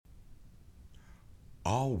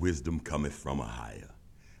All wisdom cometh from a higher,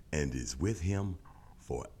 and is with him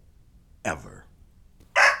forever.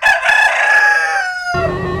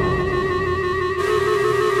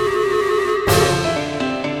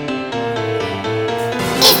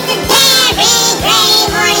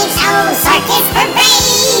 Circus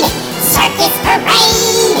Parade! Circus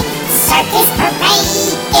Parade! Circus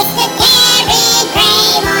Parade! It's the Gary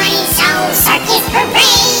Gray Morning Show! Circus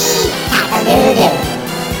Parade! Cock-a-doodle-doo!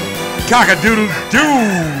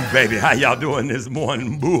 Cock-a-doodle-doo, baby. How y'all doing this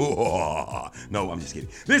morning? No, I'm just kidding.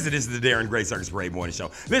 Listen, this is the Darren Gray Circus Parade Morning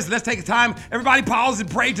Show. Listen, let's take a time. Everybody pause and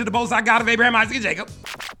pray to the Most High God of Abraham, Isaac, and Jacob.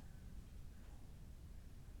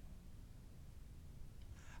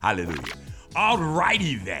 Hallelujah. All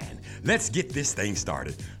righty then. Let's get this thing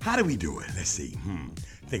started. How do we do it? Let's see.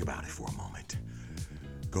 Think about it for a moment.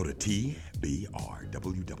 Go to tbrww.com.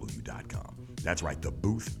 That's right,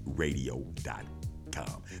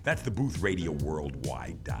 theboothradio.com. That's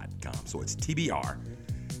theboothradioworldwide.com. So it's tbrww.com.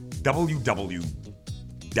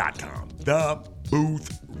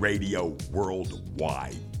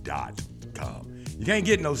 Theboothradioworldwide.com. You can't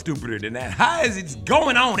get no stupider than that. How is it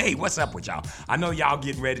going on? Hey, what's up with y'all? I know y'all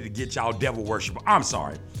getting ready to get y'all devil worshiper. I'm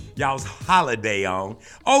sorry. Y'all's holiday on.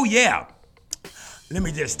 Oh, yeah. Let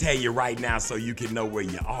me just tell you right now so you can know where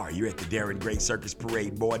you are. You're at the Darren Gray Circus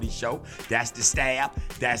Parade Morning Show. That's the staff.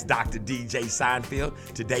 That's Dr. DJ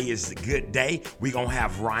Seinfeld. Today is a good day. We're going to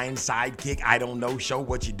have Ryan Sidekick. I don't know show.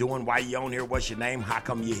 What you doing? Why you on here? What's your name? How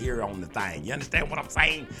come you're here on the thing? You understand what I'm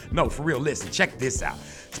saying? No, for real. Listen, check this out.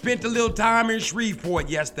 Spent a little time in Shreveport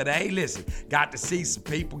yesterday. Listen, got to see some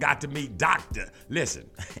people. Got to meet Doctor. Listen.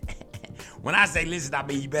 When I say listen, I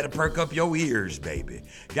mean you better perk up your ears, baby.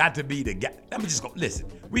 Got to be the guy. Let me just go.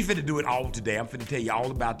 Listen, we finna do it all today. I'm finna tell you all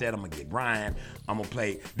about that. I'm gonna get Ryan. I'm gonna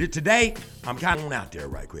play. Today, I'm kind of out there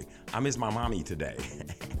right quick. I miss my mommy today.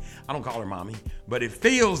 I don't call her mommy, but it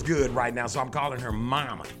feels good right now, so I'm calling her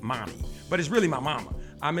mommy. But it's really my mama.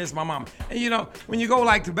 I miss my mama. And you know, when you go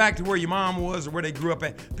like back to where your mom was or where they grew up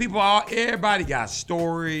at, everybody got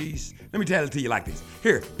stories. Let me tell it to you like this.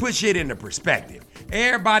 Here, put shit into perspective.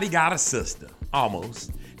 Everybody got a sister,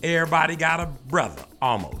 almost. Everybody got a brother,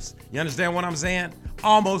 almost. You understand what I'm saying?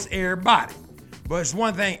 Almost everybody. But it's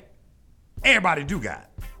one thing everybody got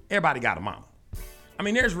a mama. I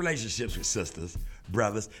mean, there's relationships with sisters,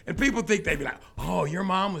 brothers, and people think they be like, oh, your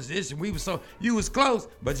mom was this and you was close,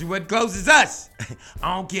 but you wasn't close as us.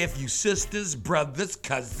 I don't care if you sisters, brothers,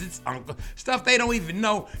 cousins, uncle, stuff they don't even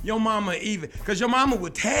know your mama even, because your mama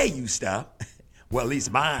would tell you stuff, well, at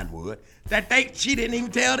least mine would, that she didn't even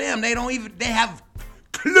tell them. They have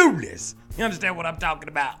clueless. You understand what I'm talking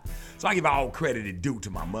about? So I give all credit due to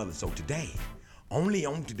my mother. So today, only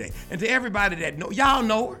on today, and to everybody that know, y'all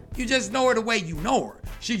know her. You just know her the way you know her.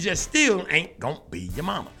 She just still ain't gonna be your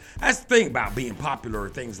mama. That's the thing about being popular or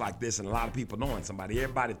things like this, and a lot of people knowing somebody.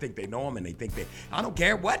 Everybody think they know them, and they think I don't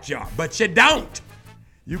care what you are, but you don't.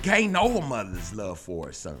 You can't know a mother's love for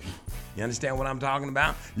a son. You understand what I'm talking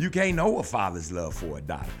about? You can't know a father's love for a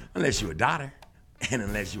daughter unless you're a daughter, and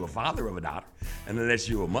unless you're a father of a daughter, and unless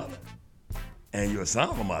you're a mother, and you're a son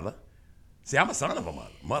of a mother. See, I'm a son of a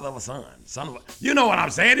mother of a son of a... You know what I'm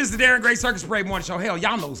saying? This is the Darren Gray Circus Parade Morning Show. Hell,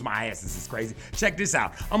 y'all knows my ass. This is crazy. Check this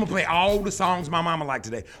out. I'm going to play all the songs my mama liked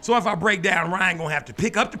today. So if I break down, Ryan going to have to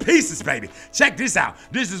pick up the pieces, baby. Check this out.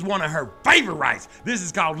 This is one of her favorites. This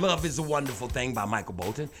is called Love is a Wonderful Thing by Michael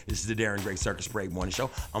Bolton. This is the Darren Gray Circus Parade Morning Show.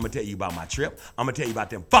 I'm going to tell you about my trip. I'm going to tell you about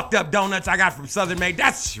them fucked up donuts I got from Southern Maid.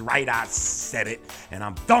 That's right, I said it. And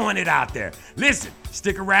I'm throwing it out there. Listen,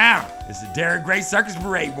 stick around. It's the Darren Gray Circus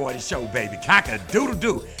Parade Morning Show, baby.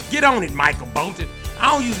 Cock-a-doodle-doo. Get on it, Michael Bolton.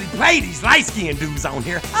 I don't usually play these light-skinned dudes on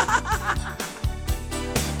here.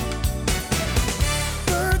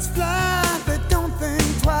 Birds fly, they don't think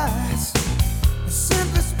twice. They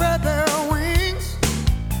simply spread their wings.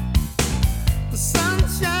 The sun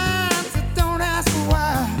shines, they don't ask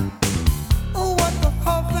why or what the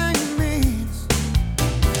whole thing means.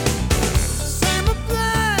 Same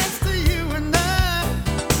applies to you and I.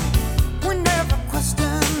 We never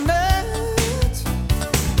question it.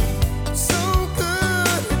 So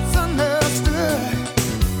good, it's understood.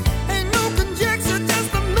 Ain't no conjecture.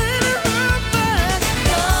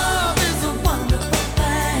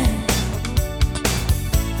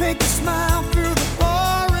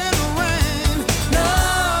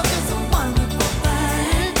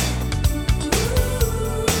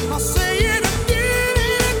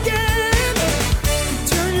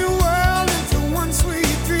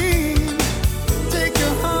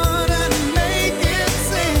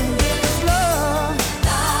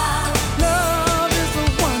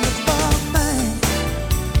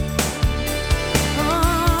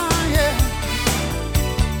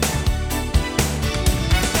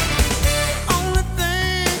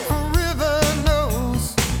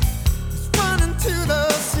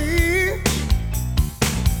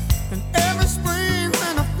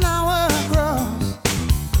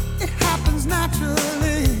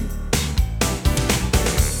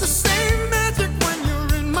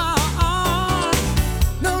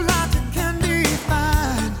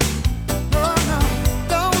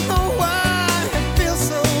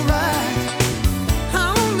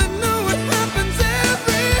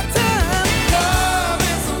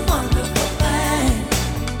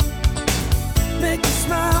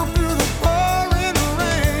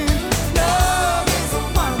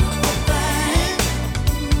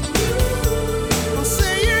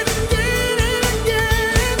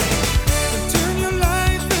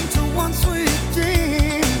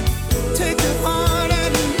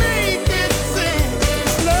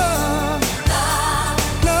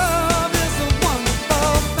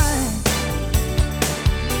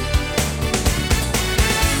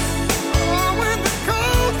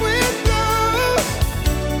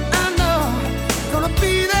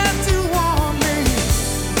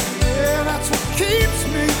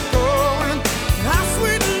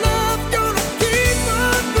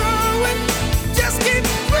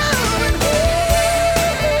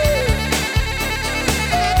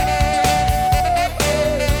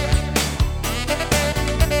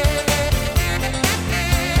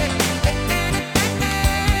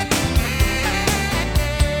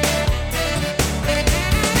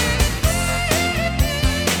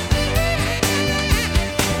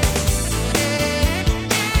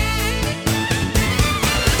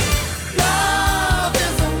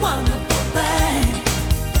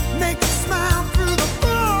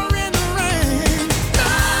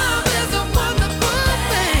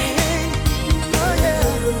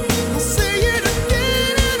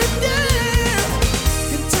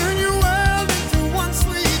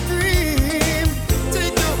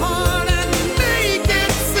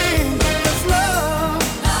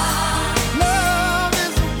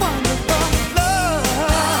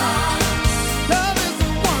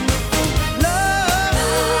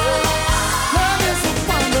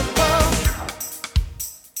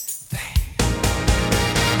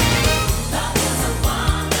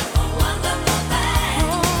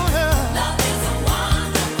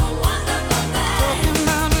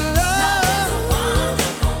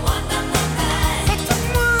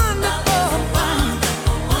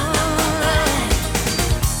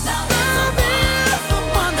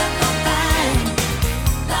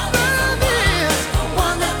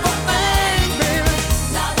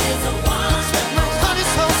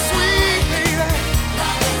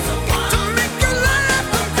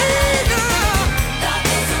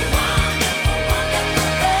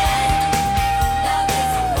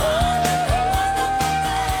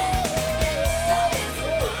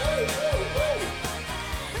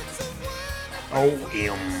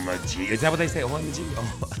 OMG. Is that what they say? OMG?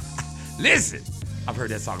 Oh. Listen, I've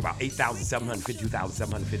heard that song about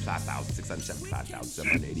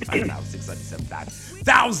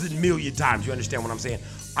 8,752,755,675,785,675,1,000 million times. You understand what I'm saying?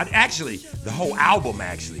 Actually, the whole album,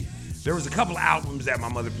 actually. There was a couple of albums that my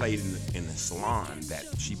mother played in the salon that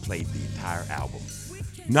she played the entire album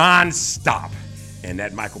non-stop. And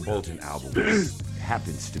that Michael Bolton album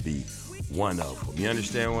happens to be one of them. You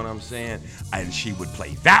understand what I'm saying? And she would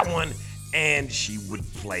play that one, and she would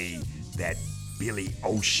play that Billy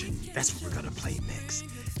Ocean. That's what we're gonna play next.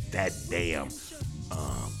 That damn,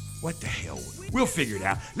 what the hell? We'll figure it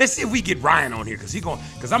out. Let's see if we get Ryan on here, cause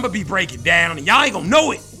I'm gonna be breaking down, and y'all ain't gonna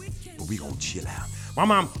know it, but we gonna chill out. My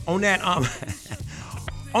mom on that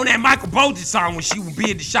on that Michael Bolton song, when she would be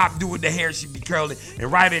in the shop doing the hair, she'd be curling, and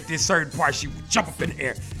right at this certain part, she would jump up in the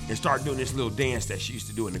air and start doing this little dance that she used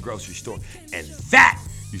to do in the grocery store, and that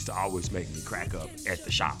used to always make me crack up at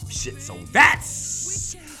the shop. Shit, so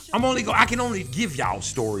that's I can only give y'all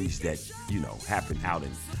stories that happen out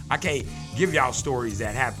in. I can't give y'all stories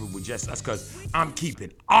that happen with just us, cause I'm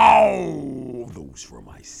keeping all those for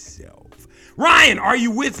myself. Ryan, are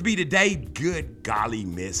you with me today? Good golly,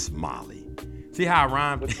 Miss Molly. See how I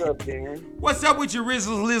rhyme? What's up, Darren? What's up with your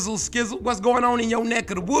rizzle, lizzle, skizzle? What's going on in your neck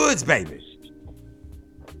of the woods, baby?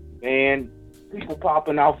 Man, people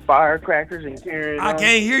popping off firecrackers and carrying I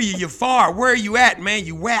can't hear you. You're far. Where are you at, man?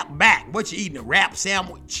 You wrap back. What you eating, a wrap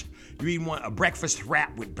sandwich? You eating a breakfast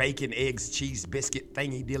wrap with bacon, eggs, cheese, biscuit,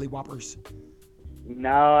 thingy, dilly whoppers?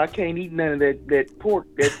 No, I can't eat none of that pork,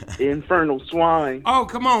 that infernal swine. Oh,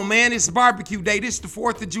 come on, man. It's barbecue day. This is the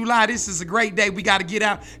 4th of July. This is a great day. We got to get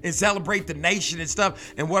out and celebrate the nation and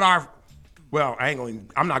stuff. And what I'm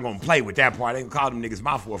not going to play with that part. I ain't going to call them niggas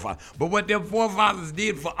my forefathers. But what them forefathers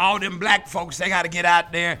did for all them black folks, they got to get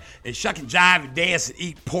out there and shuck and jive and dance and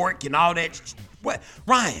eat pork and all that. What?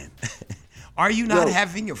 Ryan, are you not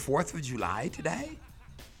having your 4th of July today?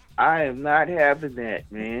 I am not having that,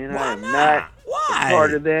 man. Why I am not? Why?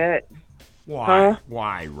 part of that. Why? Huh?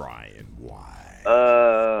 Why, Ryan?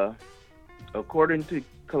 Why? According to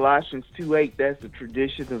Colossians 2:8, that's a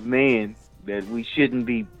tradition of man that we shouldn't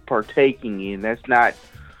be partaking in. That's not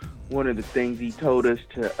one of the things he told us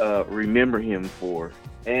to remember him for.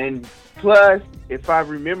 And plus, if I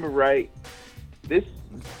remember right, this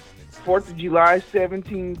 4th of July,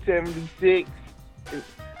 1776,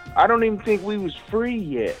 I don't even think we was free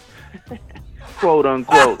yet, quote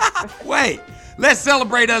unquote. Wait, let's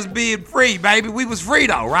celebrate us being free, baby. We was free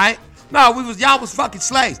though, right? No, y'all was fucking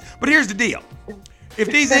slaves. But here's the deal. If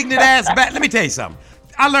these ignorant ass let me tell you something.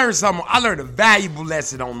 I learned a valuable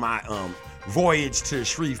lesson on my voyage to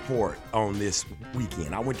Shreveport on this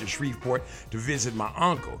weekend. I went to Shreveport to visit my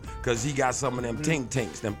uncle because he got some of them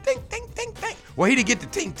tink-tinks, them tink-tink-tink-tink. Well, he didn't get the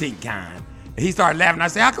tink-tink kind. And he started laughing. I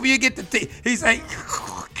said, how come you get the tink? He said,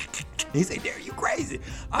 Darren, you crazy.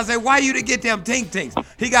 I said, why you didn't get them tink-tinks?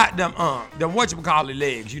 He got them whatchamacallit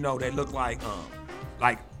legs, they look like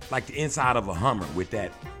the inside of a Hummer with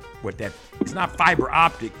that, it's not fiber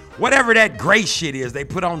optic, whatever that gray shit is they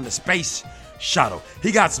put on the space shuttle.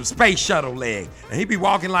 He got some space shuttle leg, and he be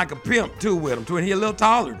walking like a pimp too with him too, and he a little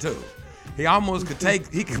taller too. He almost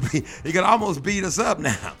he could almost beat us up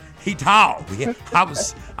now. He tall. I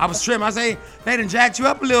was trim. I say, they done jacked you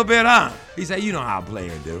up a little bit, huh? He said, you know how a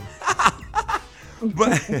player do.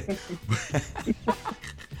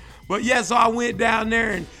 But yeah, so I went down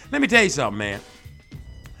there, and let me tell you something, man.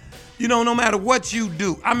 No matter what you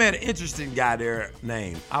do, I met an interesting guy there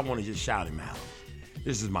named, I want to just shout him out.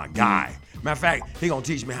 This is my guy. Matter of fact, he gonna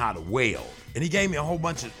teach me how to weld. And he gave me a whole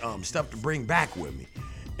bunch of stuff to bring back with me.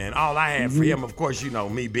 And all I had for him, of course,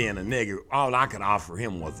 me being a nigga, all I could offer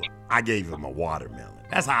him was, I gave him a watermelon.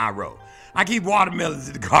 That's how I roll. I keep watermelons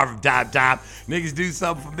in the car from time to time. Niggas do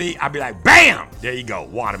something for me, I be like, bam! There you go,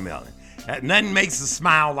 watermelon. Nothing makes a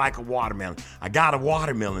smile like a watermelon. I got a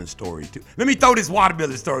watermelon story, too. Let me throw this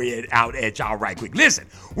watermelon story out at y'all right quick. Listen,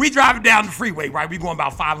 we driving down the freeway, right? We going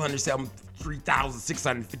about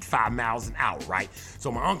 3,655 miles an hour, right?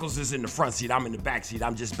 So my uncle's is in the front seat, I'm in the back seat.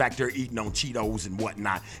 I'm just back there eating on Cheetos and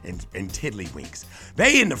whatnot and tiddlywinks.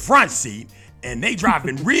 They in the front seat, and they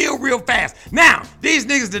driving real fast. Now, these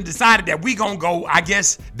niggas done decided that we gonna go, I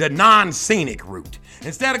guess, the non-scenic route.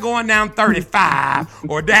 Instead of going down 35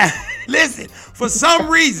 or down, listen, for some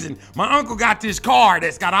reason, my uncle got this car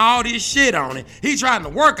that's got all this shit on it. He trying to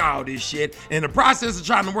work all this shit. In the process of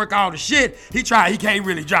trying to work all the shit, he can't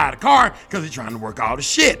really drive the car because he's trying to work all the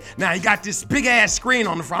shit. Now, he got this big ass screen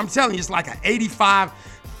on the front. I'm telling you, it's like an 85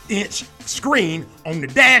 6-inch screen on the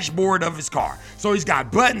dashboard of his car. So he's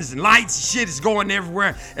got buttons and lights and shit is going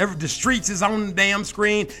everywhere. The streets is on the damn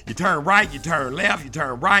screen. You turn right, you turn left, you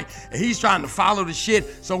turn right, and he's trying to follow the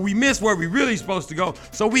shit. So we miss where we really supposed to go.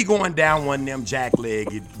 So we going down one of them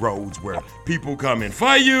jack-legged roads where people coming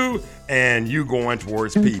for you and you going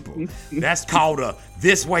towards people. That's called a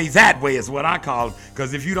this way, that way is what I call it.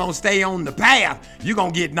 Because if you don't stay on the path, you're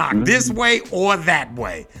going to get knocked this way or that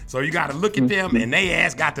way. So you got to look at them and they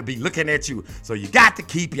ass got to be looking at you. So you got to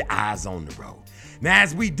keep your eyes on the road. Now,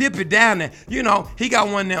 as we dip it down there, you know, he got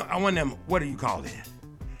one of them, what do you call it?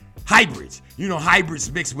 Hybrids. You know,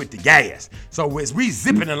 hybrids mixed with the gas. So as we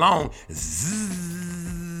zipping along,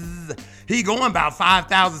 he going about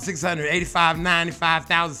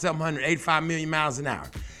 95,785 million miles an hour.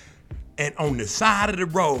 And on the side of the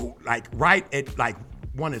road, like right at like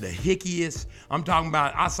one of the hickiest, I'm talking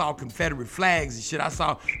about, I saw Confederate flags and shit. I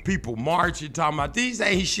saw people marching, talking about these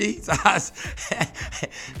ain't sheets.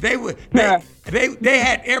 They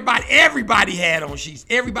had everybody had on sheets.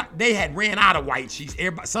 They had ran out of white sheets.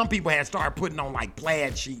 Some people had started putting on like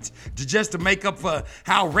plaid sheets just to make up for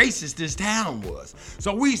how racist this town was.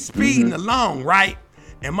 So we speeding along, right?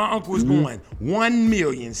 And my uncle was going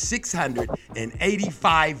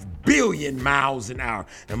 1,685,000,000,000 miles an hour.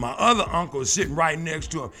 And my other uncle was sitting right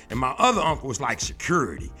next to him. And my other uncle was like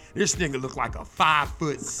security. This nigga looked like a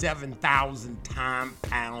 5',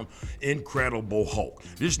 7,000-pound Incredible Hulk.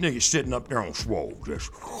 This nigga sitting up there on swole.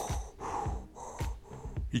 Just,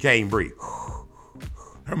 he can't even breathe.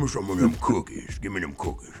 Have me some of them cookies. Give me them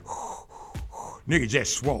cookies. Nigga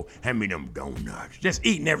just swole. Hand me them donuts. Just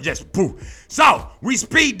eating every, just poof. So we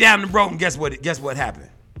speed down the road and guess what happened?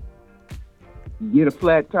 You get a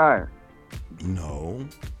flat tire. No.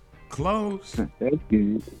 Close. That's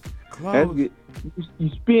good. Close. That's good. You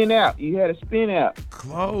spin out. You had a spin out.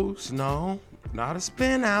 Close. No. Not a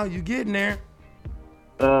spin out. You getting there.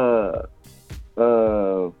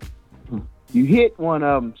 You hit one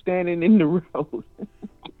of them standing in the road.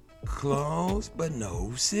 Close, but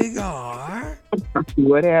no cigar.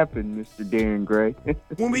 What happened, Mr. Darren Gray?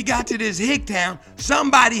 When we got to this hick town,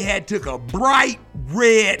 somebody had took a bright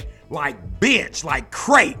red like bench, like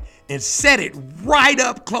crate, and set it right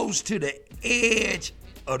up close to the edge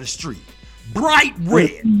of the street. Bright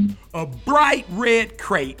red. A bright red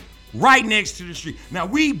crate right next to the street. Now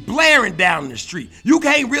we blaring down the street. You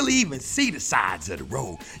can't really even see the sides of the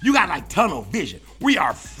road. You got like tunnel vision. We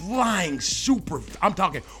are flying I'm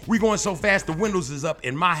talking, we going so fast the windows is up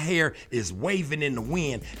and my hair is waving in the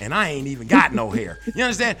wind and I ain't even got no hair. You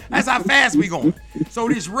understand? That's how fast we going. So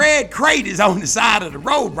this red crate is on the side of the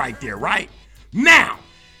road right there, right? Now,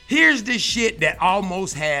 here's the shit that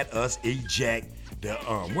almost had us eject the,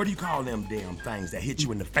 what do you call them damn things that hit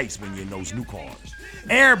you in the face when you're in those new cars?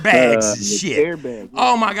 Airbags and shit. Airbags.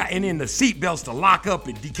 Oh my God, and then the seat belts to lock up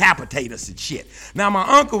and decapitate us and shit. Now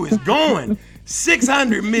my uncle is going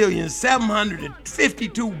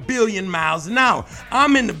 600,752,000,000,000 miles an hour.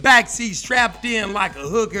 I'm in the back seat strapped in like a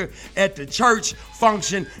hooker at the church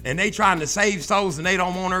function and they trying to save souls and they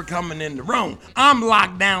don't want her coming in the room. I'm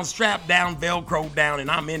locked down, strapped down, Velcro down,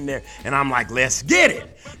 and I'm in there and I'm like, let's get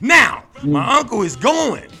it. Now, my uncle is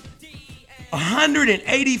going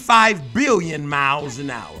 185 billion miles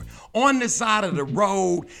an hour. On the side of the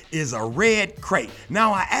road is a red crate.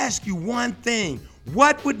 Now I ask you one thing.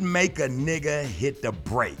 What would make a nigga hit the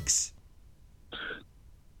brakes?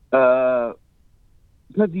 Because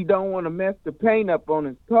he don't want to mess the paint up on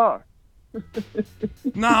his car.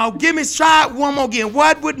 Now, try it one more again.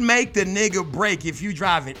 What would make the nigga brake if you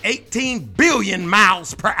driving 18 billion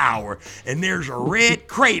miles per hour and there's a red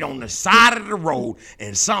crate on the side of the road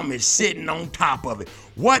and something is sitting on top of it?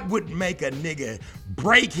 What would make a nigga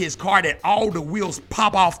brake his car that all the wheels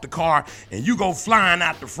pop off the car and you go flying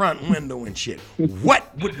out the front window and shit? What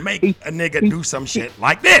would make a nigga do some shit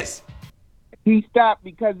like this? He stopped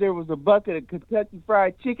because there was a bucket of Kentucky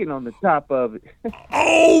Fried Chicken on the top of it.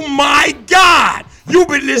 Oh my God! You've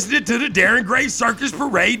been listening to the Darren Gray Circus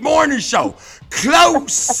Parade Morning Show.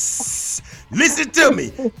 Close. Listen to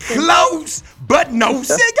me. Close, but no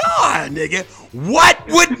cigar, nigga. What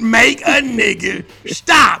would make a nigga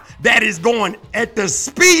stop that is going at the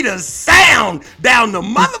speed of sound down the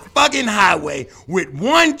motherfucking highway with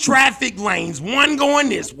one traffic lanes, one going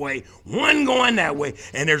this way, one going that way,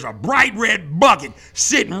 and there's a bright red bucket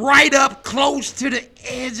sitting right up close to the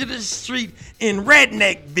edge of the street in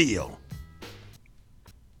Redneckville?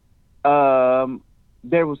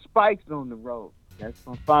 There was spikes on the road. That's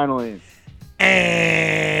my final answer.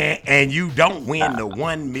 And you don't win the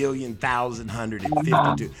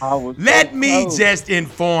 1,152,000. Let me just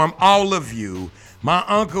inform all of you My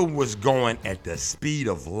uncle was going at the speed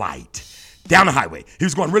of light down the highway. He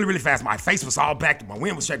was going really, really fast. My face was all back. My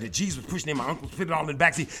wind was shaking. The G's was pushing in. My uncle was fitted all in the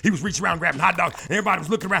backseat. He was reaching around grabbing hot dogs. And everybody was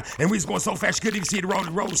looking around. And we was going so fast you couldn't even see the road.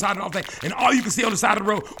 The road was side and all that. And all you could see on the side of the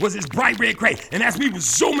road was this bright red crate. And as we was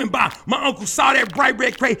zooming by, my uncle saw that bright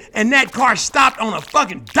red crate. And that car stopped on a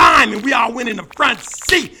fucking dime. And we all went in the front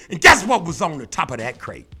seat. And guess what was on the top of that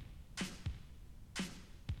crate?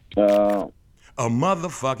 A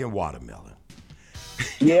motherfucking watermelon.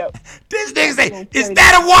 Yep. This nigga say, is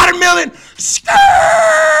that a watermelon? Skirt!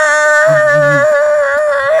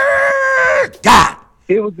 God.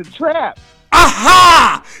 It was a trap.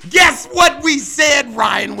 Aha! Guess what we said,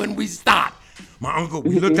 Ryan, when we stopped? My uncle,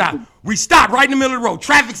 we looked out. We stopped right in the middle of the road.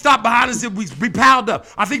 Traffic stopped behind us. We piled up.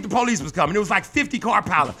 I think the police was coming. It was like 50 car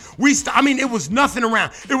pileup. It was nothing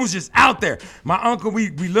around. It was just out there. My uncle, we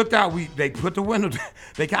looked out. They put the window,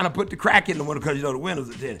 they kind of put the crack in the window because, the windows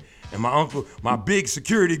are tinted. And my uncle, my big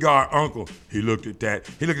security guard uncle, he looked at that.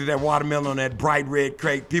 He looked at that watermelon on that bright red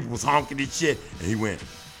crate. People was honking and shit. And he went,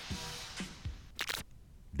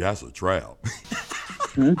 that's a trap.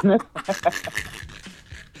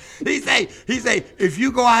 He say, if you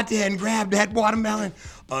go out there and grab that watermelon,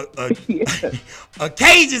 a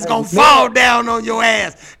cage is gonna fall down on your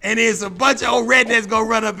ass, and there's a bunch of old rednecks gonna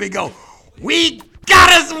run up and go, we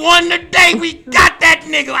got us one today, we got that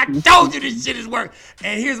nigga, I told you this shit is working.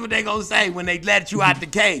 And here's what they gonna say when they let you out the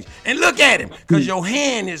cage. And look at him, cause your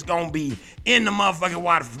hand is gonna be in the motherfucking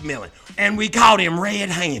watermelon. And we caught him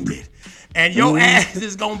red-handed. And your ass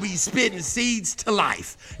is gonna be spitting seeds to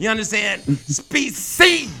life. You understand? Spit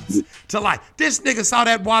seeds to life. This nigga saw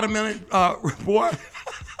that watermelon, boy.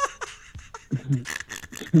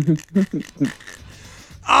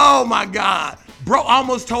 Oh my God. Bro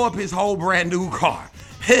almost tore up his whole brand new car.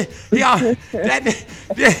 This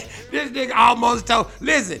nigga almost tore.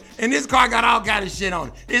 Listen, and this car got all kind of shit on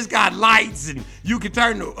it. It's got lights, and you can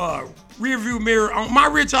turn the rear view mirror on. My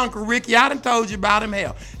rich uncle Ricky, I done told you about him.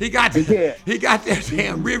 Hell, he got that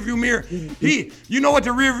damn rear view mirror. You know what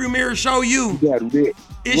the rear view mirror show you?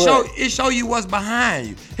 It show you what's behind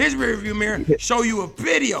you. His rear view mirror show you a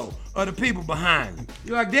video of the people behind you.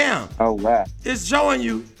 You're like, damn. Oh wow. It's showing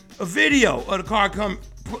you a video of the car come,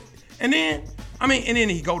 and then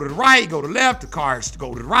he go to the right, go to the left, the car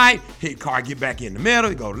go to the right, hit car get back in the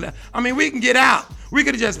middle, he go to the left. We can get out. We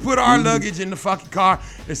could have just put our luggage in the fucking car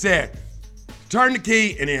and said, turn the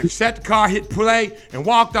key, and then set the car, hit play, and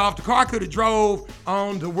walked off. The car could have drove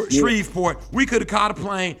on to Shreveport. We could have caught a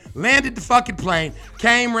plane, landed the fucking plane,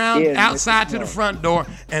 came around outside to the front door,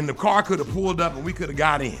 and the car could have pulled up, and we could have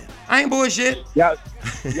got in. I ain't bullshit. Y'all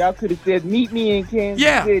could have said, meet me in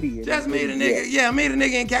Kansas City. Just meet a nigga. Yeah, meet a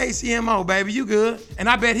nigga in KCMO, baby. You good. And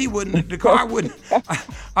I bet he wouldn't, the car wouldn't.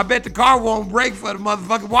 I bet the car won't break for the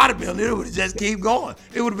motherfucking watermelon. It would just keep going.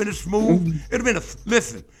 It would have been a smooth, it'd have been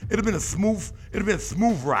a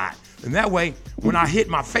smooth ride. And that way, when I hit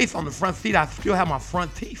my face on the front seat, I still have my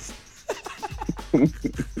front teeth.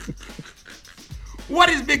 What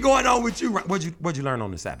has been going on with you? What'd you learn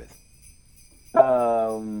on the Sabbath?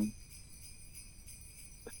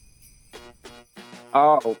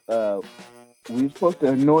 We were supposed to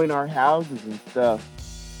anoint our houses and stuff,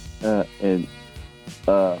 and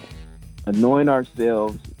anoint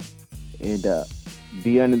ourselves and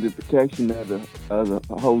be under the protection of the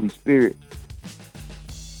Holy Spirit.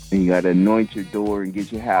 And you got to anoint your door and get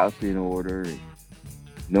your house in order, and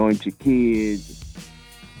anoint your kids,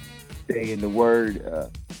 stay in the Word,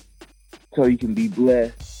 so you can be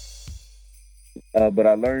blessed. But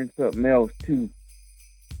I learned something else too,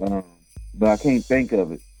 but I can't think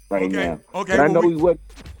of it right now. Okay. But I know we were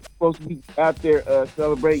supposed to be out there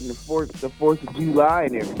celebrating the 4th of July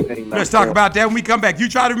and everything. Let's talk about that when we come back. You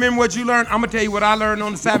try to remember what you learned. I'm gonna tell you what I learned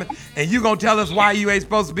on the Sabbath, and you gonna tell us why you ain't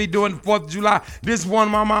supposed to be doing the 4th of July. This is one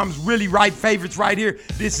of my mom's really right favorites right here.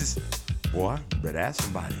 This is, boy, better ask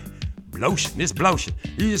somebody. Blotion. This blotion.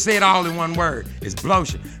 You just say it all in one word. It's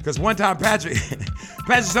blotion. Because one time Patrick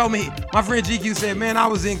told me, my friend GQ said, man, I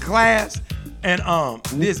was in class and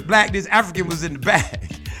this African was in the back.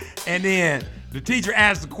 And then the teacher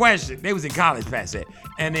asked the question. They was in college, Pat said.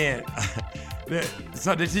 And then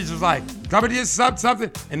so the teacher was like, come here,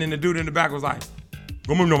 something. And then the dude in the back was like,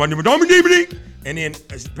 and then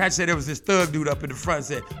Pat said there was this thug dude up in the front and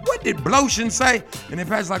said, what did blotion say? And then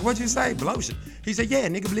Pat's like, what'd you say? Blotion. He said, yeah,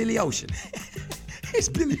 nigga, Billy Ocean. It's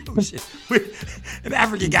Billy Ocean. And the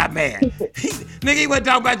African got mad. Nigga, he wasn't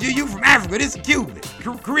talking about you. You from Africa. This is Cuban,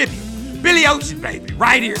 Caribbean. Billy Ocean, baby.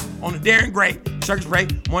 Right here on the Darren Gray Circus Ray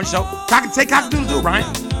Morning Show. Say cock-a-doodle-doo, Ryan.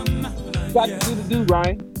 Cock-a-doodle-doo,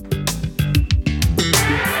 Ryan.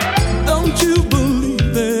 Don't you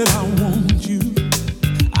believe that I want you?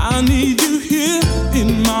 I need you here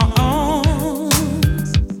in my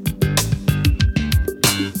arms.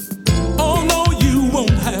 Oh no, you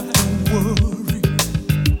won't have to worry.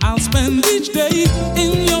 I'll spend each day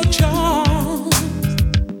in your charms.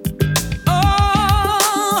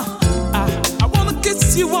 Oh, I wanna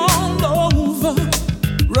kiss you all over,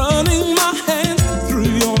 running my hand through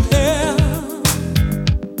your hair.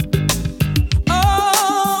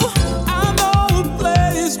 Oh, I know a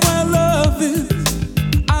place where love is.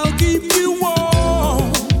 I'll keep you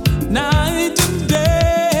warm night and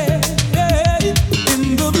day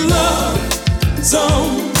in the love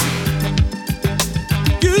zone.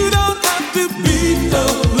 You don't have to be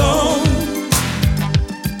alone.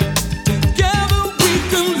 Together we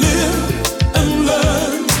can live and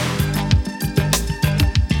learn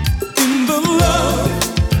in the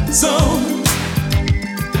love zone.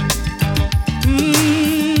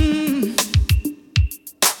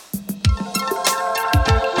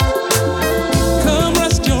 Come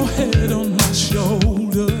rest your head on my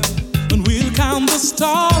shoulder, and we'll count the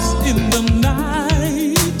stars in the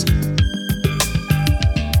night.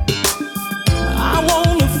 I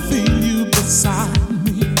wanna feel you beside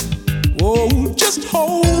me. Oh, just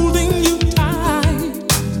holding you tight.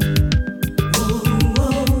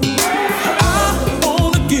 I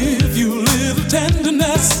wanna give you a little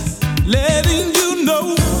tenderness, letting you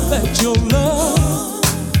know that you're loved.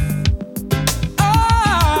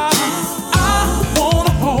 I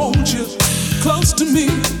wanna hold you close to me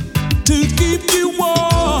to keep you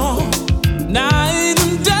warm night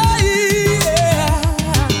and day,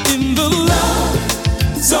 in the love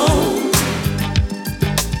zone.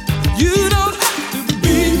 You don't have to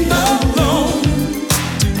be alone.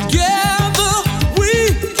 Together we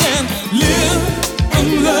can live and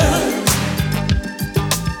learn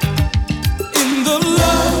in the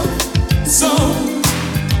love zone.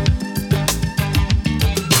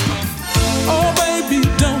 Oh baby,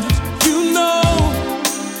 don't you know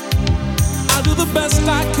I'll do the best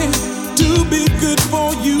I can to be good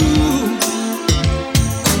for you.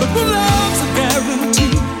 But when love's a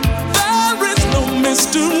guarantee, there is no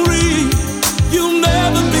mystery. You'll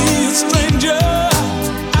never be a stranger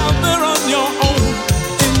out there on your own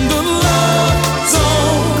in the love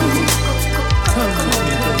zone.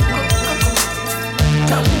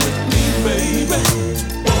 Come with me, baby.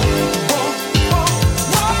 Whoa, whoa,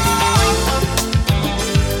 whoa.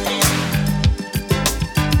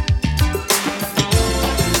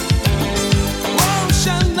 Whoa,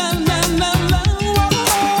 sha-la-la-la-la,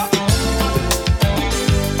 whoa.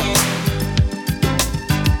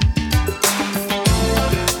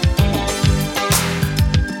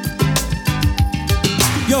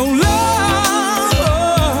 Your love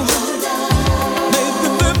made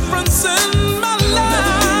the difference in my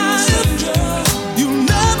life. You'll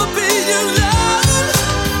never be alone.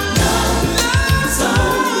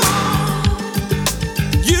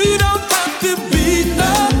 You don't have to be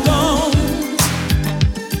alone.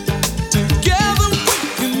 Together we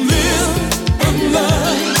can live and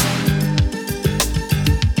learn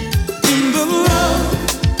in the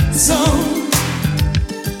love zone.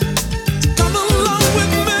 Come along with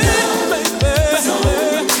me, baby.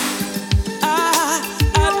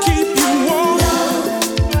 I'll keep you warm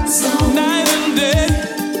night and day.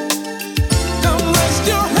 Come rest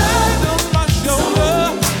your head on my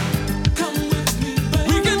shoulder. Come with me,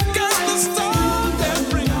 baby. We can get the stars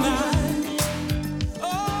every night.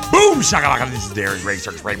 Boom, shakalaka. This is Darren Gray,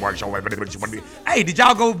 Circus Rainwater Show. Hey, did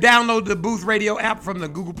y'all go download the Booth Radio app from the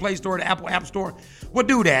Google Play Store, the Apple App Store? Well,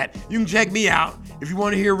 do that. You can check me out if you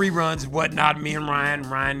want to hear reruns and whatnot. Me and Ryan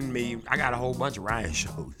and me. I got a whole bunch of Ryan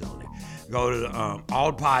shows on there. Go to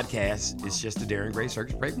all podcasts. It's just the Darren Gray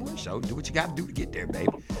Circus Breakmore Show. Do what you got to do to get there, baby.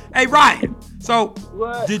 Hey, Ryan. So,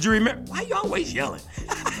 What? did you remember? Why you always yelling?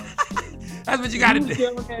 That's what you got to You was do.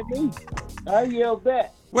 yelling at me. I yelled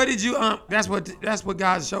back. What did you That's what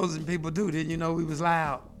God's chosen people do. Didn't you know we was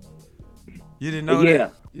loud? You didn't know Yeah.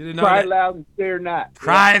 that? You didn't know Cry that? loud and spare not.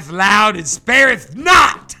 Crieth loud and spareth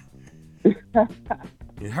not.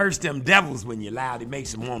 It hurts them devils when you're loud. It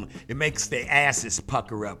makes them want. It makes their asses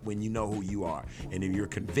pucker up when you know who you are, and if you're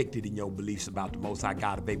convicted in your beliefs about the Most High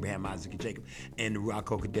God of Abraham, Isaac, and Jacob, and the Ruach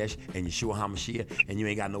HaKodesh, and Yeshua HaMashiach, and you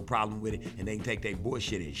ain't got no problem with it, and they can take their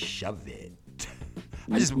bullshit and shove it.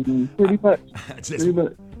 I just Pretty much. Pretty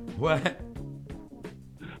much. What?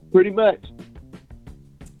 Pretty much.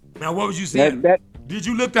 Now, what was you saying? That Did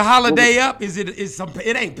you look the holiday up?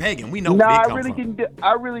 It ain't pagan. We know No, where it I come really from. didn't.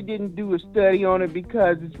 I really didn't do a study on it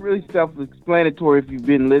because it's really self-explanatory. If you've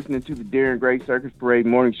been listening to the Darren Gray Circus Parade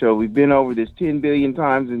Morning Show, we've been over this 10 billion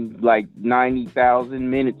times in like 90,000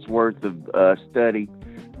 minutes worth of study.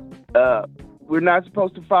 we're not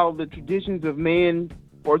supposed to follow the traditions of man.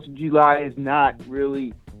 4th of July is not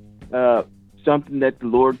really something that the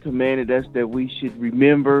Lord commanded us that we should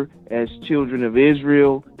remember as children of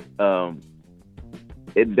Israel.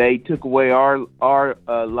 They took away our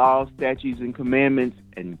laws, statutes, and commandments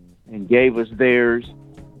and gave us theirs.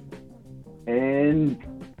 And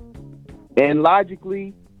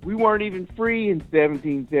logically, we weren't even free in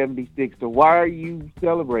 1776. So why are you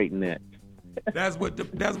celebrating that? That's what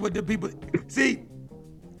the people see.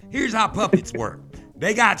 Here's how puppets work.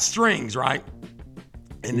 They got strings, right?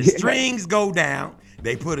 And the strings go down.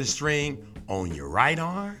 They put a string on your right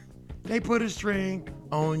arm. They put a string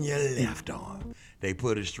on your left arm. They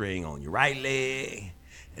put a string on your right leg.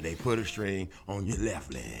 And they put a string on your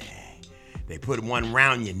left leg. They put one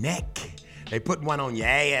around your neck. They put one on your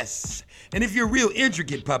ass. And if you're a real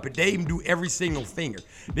intricate puppet, they even do every single finger.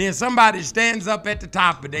 Then somebody stands up at the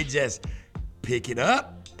top and they just pick it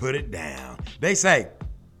up, put it down. They say,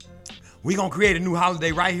 we're going to create a new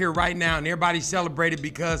holiday right here, right now, and everybody celebrate it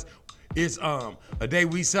because it's a day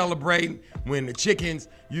we celebrate when the chickens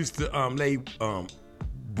used to lay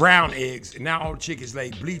brown eggs, and now all the chickens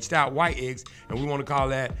lay bleached out white eggs, and we want to call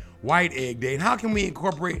that White Egg Day. And how can we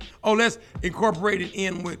incorporate? Oh, let's incorporate it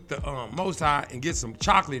in with the Most High and get some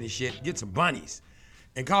chocolate and shit, get some bunnies,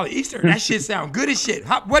 and call it Easter. That shit sound good as shit.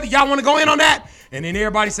 What, y'all want to go in on that? And then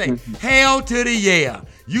everybody say, "Hail to the yeah!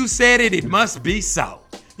 You said it. It must be so."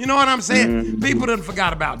 You know what I'm saying? People done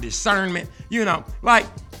forgot about discernment. You know, like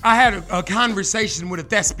I had a conversation with a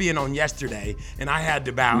thespian on yesterday, and I had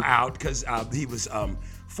to bow out because he was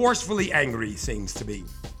forcefully angry, seems to be.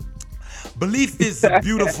 Belief is a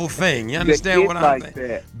beautiful thing. You understand what I'm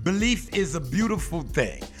saying? Belief is a beautiful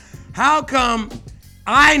thing. How come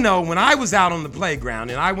I know when I was out on the playground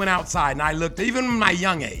and I went outside and I looked, even in my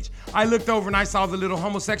young age, I looked over and I saw the little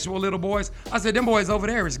homosexual little boys. I said, them boys over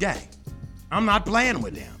there is gay. I'm not playing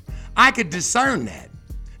with them. I could discern that.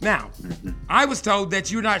 Now, I was told that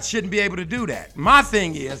shouldn't be able to do that. My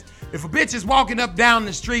thing is, if a bitch is walking up down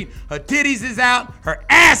the street, her titties is out, her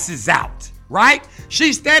ass is out, right?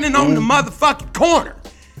 She's standing on the motherfucking corner.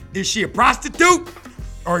 Is she a prostitute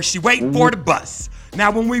or is she waiting for the bus?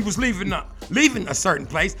 Now, when we was leaving a certain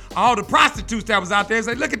place, all the prostitutes that was out there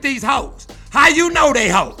said, look at these hoes. How you know they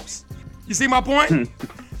hoes? You see my point?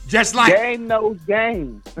 Just like game knows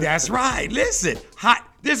game. That's right. Listen,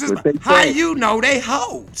 how you know they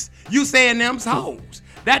hoes. You saying them's hoes.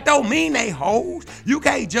 That don't mean they hoes. You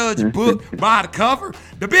can't judge a book by the cover.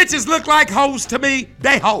 The bitches look like hoes to me,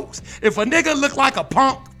 they hoes. If a nigga look like a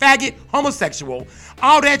punk, faggot, homosexual,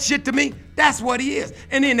 all that shit to me, that's what he is.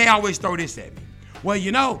 And then they always throw this at me. Well,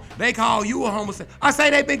 you know, they call you a homosexual. I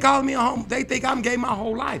say they've been calling me a homo. They think I'm gay my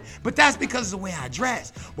whole life. But that's because of the way I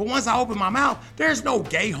dress. But once I open my mouth, there's no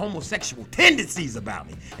gay homosexual tendencies about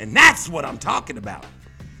me. And that's what I'm talking about.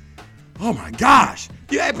 Oh my gosh.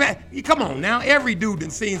 Come on now. Every dude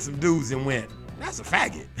done seen some dudes and went, that's a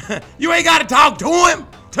faggot. You ain't got to talk to him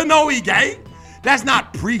to know he gay. That's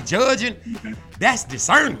not prejudging. That's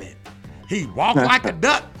discernment. He walk like a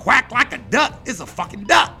duck, quack like a duck. It's a fucking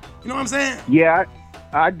duck. You know what I'm saying? Yeah,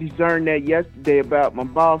 I discerned that yesterday about my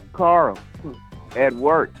boss, Carl, at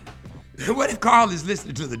work. What if Carl is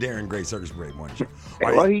listening to the Darren Gray Circus Parade Morning Show?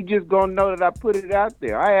 Well, he just gonna know that I put it out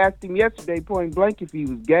there. I asked him yesterday, point blank, if he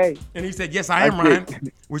was gay. And he said, yes, I am,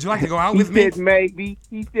 Ryan. Would you like to go out with me? He said maybe.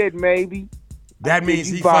 He said maybe. That means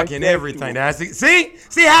he fucking everything.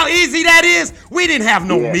 See how easy that is? We didn't have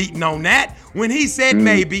no meeting on that. When he said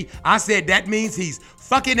maybe, I said that means he's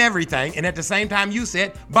fucking everything. And at the same time, you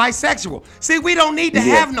said bisexual. See, we don't need to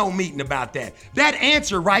have no meeting about that. That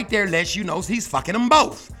answer right there lets you know he's fucking them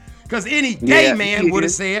both. Because any gay man would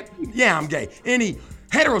have said, yeah, I'm gay. Any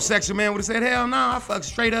heterosexual man would have said, hell no, I fuck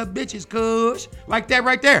straight up bitches, cuz. Like that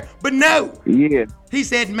right there. But no. Yeah. He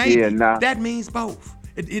said maybe. Yeah, nah. That means both.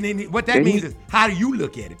 And what that means is, how do you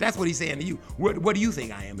look at it? That's what he's saying to you. What do you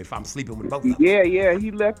think I am if I'm sleeping with both of them? Yeah,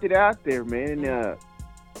 he left it out there, man.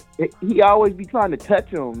 He always be trying to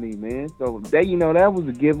touch on me, man. So that was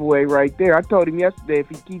a giveaway right there. I told him yesterday, if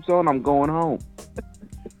he keeps on, I'm going home.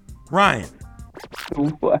 Ryan.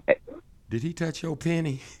 What? Did he touch your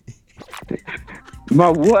penny? My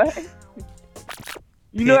what?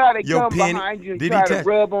 You know how they come behind you and try to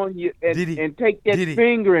rub on you and take that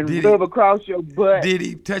finger and rub across your butt? Did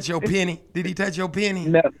he touch your penny? Did he touch your penny?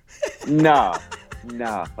 No.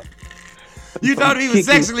 You thought he was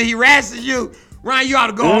sexually harassing you? Ryan, you ought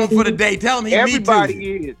to go home for the day. Tell him he me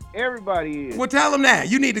too. Everybody is. Well, tell him that.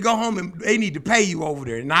 You need to go home and they need to pay you over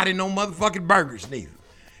there. Not in no motherfucking burgers neither.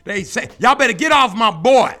 They say, y'all better get off my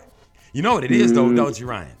boy. You know what it is though, don't you,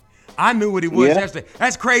 Ryan? I knew what it was Yeah. yesterday.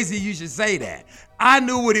 That's crazy you should say that. I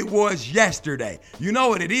knew what it was yesterday. You know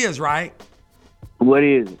what it is, right? What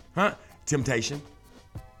is it? Huh? Temptation.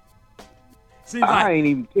 Seems I ain't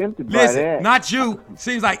even tempted by listen, that. not you.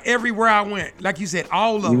 Seems like everywhere I went, like you said,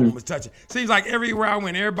 all of them was touching. Seems like everywhere I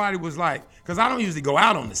went, everybody was like, because I don't usually go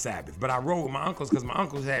out on the Sabbath, but I rode with my uncles because my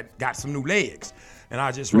uncles had got some new legs. And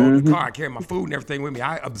I just rode in the car. I carried my food and everything with me.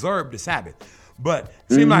 I observed the Sabbath. But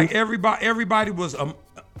it seemed like everybody was,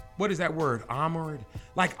 what is that word? Armored?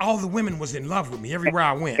 Like all the women was in love with me everywhere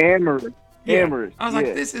I went. Amorous. Yeah. Amorous. I was like,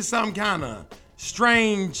 this is some kind of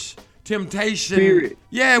strange temptation. Spirit.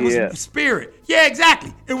 Yeah, it was Yeah. a spirit. Yeah,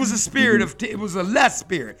 exactly. It was a spirit of, it was a lust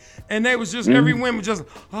spirit. And they was just, every woman just,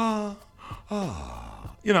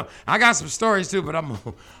 You know, I got some stories too, but I'm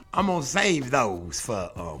gonna save those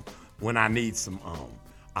for when I need some,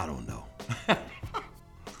 I don't know.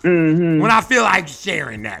 When I feel like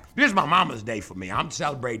sharing that. This is my mama's day for me. I'm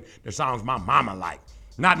celebrating the songs my mama like.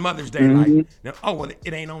 Not Mother's Day like, oh, well,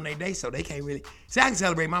 it ain't on their day, so they can't really. See, I can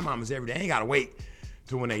celebrate my mama's every day. I ain't got to wait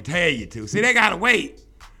till when they tell you to. See, they got to wait.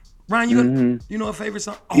 Ryan, you know a favorite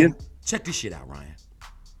song? Oh, Yeah. check this shit out, Ryan.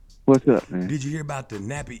 What's up, man? Did you hear about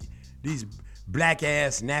these black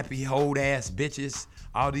ass, nappy, hold ass bitches?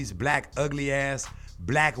 All these black, ugly ass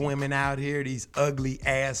black women out here, these ugly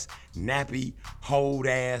ass, nappy, hold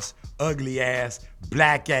ass, ugly ass,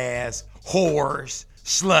 black ass, whores,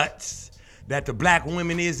 sluts that the black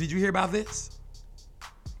women is. Did you hear about this?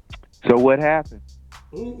 So what happened?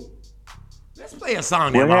 Let's play a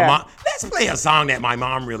song that Let's play a song that my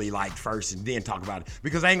mom really liked first, and then talk about it.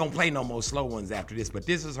 Because I ain't gonna play no more slow ones after this. But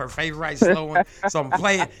this is her favorite slow one, so I'm gonna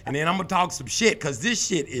play it, and then I'm gonna talk some shit. Cause this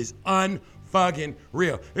shit is unfucking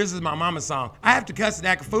real. This is my mama's song. I have to cuss and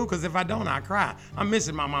act a fool, cause if I don't, I cry. I'm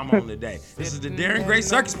missing my mama on the day. This is the Darren Gray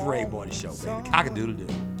Circus Parade Boy Show, baby. Cock-a-doodle-doo.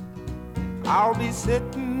 I'll be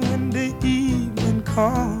sitting when the evening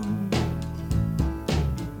comes,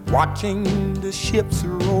 watching the ships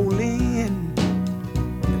roll in,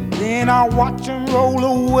 and then I'll watch them roll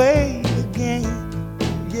away again.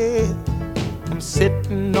 Yeah, I'm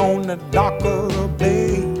sitting on the dock of the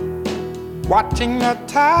bay, watching the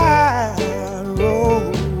tide roll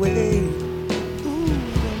away. Ooh,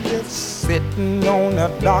 I'm just sitting on the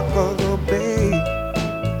dock of the bay,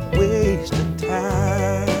 wasting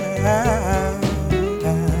time.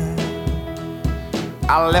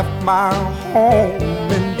 I left my home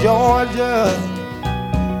in Georgia,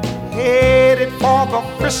 headed for the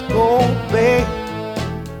Frisco Bay,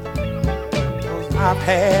 'cause I've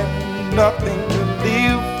had nothing to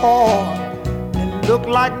live for, and look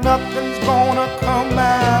like nothing's gonna come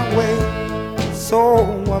my way. So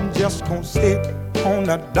I'm just gonna sit on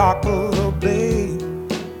the dock of the bay,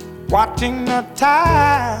 watching the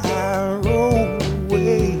tide roll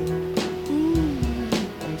away.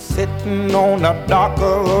 Sitting on the dock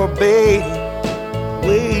of the bay,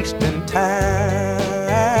 wasting time.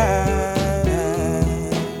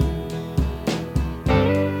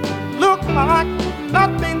 Look like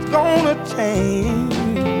nothing's gonna change.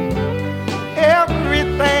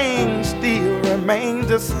 Everything still remains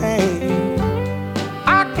the same.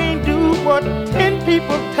 I can't do what 10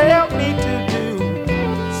 people tell me to do,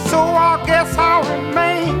 so I guess I'll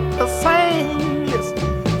remain the same.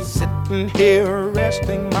 Listen, sitting here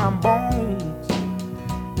resting my bones,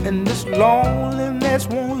 and this loneliness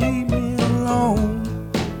won't leave me alone.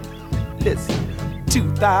 Listen,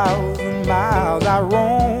 2,000 miles I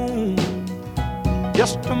roam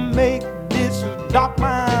just to make this dock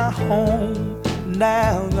my home.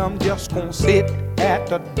 Now I'm just gonna sit at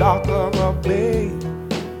the dock of a bay,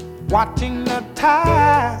 watching the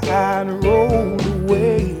tide roll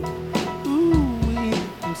away.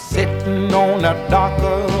 I'm sitting on the dock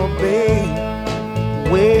of a bay,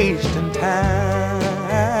 wasting time.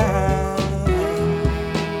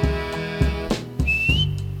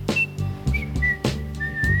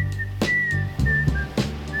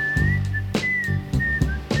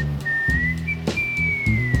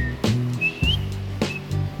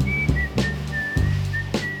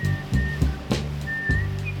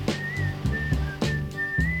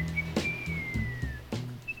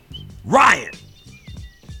 Ryan.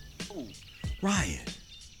 Ryan.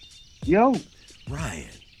 Yo. Ryan.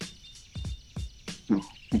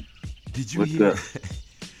 Did you What's hear? up?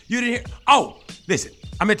 You didn't hear? Oh, listen.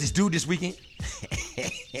 I met this dude this weekend.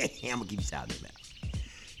 I'm gonna keep shouting him out.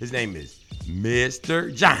 His name is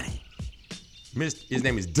Mr. Johnny. His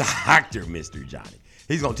name is Dr. Mr. Johnny.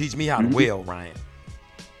 He's gonna teach me how to whale, Ryan.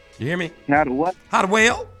 You hear me? How to what? How to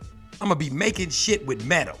whale? I'm gonna be making shit with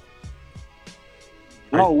metal.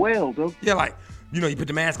 Oh, well, though. Yeah, like, you know, you put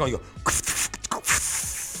the mask on, you go.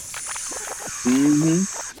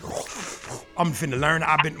 I'm finna learn.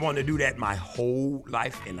 I've been wanting to do that my whole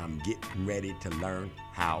life, and I'm getting ready to learn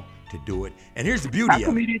how to do it. And here's the beauty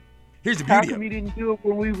of it. Here's the How beauty of come it. you didn't do it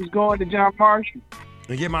when we was going to John Marshall?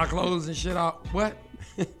 And get my clothes and shit off. What?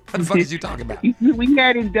 What the fuck is you talking about? We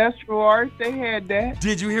had industrial arts. They had that.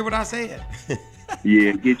 Did you hear what I said?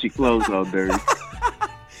 Yeah, get your clothes all dirty.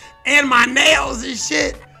 And my nails and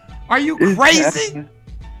shit. Are you crazy?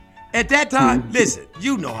 At that time, listen,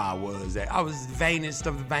 you know how I was. I was the vainest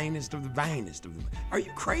of the vainest of the vainest of the. Are you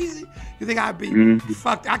crazy? You think I'd be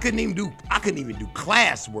fucked? I couldn't even do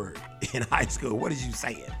classwork in high school. What is you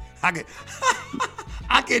saying? I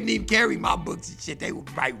couldn't even carry my books and shit. They would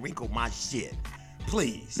wrinkle my shit.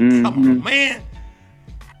 Please, come on, man.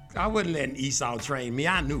 I wasn't letting Esau train me.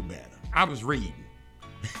 I knew better. I was reading.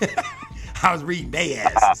 I was reading their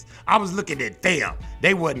asses. I was looking at them.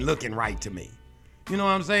 They wasn't looking right to me. You know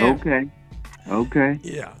what I'm saying? Okay.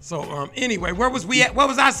 Yeah. So anyway, where was we at? What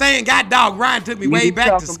was I saying? God dog, Ryan took me way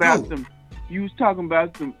back to school. You was talking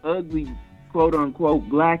about some ugly, quote unquote,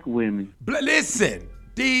 black women. Listen,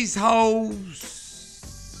 these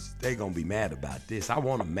hoes, they gonna be mad about this. I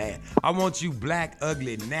want them mad. I want you black,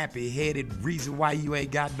 ugly, nappy-headed reason why you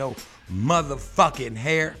ain't got no motherfucking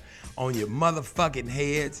hair on your motherfucking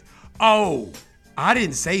heads. Oh, I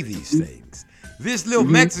didn't say these things. This little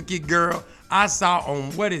Mexican girl I saw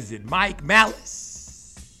on, what is it, Mike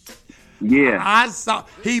Malice? Yeah. I saw,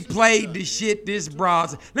 he played the shit this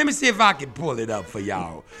broad. Let me see if I can pull it up for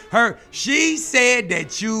y'all. She said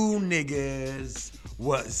that you niggas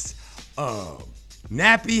was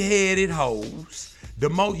nappy-headed hoes. The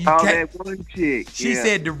most you can't. That one chick. She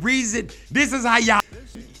said the reason, this is how y'all,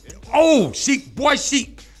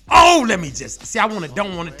 let me just, see,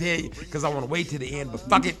 don't want to tell you because I want to wait till the end, but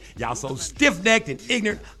fuck it. Y'all so stiff-necked and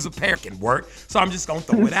ignorant, a pair can work, so I'm just going to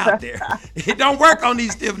throw it out there. It don't work on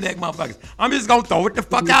these stiff-necked motherfuckers. I'm just going to throw it the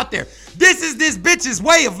fuck out there. This is this bitch's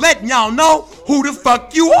way of letting y'all know who the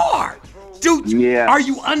fuck you are. Dude, are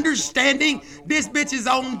you understanding? This bitch is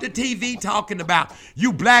on the TV talking about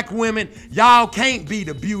you black women, y'all can't be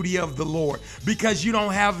the beauty of the Lord because you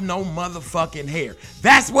don't have no motherfucking hair.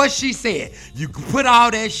 That's what she said. You put all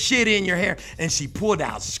that shit in your hair, and she pulled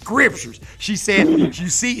out scriptures. She said, you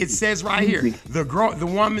see, it says right here, the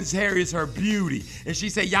woman's hair is her beauty. And she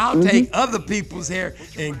said, y'all take other people's hair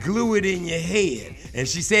and glue it in your head. And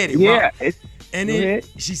she said it wrong. And then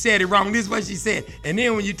she said it wrong. This is what she said. And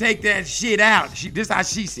then when you take that shit out, this is how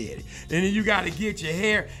she said it. And then you got to get your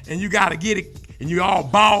hair and you got to get it, and you all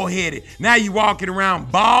bald-headed. Now you walking around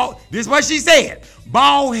bald. This is what she said.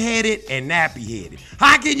 Bald-headed and nappy-headed.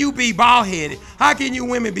 How can you be bald-headed? How can you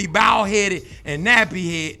women be bald-headed and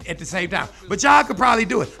nappy-headed at the same time? But y'all could probably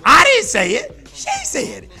do it. I didn't say it. She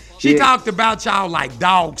said it. She talked about y'all like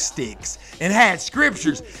dog sticks and had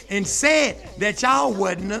scriptures and said that y'all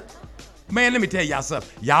wasn't man, let me tell y'all something.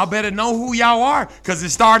 Y'all better know who y'all are, because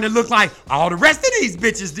it's starting to look like all the rest of these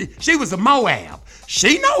bitches did. She was a Moab.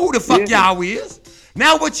 She know who the fuck y'all is.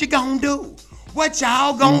 Now what you gonna do? What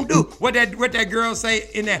y'all gonna do? What that girl say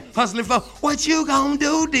in that hustling flow? What you gonna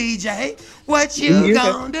do, DJ? What you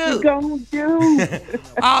gonna do? You gonna do?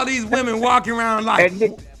 All these women walking around like,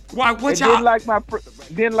 what y'all?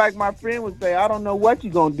 Then like my friend would say, I don't know what you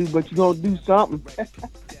gonna do, but you gonna do something.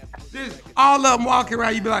 All of them walking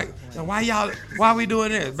around, you be like, why we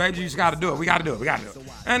doing this? Baby, you just gotta do it. We gotta do it.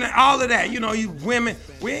 And all of that, you women,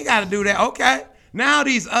 we ain't gotta do that. Okay. Now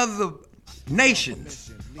these other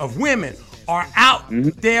nations of women are out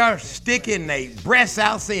there sticking their breasts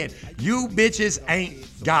out saying, you bitches ain't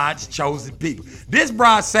God's chosen people. This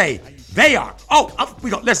broad say, they are.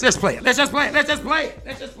 Let's just play it. Let's just play it. Let's just play it.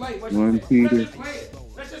 Let's just play it.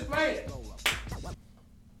 Let's just play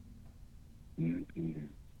it.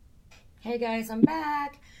 Hey guys, I'm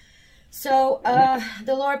back. So,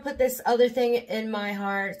 the Lord put this other thing in my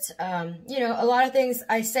heart. A lot of things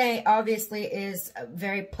I say obviously is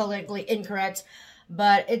very politically incorrect,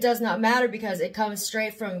 but it does not matter because it comes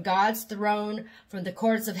straight from God's throne, from the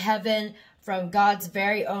courts of heaven, from God's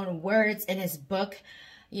very own words in his book,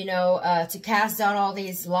 to cast out all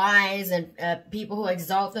these lies and people who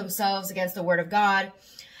exalt themselves against the word of God.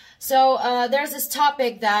 So there's this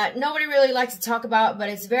topic that nobody really likes to talk about, but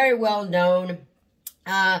it's very well known.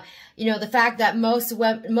 The fact that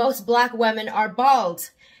most black women are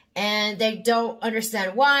bald, and they don't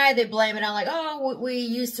understand why. They blame it on we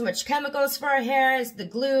use too much chemicals for our hair, it's the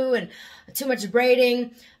glue and too much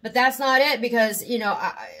braiding. But that's not it, because when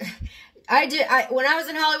I was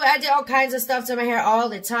in Hollywood, I did all kinds of stuff to my hair all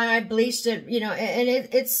the time. I bleached it, and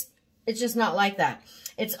it's just not like that.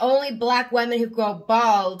 It's only black women who go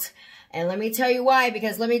bald. And let me tell you why,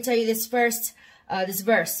 because let me tell you this verse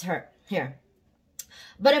here.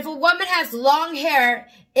 But if a woman has long hair,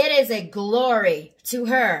 it is a glory to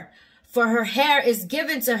her, for her hair is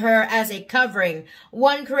given to her as a covering.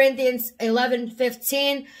 1 Corinthians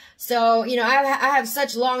 11:15. So, you know, I have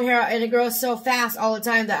such long hair and it grows so fast all the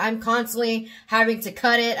time that I'm constantly having to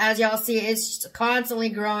cut it. As y'all see, it's constantly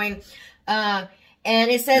growing. And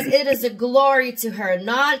it says it is a glory to her,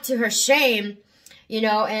 not to her shame. You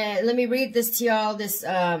know, and let me read this to y'all, this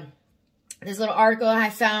little article I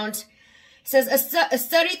found. It says, a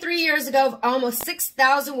study 3 years ago of almost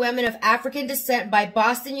 6,000 women of African descent by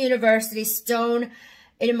Boston University Stone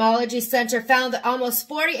Etymology Center found that almost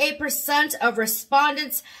 48% of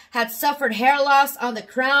respondents had suffered hair loss on the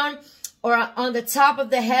crown or on the top of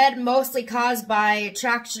the head, mostly caused by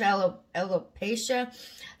traction alopecia.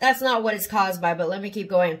 That's not what it's caused by, but let me keep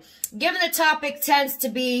going. Given the topic tends to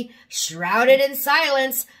be shrouded in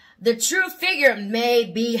silence, the true figure may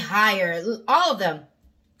be higher. All of them.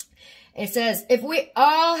 It says, if we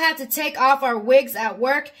all had to take off our wigs at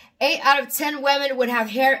work, 8 out of 10 women would have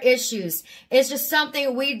hair issues. It's just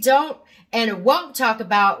something we don't and won't talk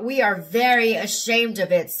about. We are very ashamed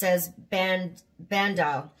of it, says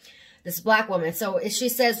Bandal, this black woman. So she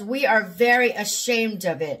says, we are very ashamed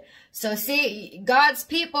of it. So see, God's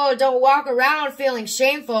people don't walk around feeling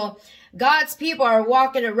shameful. God's people are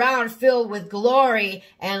walking around filled with glory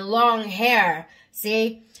and long hair.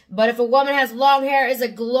 See? But if a woman has long hair, it's a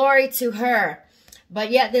glory to her.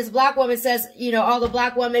 But yet this black woman says, you know, all the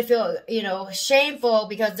black women feel, you know, shameful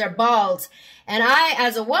because they're bald. And I,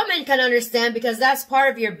 as a woman, can understand because that's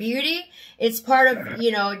part of your beauty. It's part of,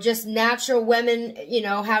 you know, just natural women, you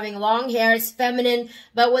know, having long hair. It's feminine.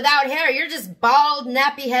 But without hair, you're just bald,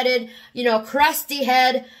 nappy-headed, you know, crusty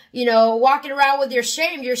head, you know, walking around with your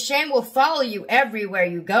shame. Your shame will follow you everywhere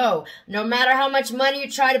you go. No matter how much money you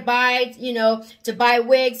try to buy, you know, to buy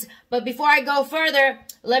wigs. But before I go further,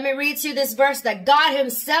 let me read to you this verse that God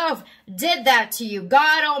himself did that to you.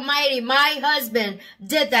 God Almighty, my husband,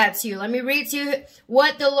 did that to you. Let me read to you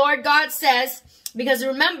what the Lord God says. Because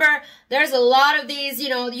remember, there's a lot of these, you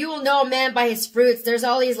know, you will know a man by his fruits. There's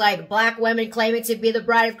all these like black women claiming to be the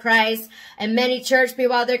bride of Christ. And many church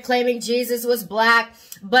people out there claiming Jesus was black.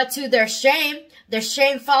 But to their shame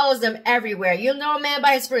follows them everywhere. You'll know a man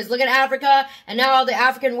by his fruits. Look at Africa. And now all the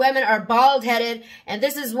African women are bald-headed. And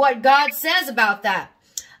this is what God says about that.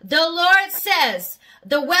 The Lord says,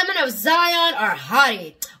 the women of Zion are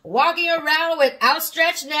haughty, walking around with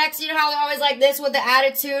outstretched necks. You know how they always like this with the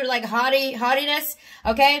attitude, like haughtiness,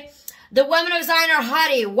 okay? The women of Zion are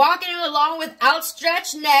haughty, walking along with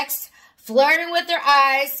outstretched necks, flirting with their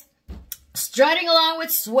eyes, strutting along with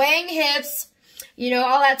swaying hips, you know,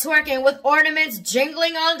 all that twerking with ornaments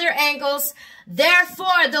jingling on their ankles.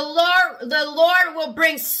 Therefore, the Lord will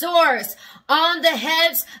bring sores on the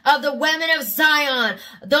heads of the women of Zion.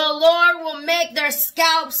 The Lord will make their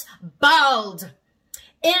scalps bald.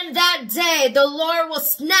 In that day, the Lord will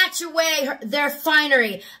snatch away their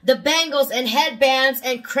finery, the bangles and headbands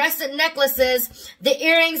and crescent necklaces, the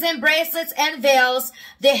earrings and bracelets and veils,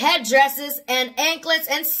 the headdresses and anklets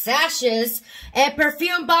and sashes, and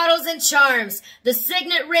perfume bottles and charms, the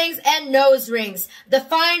signet rings and nose rings, the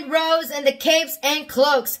fine robes and the capes and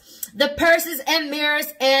cloaks, the purses and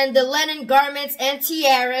mirrors and the linen garments and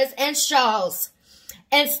tiaras and shawls.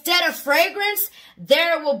 Instead of fragrance,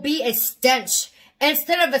 there will be a stench.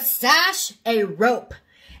 Instead of a sash, a rope.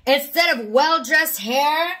 Instead of well-dressed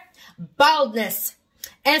hair, baldness.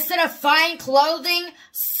 Instead of fine clothing,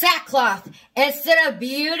 sackcloth. Instead of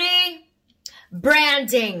beauty,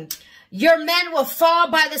 branding. Your men will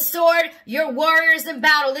fall by the sword, your warriors in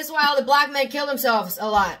battle. This is why all the black men kill themselves a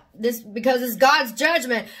lot. Because it's God's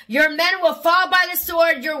judgment. Your men will fall by the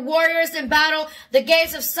sword, your warriors in battle. The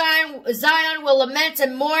gates of Zion will lament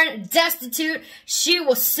and mourn, destitute. She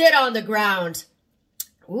will sit on the ground.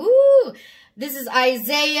 Ooh, this is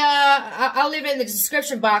Isaiah. I'll leave it in the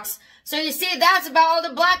description box. So you see, that's about all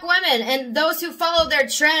the black women and those who follow their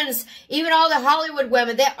trends. Even all the Hollywood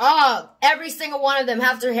women, every single one of them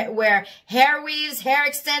have to wear hair weaves, hair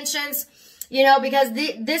extensions. You know, because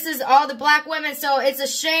this is all the black women. So it's a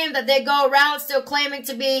shame that they go around still claiming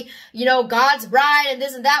to be, you know, God's bride and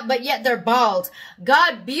this and that, but yet they're bald.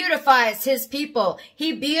 God beautifies his people.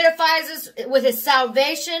 He beautifies us with his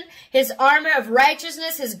salvation, his armor of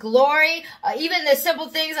righteousness, his glory, even the simple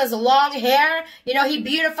things as long hair. You know, he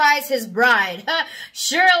beautifies his bride.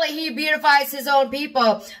 Surely he beautifies his own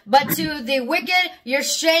people. But to the wicked, your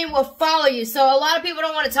shame will follow you. So a lot of people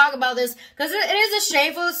don't want to talk about this because it is a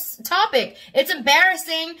shameful topic. It's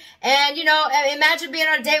embarrassing. And, you know, imagine being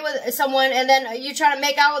on a date with someone and then you try to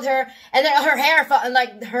make out with her and then her hair,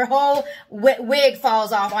 like her whole wig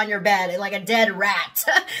falls off on your bed like a dead rat.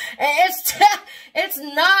 It's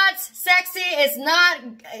not sexy. It's not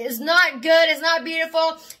good. It's not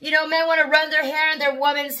beautiful. You know, men want to run their hair in their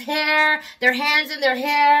woman's hair, their hands in their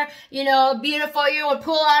hair, you know, beautiful. You would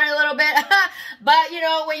pull on it a little bit. But, you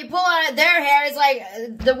know, when you pull on it, their hair is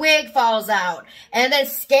like the wig falls out. And then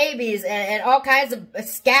scabies and all kinds of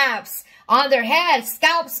scabs on their head,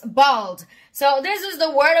 scalps bald. So this is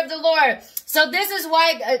the word of the Lord. So this is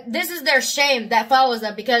why, this is their shame that follows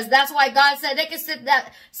them, because that's why God said they can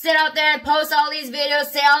sit out there and post all these videos,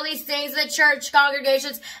 say all these things in the church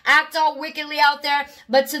congregations, act all wickedly out there.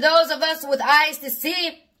 But to those of us with eyes to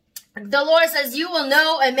see, the Lord says, you will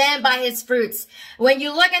know a man by his fruits. When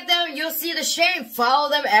you look at them, you'll see the shame follow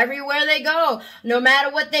them everywhere they go. No matter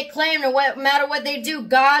what they claim, no matter what they do,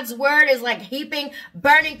 God's word is like heaping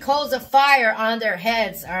burning coals of fire on their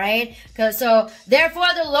heads, all right? Therefore,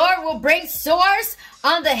 the Lord will bring sores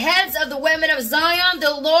on the heads of the women of Zion.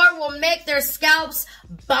 The Lord will make their scalps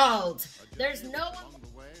bald. There's no one...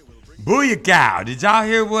 Booyah! Did y'all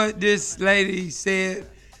hear what this lady said?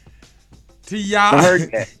 To y'all. I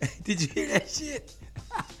heard that. Did you hear that shit?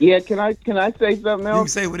 Yeah, can I say something else? You can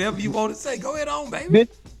say whatever you want to say. Go ahead on, baby.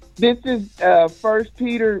 This is 1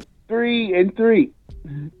 Peter 3:3,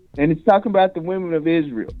 and it's talking about the women of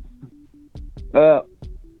Israel.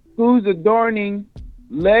 Whose adorning,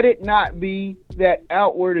 let it not be that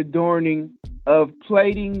outward adorning of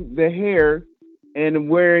plaiting the hair and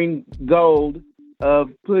wearing gold, of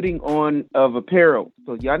putting on of apparel.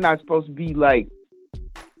 So y'all not supposed to be like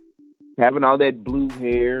having all that blue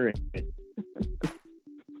hair and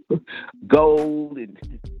gold and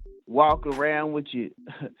walking around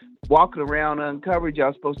uncovered.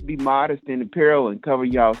 Y'all supposed to be modest in apparel and cover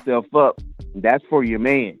y'all self up. That's for your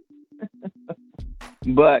man.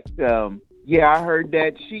 But yeah, I heard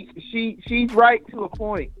that she's right to a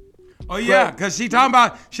point. Oh yeah, because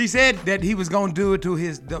she said that he was gonna do it to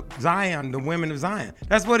the women of Zion.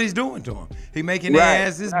 That's what he's doing to them. He making their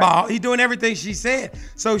asses bald. He's doing everything she said.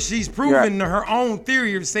 So she's proving her own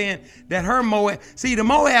theory of saying that the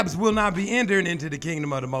Moabs will not be entering into the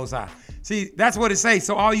kingdom of the Most High. See, that's what it says.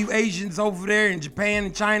 So all you Asians over there in Japan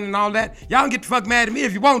and China and all that, y'all can get the fuck mad at me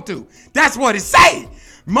if you want to. That's what it say.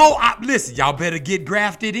 Listen, y'all better get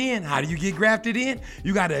grafted in. How do you get grafted in?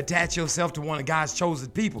 You got to attach yourself to one of God's chosen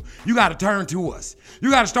people. You got to turn to us.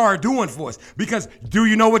 You got to start doing for us. Because do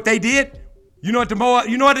you know what they did? You know what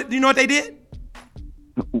you know what they did?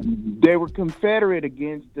 They were confederate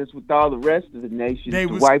against us with all the rest of the nations to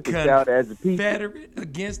wipe us out as a people. Confederate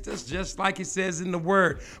against us, just like it says in the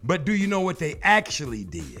word. But do you know what they actually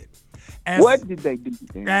did? What did they do?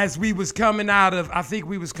 As we was coming out of, I think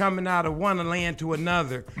we was coming out of one land to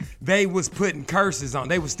another, they was putting curses on.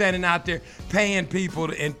 They was standing out there paying people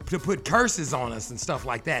to put curses on us and stuff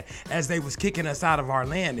like that as they was kicking us out of our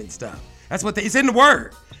land and stuff. That's what it's in the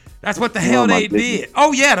word. That's what the hell they did.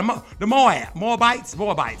 Oh yeah, the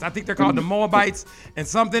Moabites. I think they're called the Moabites and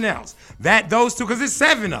something else. Those two, because there's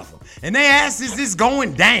 7 of them, and they asses is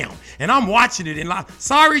going down, and I'm watching it and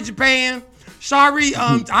sorry Japan. Sorry,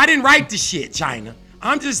 I didn't write the shit, China.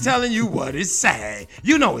 I'm just telling you what it's saying.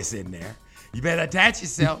 You know it's in there. You better attach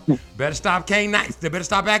yourself. Better stop They better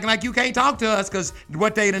stop acting like you can't talk to us, because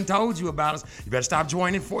what they done told you about us. You better stop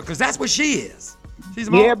joining for, because that's what she is.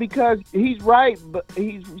 Yeah, because he's right, but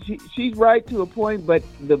she's right to a point. But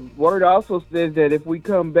the word also says that if we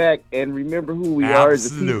come back and remember who we are as a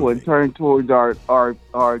people and turn towards our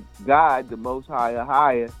God, the Most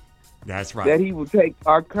High, that's right. That he will take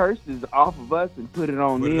our curses off of us and put it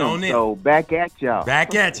on them. So back at y'all.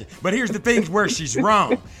 Back at you. But here's the thing where she's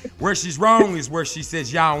wrong. Where she's wrong is where she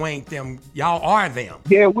says y'all ain't them. Y'all are them.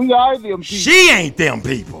 Yeah, we are them people. She ain't them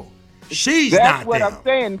people. She's That's not them. what I'm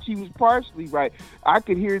saying. She was partially right. I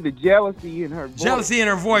could hear the jealousy in her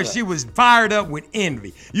voice. She was fired up with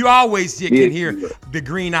envy. You always can hear the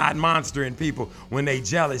green-eyed monster in people when they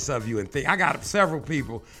jealous of you and think. I got several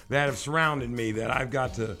people that have surrounded me that I've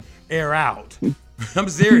got to air out. I'm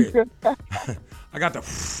serious. I got to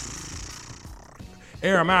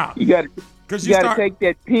air them out. You got to take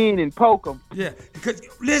that pin and poke them. Yeah, because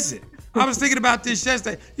listen, I was thinking about this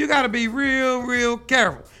yesterday. You got to be real, real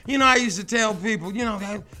careful. You know, I used to tell people, you know,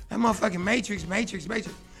 that motherfucking Matrix.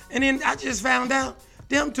 And then I just found out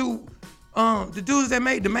them two, the dudes that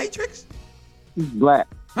made the Matrix. She's black.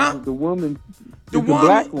 Huh? The woman. The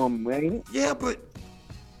black woman, ain't it? Yeah, but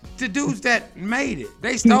the dudes that made it,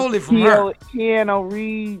 they stole it from her. Keanu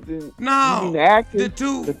Reeves and no, the actors,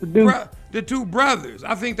 the two brothers.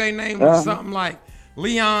 I think their name was something like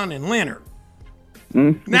Leon and Leonard.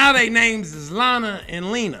 Now they names is Lana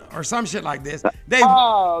and Lena or some shit like this. They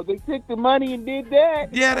took the money and did that.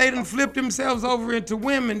 Yeah, they done flipped themselves over into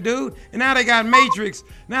women, dude. And now they got Matrix.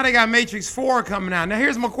 Now they got Matrix 4 coming out. Now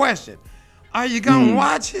here's my question: are you gonna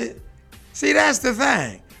watch it? See, that's the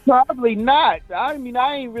thing. Probably not. I mean,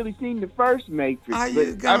 I ain't really seen the first Matrix. What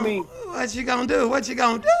you gonna do? What you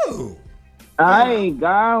gonna do? I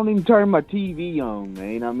don't even turn my TV on,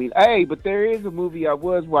 man. I mean, hey, but there is a movie I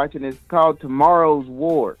was watching. It's called Tomorrow's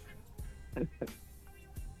War.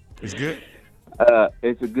 It's good.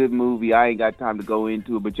 It's a good movie. I ain't got time to go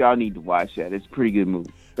into it, but y'all need to watch that. It's a pretty good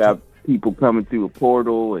movie. About people coming through a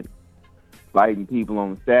portal and fighting people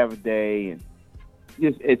on the Sabbath day, and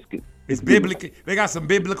it's good. It's biblical. They got some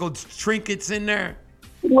biblical trinkets in there.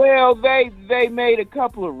 Well, they made a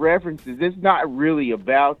couple of references. It's not really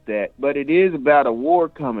about that, but it is about a war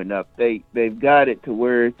coming up. They've got it to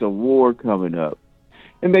where it's a war coming up,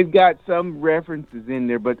 and they've got some references in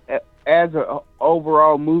there. But as an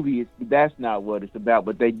overall movie, that's not what it's about.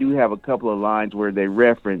 But they do have a couple of lines where they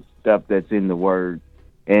reference stuff that's in the Word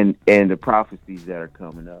and the prophecies that are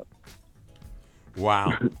coming up.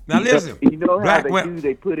 Wow. Now listen. You know how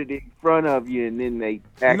they put it in front of you and then they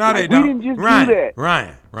act no, like, they don't. We didn't just Ryan, do that.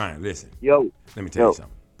 Ryan, listen. Yo. Let me tell you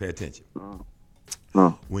something. Pay attention.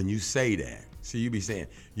 When you say that, see, you be saying,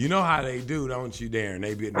 you know how they do, don't you, Darren?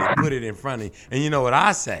 They put it in front of you. And you know what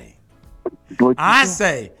I say? I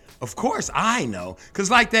say, of course I know.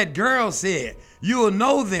 Because like that girl said, you'll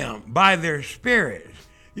know them by their spirit.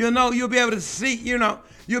 You'll be able to see,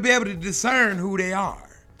 you'll be able to discern who they are.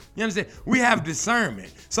 You understand? We have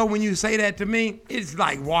discernment. So when you say that to me, it's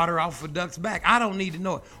like water off a duck's back. I don't need to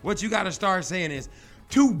know it. What you got to start saying is,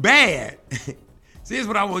 too bad. See, here's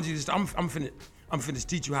what I want you to. I'm finna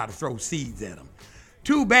teach you how to throw seeds at them.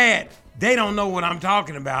 Too bad they don't know what I'm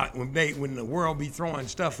talking about when the world be throwing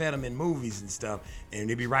stuff at them in movies and stuff, and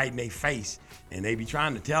they be right in their face, and they be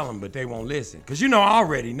trying to tell them, but they won't listen. Because I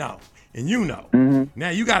already know. And you know. Now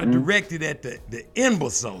you got to direct it at the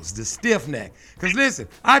imbeciles, the stiff neck. Because listen,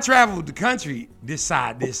 I traveled the country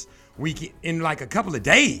this week in like a couple of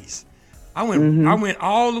days. I went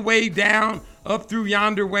all the way down, up through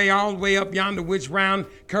yonder way, all the way up yonder,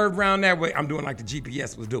 curved round that way. I'm doing like the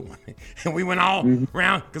GPS was doing. And we went all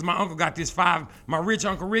around, because my uncle got this my rich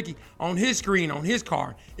Uncle Ricky, on his screen, on his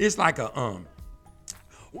car. It's like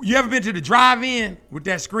you ever been to the drive-in with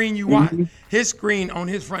that screen you watch? His screen on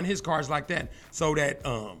his front, his car is like that. So that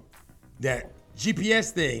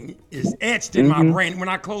GPS thing is etched in my brain. When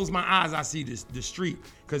I close my eyes, I see the street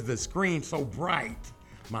because the screen's so bright.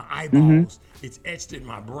 My eyeballs, it's etched in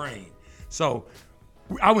my brain. So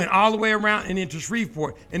I went all the way around and into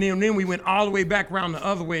Shreveport, and then we went all the way back around the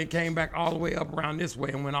other way and came back all the way up around this way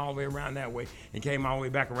and went all the way around that way and came all the way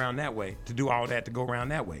back around that way to do all that to go around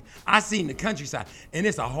that way. I seen the countryside, and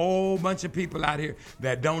it's a whole bunch of people out here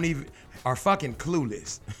that are fucking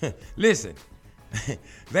clueless. Listen,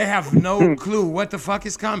 they have no clue what the fuck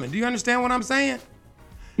is coming. Do you understand what I'm saying?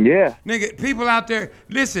 Yeah. Nigga, people out there,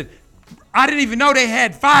 listen, I didn't even know they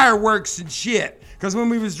had fireworks and shit. Because when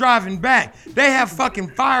we was driving back, they have fucking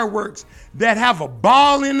fireworks that have a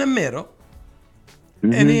ball in the middle.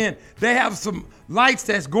 And then they have some lights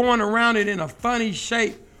that's going around it in a funny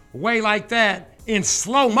shape way like that in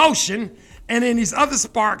slow motion. And then these other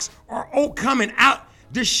sparks are coming out.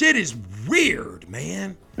 This shit is weird,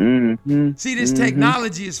 man. See, this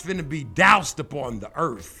technology is finna be doused upon the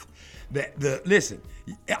earth. Listen,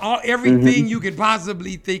 everything you could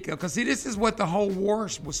possibly think of. Because see, this is what the whole war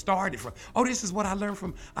was started from. Oh, this is what I learned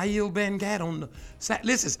from Ayil Ben Gad on the.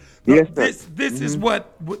 This is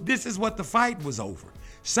what the fight was over.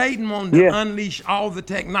 Satan wanted to unleash all the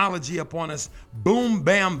technology upon us. Boom,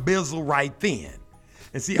 bam, bizzle, right then.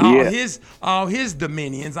 And see, all his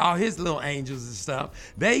dominions, all his little angels and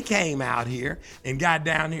stuff, they came out here and got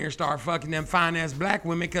down here and started fucking them fine ass black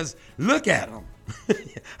women. Because look at them.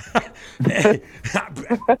 That's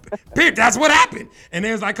what happened. And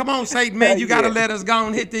they was like, come on, Satan, man, you gotta let us go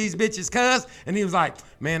and hit these bitches, cuz. And he was like,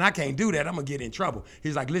 man, I can't do that. I'm gonna get in trouble.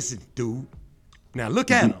 He's like, listen, dude. Now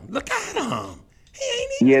look at him. Look at him. He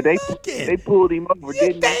ain't even looking. They pulled him over,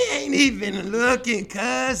 didn't they? They ain't even looking,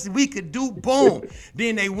 cuz. We could do boom.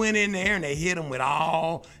 Then they went in there and they hit him with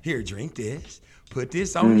here, drink this. Put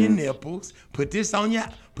this on your nipples. Put this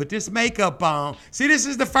makeup on. See, this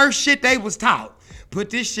is the first shit they was taught. Put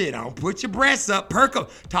this shit on. Put your breasts up.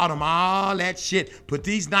 Taught them all that shit. Put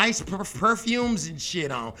these nice perfumes and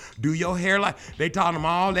shit on. Do your hair like. They taught them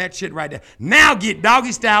all that shit right there. Now get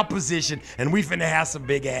doggy style position, and we finna have some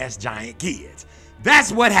big ass giant kids.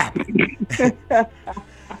 That's what happened.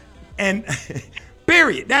 And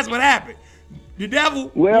period. That's what happened. The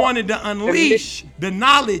devil Well, wanted to unleash the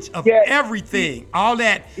knowledge of Yeah, everything, all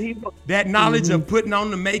that knowledge of putting on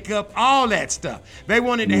the makeup, all that stuff. They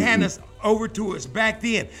wanted to hand us over to us back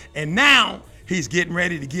then. And now he's getting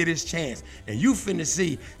ready to get his chance. And you finna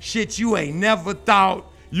see shit you ain't never thought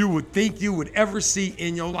you would think you would ever see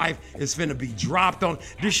in your life. Is finna be dropped on.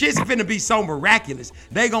 The shit's finna be so miraculous.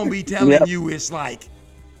 They gonna be telling you it's like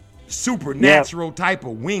supernatural type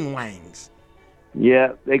of wing wangs.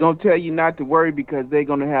 Yeah, they're going to tell you not to worry because they're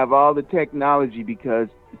going to have all the technology because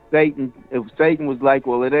if Satan was like,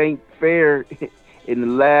 well, it ain't fair in the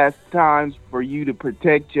last times for you to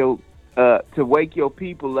protect to wake your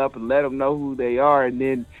people up and let them know who they are and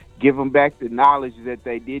then give them back the knowledge that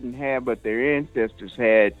they didn't have but their ancestors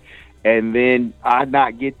had, and then I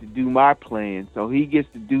not get to do my plan. So he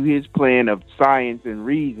gets to do his plan of science and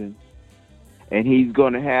reason, and he's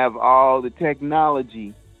going to have all the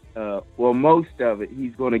technology. Well, most of it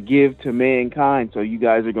he's going to give to mankind. So you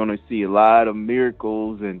guys are going to see a lot of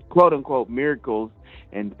miracles and quote-unquote miracles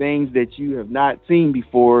and things that you have not seen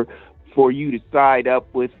before for you to side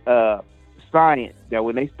up with science. Now,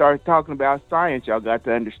 when they start talking about science, y'all got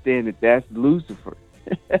to understand that that's Lucifer.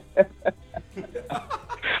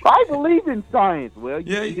 I believe in science. Well,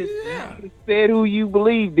 you just said who you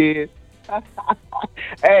believed in.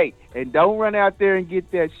 Hey, and don't run out there and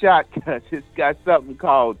get that shot because it's got something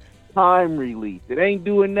called time release. It ain't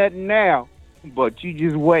doing nothing now, but you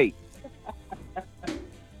just wait.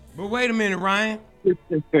 But wait a minute, Ryan.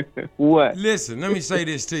 What? Listen, let me say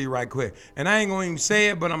this to you right quick. And I ain't going to even say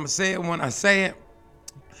it, but I'm going to say it when I say it.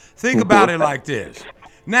 Think about it like this.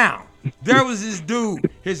 Now, there was this dude.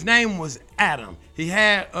 His name was Adam. He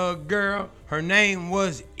had a girl. Her name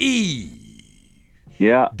was Eve.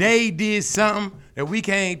 Yeah. They did something that we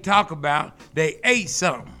can't talk about. They ate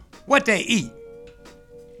something. What they eat?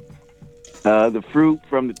 The fruit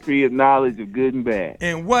from the tree of knowledge of good and bad.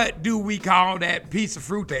 And what do we call that piece of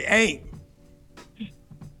fruit they ate?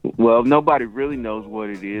 Well, nobody really knows what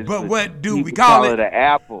it is. But what do we people call it? an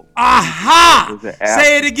apple. Aha! It's an apple.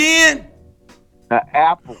 Say it again. An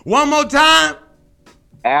apple. One more time.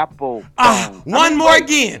 Apple. One more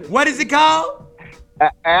again. What is it called? An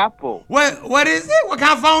apple. What is it? What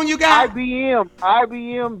kind of phone you got?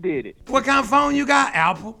 IBM did it. What kind of phone you got?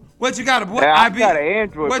 Apple. What you got? I got an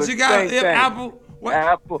Android. What but you got? same thing. Apple. What?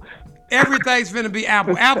 Apple. Everything's finna be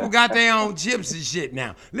Apple. Apple got their own chips and shit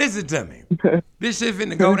now. Listen to me. This shit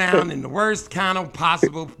finna go down in the worst kind of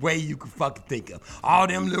possible way you could fucking think of. All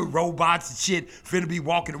them little robots and shit finna be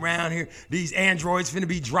walking around here. These androids finna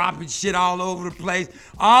be dropping shit all over the place.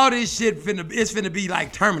 All this shit it's finna be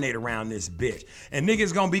like Terminator around this bitch. And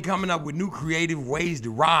niggas gonna be coming up with new creative ways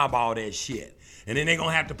to rob all that shit. And then they're going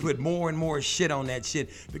to have to put more and more shit on that shit.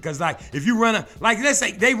 Because, like, if you let's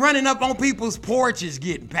say they running up on people's porches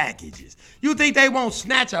getting packages. You think they won't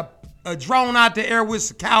snatch a drone out the air with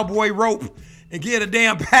some cowboy rope and get a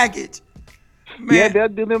damn package? Man. Yeah,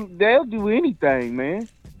 they'll do anything, man.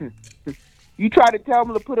 You try to tell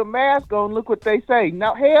them to put a mask on, look what they say.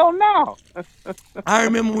 No, hell no. I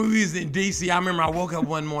remember when we was in D.C. I remember I woke up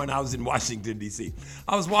one morning, I was in Washington, D.C.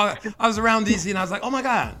 I was around D.C. and I was like, oh, my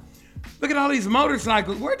God. Look at all these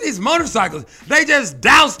motorcycles. Where are these motorcycles? They just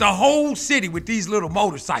doused the whole city with these little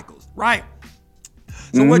motorcycles, right?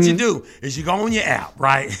 So what you do is you go on your app,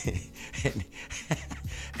 right?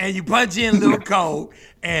 and you punch in a little code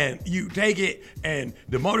and you take it and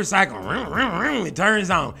the motorcycle, it turns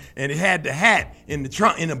on. And it had the hat in the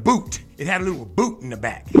trunk, in the boot. It had a little boot in the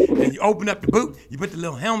back. And you open up the boot, you put the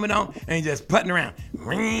little helmet on, and you just putting around.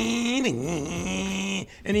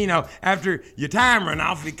 And you know, after your time run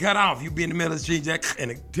off, it cut off. You be in the middle of the street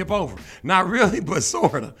and it tip over. Not really, but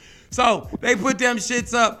sort of. So they put them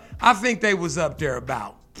shits up. I think they was up there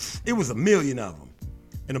it was 1 million of them.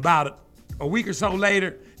 And about a week or so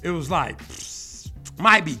later, it was like,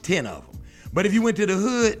 might be 10 of them. But if you went to the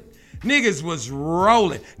hood, niggas was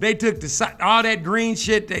rolling. They took all that green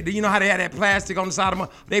shit. You know how they had that plastic on the side of them?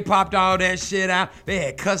 They popped all that shit out. They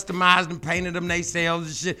had customized and painted them themselves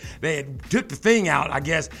and shit. They had took the thing out, I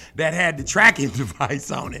guess, that had the tracking device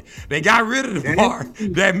on it. They got rid of the part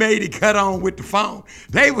that made it cut on with the phone.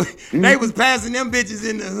 They was passing them bitches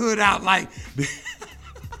in the hood out like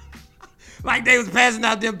like they was passing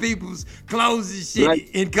out them people's clothes and shit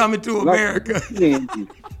and coming to America.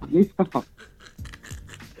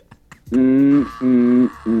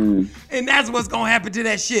 And that's what's gonna happen to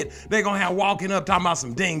that shit. They're gonna have walking up talking about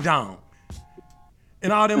some ding dong.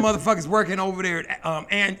 And all them motherfuckers working over there at,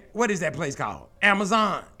 and what is that place called?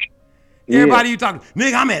 Amazon. Everybody you talking,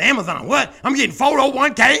 nigga, I'm at Amazon. What? I'm getting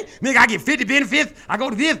 401k. Nigga, I get 50 benefits. I go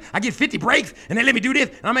to this, I get 50 breaks, and they let me do this,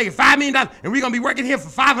 and I'm making $5 million, and we're going to be working here for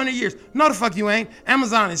 500 years. No, the fuck you ain't.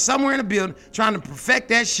 Amazon is somewhere in the building trying to perfect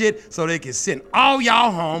that shit so they can send all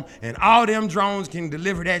y'all home, and all them drones can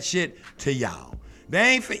deliver that shit to y'all. They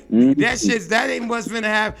ain't, that ain't what's finna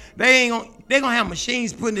happen. They gonna have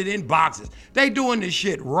machines putting it in boxes. They doing this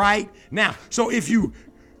shit right now. So if you,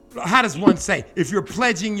 how does one say, if you're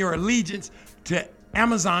pledging your allegiance to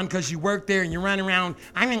Amazon because you work there and you're running around,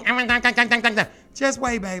 just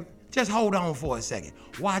wait, baby. Just hold on for a second.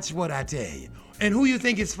 Watch what I tell you. And who you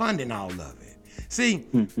think is funding all of it? See,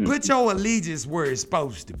 put your allegiance where it's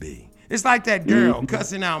supposed to be. It's like that girl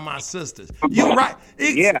cussing out my sisters. You right.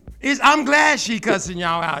 I'm glad she cussing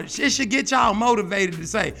y'all out. It should get y'all motivated to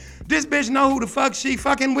say, this bitch know who the fuck she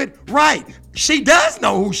fucking with. Right. She does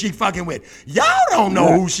know who she fucking with. Y'all don't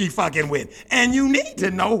know who she fucking with. And you need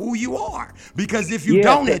to know who you are. Because if you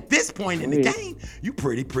don't at this point in the game, you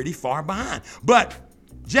pretty far behind. But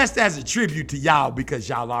just as a tribute to y'all, because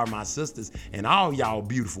y'all are my sisters, and all y'all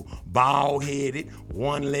beautiful, bald-headed,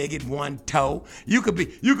 one-legged, one toe. You could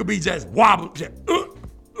be just wobble,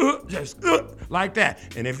 just like that.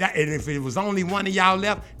 And if it was only one of y'all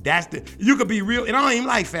left, you could be real. And I don't even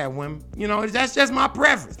like fat women. You know, that's just my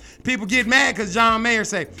preference. People get mad because John Mayer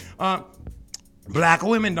say, black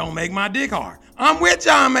women don't make my dick hard. I'm with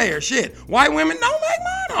John Mayer. Shit, white women don't make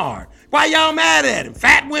mine hard. Why y'all mad at him?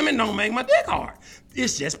 Fat women don't make my dick hard.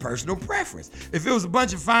 It's just personal preference. If it was a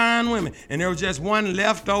bunch of fine women and there was just one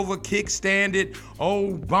leftover kick-standed,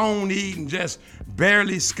 old bone-eating, just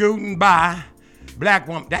barely scooting by black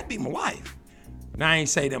woman, that'd be my wife. Now, I ain't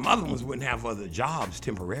say them other ones wouldn't have other jobs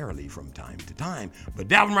temporarily from time to time, but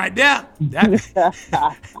that one right there,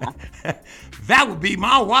 that would be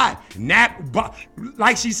my wife.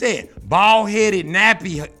 Like she said, bald-headed,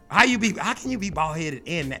 nappy. How can you be bald-headed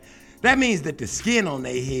and that? That means that the skin on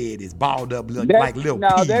their head is balled up like little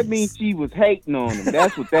peas. No, that means she was hating on them.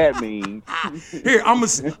 That's what that means. Here, I'm going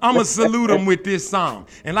to salute them with this song.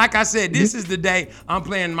 And like I said, this is the day I'm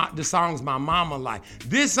playing the songs my mama like.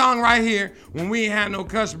 This song right here, when we ain't had no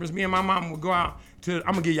customers, me and my mama would go out to,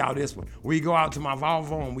 I'm going to give y'all this one. We go out to my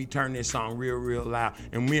Volvo and we turn this song real loud.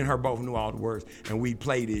 And me and her both knew all the words. And we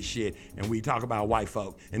play this shit and we talk about white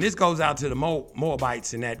folk. And this goes out to the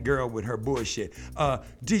Moabites and that girl with her bullshit.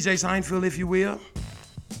 DJ Seinfeld, if you will.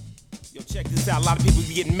 Yo, check this out. A lot of people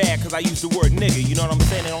be getting mad because I use the word nigga. You know what I'm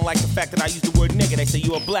saying? They don't like the fact that I use the word nigga. They say,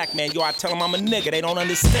 you a black man. Yo, I tell them I'm a nigga. They don't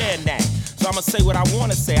understand that. So I'm going to say what I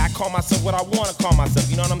want to say. I call myself what I want to call myself.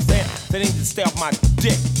 You know what I'm saying? They need to stay off my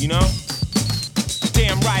dick, you know?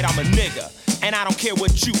 Damn right, I'm a nigga. And I don't care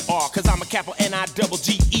what you are, cause I'm a capital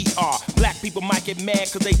N-I-double-G-E-R. Black people might get mad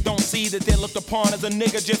cause they don't see that they're looked upon as a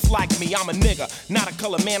nigga just like me. I'm a nigga, not a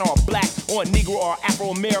colored man or a black or a Negro or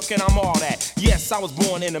Afro-American, I'm all that. Yes, I was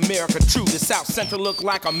born in America, true. The South Central look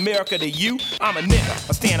like America to you? I'm a nigga,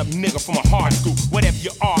 a stand-up nigga from a hard school. Whatever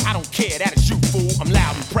you are, I don't care, that is you, fool. I'm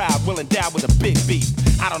loud and proud, well endowed with a big beat.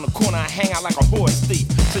 Out on the corner, I hang out like a horse thief.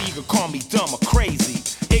 So you can call me dumb or crazy,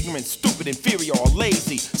 ignorant, stupid, inferior, or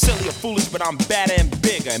lazy, silly or foolish, but I'm badder and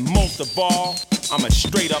bigger, and most of all, I'm a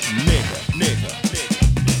straight up nigga.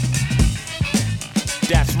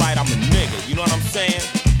 That's right, I'm a nigga, you know what I'm saying?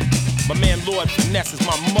 My man Lord Finesse is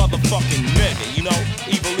my motherfucking nigga, you know?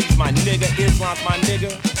 Evil East my nigga, Islam's my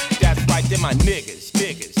nigga. That's right, they're my niggas.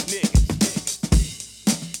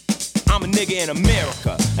 I'm a nigga in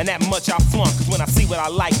America, and that much I flunk. Cause when I see what I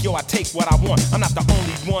like, yo, I take what I want. I'm not the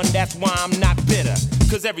only one, that's why I'm not bitter.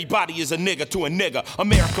 Cause everybody is a nigga to a nigga.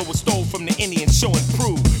 America was stole from the Indians, show and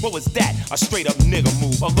prove. What was that? A straight up nigga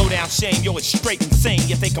move. A low down shame, yo, it's straight insane.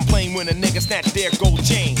 Yet they complain when a nigga snatch their gold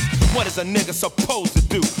chain. What is a nigga supposed to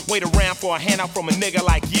do? Wait around for a handout from a nigga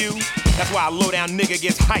like you? That's why a low down nigga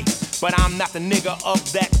gets hyped. But I'm not the nigga of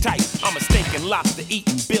that type. I'm a stinking, lobster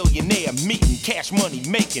eating, billionaire meeting, cash money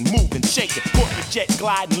making, moving, shaking, corporate jet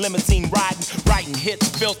gliding, limousine riding, writing hits,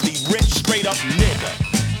 filthy rich, straight up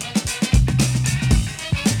nigga.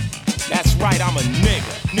 That's right, I'm a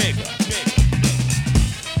nigga.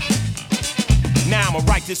 Now I'ma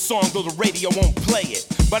write this song though the radio won't play it.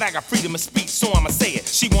 But I got freedom of speech, so I'ma say it.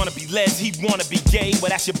 She wanna be les, he wanna be gay. Well,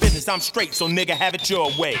 that's your business, I'm straight, so nigga, have it your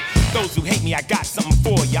way. Those who hate me, I got something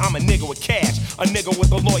for ya. I'm a nigga with cash, a nigga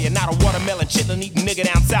with a lawyer. Not a watermelon chitlin' eating nigga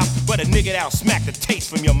down south, but a nigga that'll smack the taste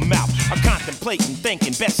from your mouth. I'm contemplating,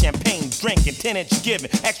 thinking, best champagne drinking, 10-inch giving,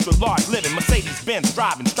 extra large living, Mercedes-Benz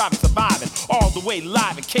driving, surviving, all the way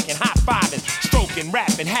live and kicking, high-fiving, stroking,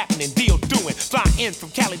 rapping, happening, deal doing, fly in from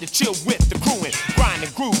Cali to chill with the crewing,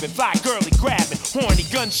 grinding, grooving, fly girly grabbing, horny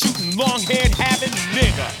gun shooting, long-haired having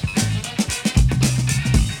nigga.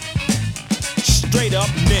 Straight up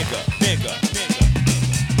nigga, nigga, nigga,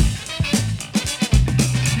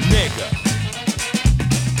 nigga.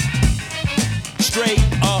 Straight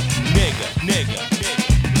up nigga, nigga, nigga.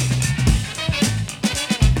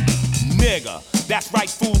 Nigga. That's right,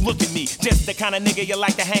 fool, look at me. Just the kind of nigga you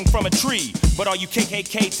like to hang from a tree. But all you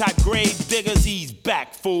KKK type grave diggers, he's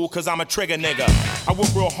back, fool, cause I'm a trigger nigga. I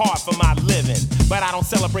work real hard for my living, but I don't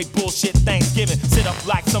celebrate bullshit Thanksgiving. Sit up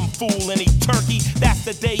like some fool and eat turkey. That's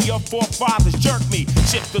the day your forefathers jerked me.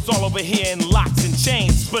 Shift us all over here in locks and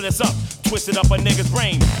chains. Split us up, twisted up a nigga's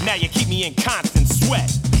brain. Now you keep me in constant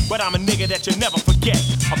sweat. But I'm a nigga that you'll never forget.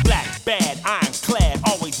 A black, bad, ironclad,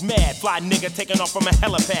 always mad. Fly nigga taking off from a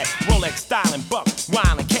helipad. Rolex styling, buck,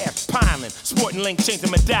 wildin', cash piling. Sporting link chains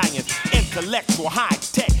and medallions. Intellectual, high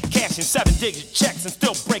tech. Cashing 7-digit checks and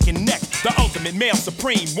still breaking necks. The ultimate male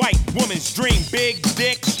supreme, white woman's dream. Big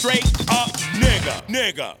dick, straight up nigga.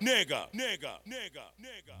 Nigga, nigga, nigga, nigga,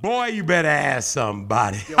 nigga. Boy, you better ask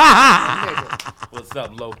somebody. What's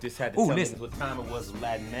up, Lo? This had to tell niggas what time it was,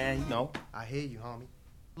 Latin man, you know. I hear you, homie.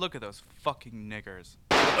 Look at those fucking niggers.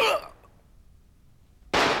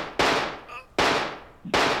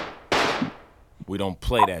 We don't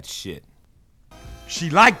play that shit. She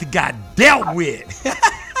like to got dealt with.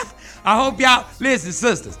 I hope y'all, listen,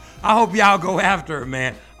 sisters, I hope y'all go after her,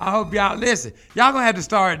 man. I hope y'all, listen, y'all gonna have to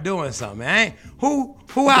start doing something, man. Who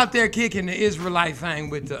out there kicking the Israelite thing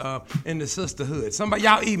with the in the sisterhood? Somebody,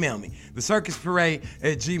 y'all email me,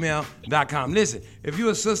 thecircusparade@gmail.com. Listen, if you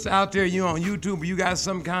a sister out there, you on YouTube, or you got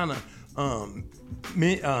some kind of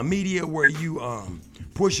media where you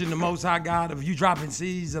pushing the Most High God, if you dropping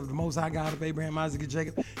seeds of the Most High God of Abraham, Isaac, and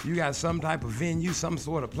Jacob, you got some type of venue, some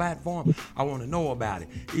sort of platform, I want to know about it.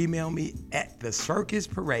 Email me at the Circus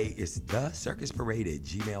Parade. It's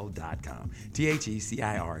thecircusparade@gmail.com.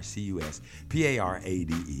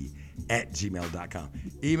 THECIRCUSPARADE@gmail.com.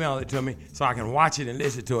 Email it to me so I can watch it and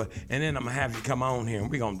listen to it, and then I'm gonna have you come on here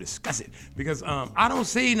and we're gonna discuss it. Because I don't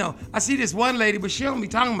see I see this one lady, but she don't be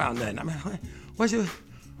talking about nothing. I mean, what's your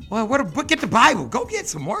get the Bible. Go get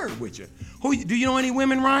some word with you. Do you know any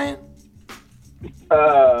women, Ryan?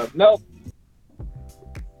 No.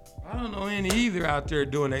 I don't know any either out there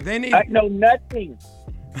doing that. They need. I know nothing.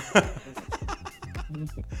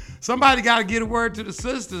 Somebody got to get a word to the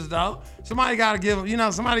sisters, though. Somebody got to give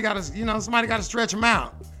them. Somebody got to stretch them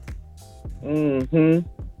out. Mm-hmm.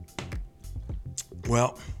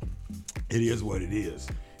 Well, it is what it is.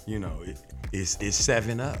 It's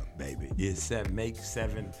 7 Up, baby. It's 7. Make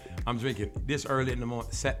 7. I'm drinking this early in the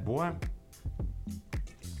morning. Boy.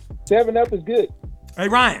 7 Up is good. Hey,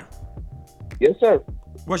 Ryan. Yes, sir.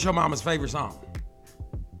 What's your mama's favorite song?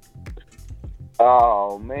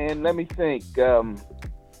 Oh man, let me think. I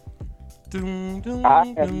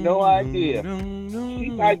have no idea.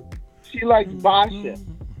 She likes Basha.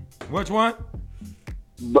 Which one?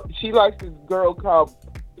 She likes this girl called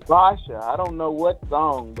Basha. I don't know what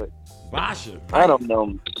song, but Basha. I don't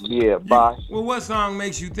know. Yeah, Basha. Well, what song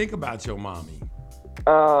makes you think about your mommy?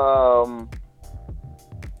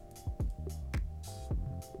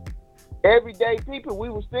 Everyday People. We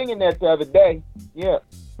were singing that the other day. Yeah.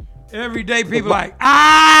 Everyday People like,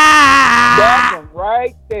 That one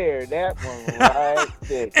right there.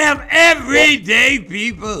 Everyday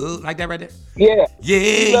People. Like that right there? Yeah. Yeah,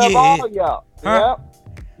 we love all y'all. Huh?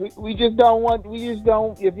 Yep. We just don't,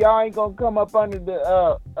 if y'all ain't gonna come up under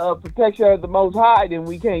the protection of the Most High, then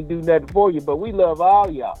we can't do nothing for you, but we love all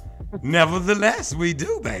y'all. Nevertheless, we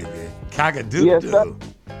do, baby. Cock-a-doodle-doo. Yes, sir.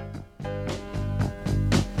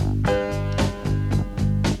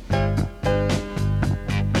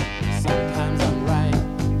 Sometimes I'm right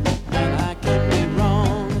and I can be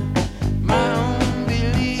wrong. My own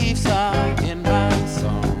beliefs are in my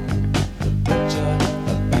song. The butcher,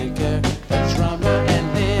 the banker, the drummer,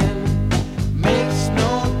 and then makes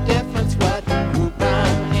no difference what group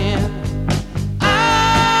I'm in. I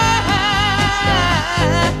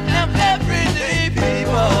am everyday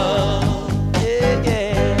people. Yeah,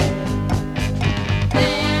 yeah.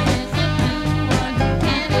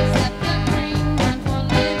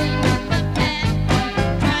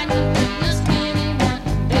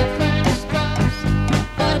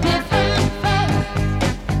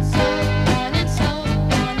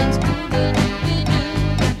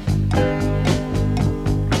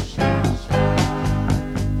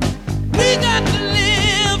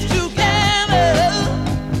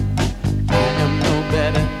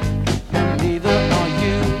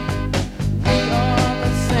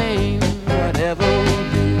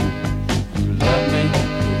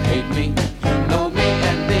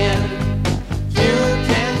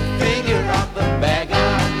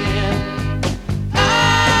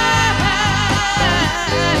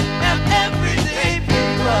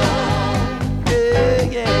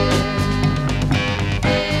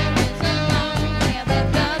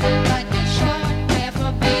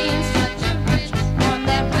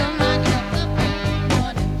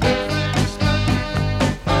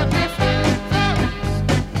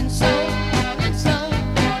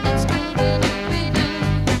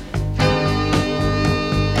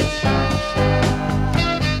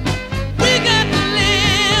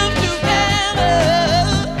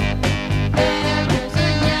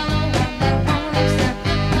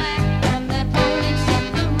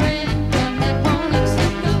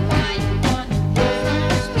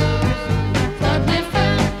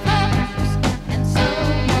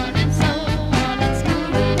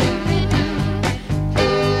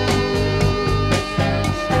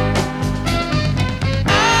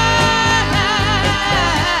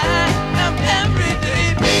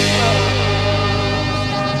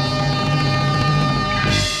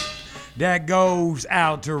 That goes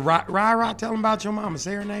out to Ra. Tell him about your mama.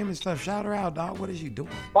 Say her name and stuff. Shout her out, dog. What is you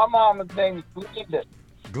doing? My mama's name is Glenda.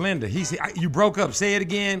 Glenda. You broke up. Say it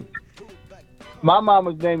again. My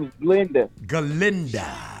mama's name is Glenda. Galinda.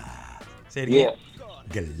 Say it again. Yes.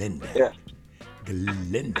 Galinda. Yes.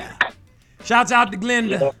 Galinda. Shouts out to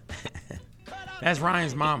Glenda. Yeah. That's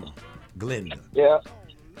Ryan's mama, Glenda. Yeah.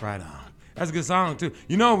 Right on. That's a good song, too.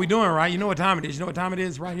 You know what we're doing, right? You know what time it is. You know what time it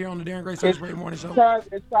is right here on the Darren Gray Circus Parade Morning Show?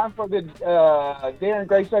 It's time for the Darren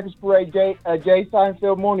Gray Circus Parade Jay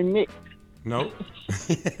Seinfeld Morning Mix. No.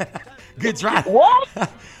 Good try. What?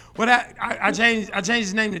 What I changed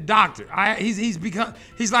his name to Doctor.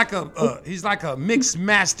 He's like a mixed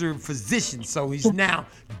master physician, so he's now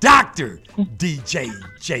Dr. DJ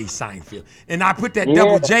J Seinfeld. And I put that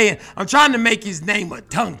double J in. I'm trying to make his name a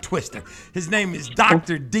tongue twister. His name is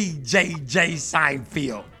Dr. DJ J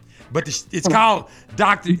Seinfeld. But it's called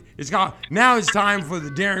Dr. Now it's time for the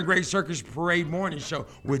Darren Gray Circus Parade Morning Show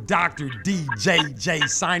with Dr. DJ J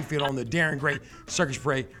Seinfeld on the Darren Gray Circus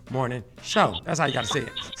Parade Morning Show. That's how you got to say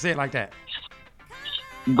it. Say it like that.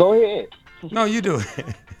 Go ahead. No, you do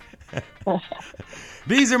it.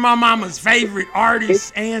 These are my mama's favorite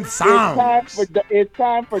artists and songs. It's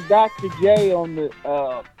time for Dr. J on the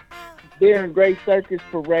Darren Gray Circus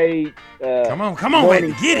Parade. Come on,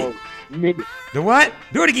 baby, get it. The what?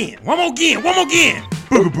 Do it again. One more again.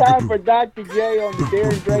 It's time for Dr. J on the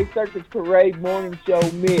Darren Gray Circus Parade Morning Show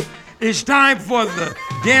mix. It's time for the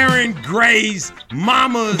Darren Gray's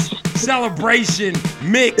Mama's Celebration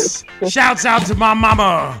Mix. Shouts out to my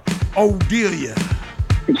mama, Odelia,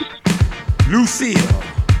 Lucille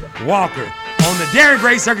Walker on the Darren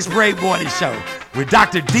Gray Circus Parade Morning Show with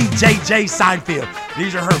Dr. DJ J Seinfeld.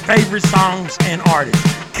 These are her favorite songs and artists.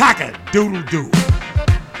 Cock-a-doodle-doo.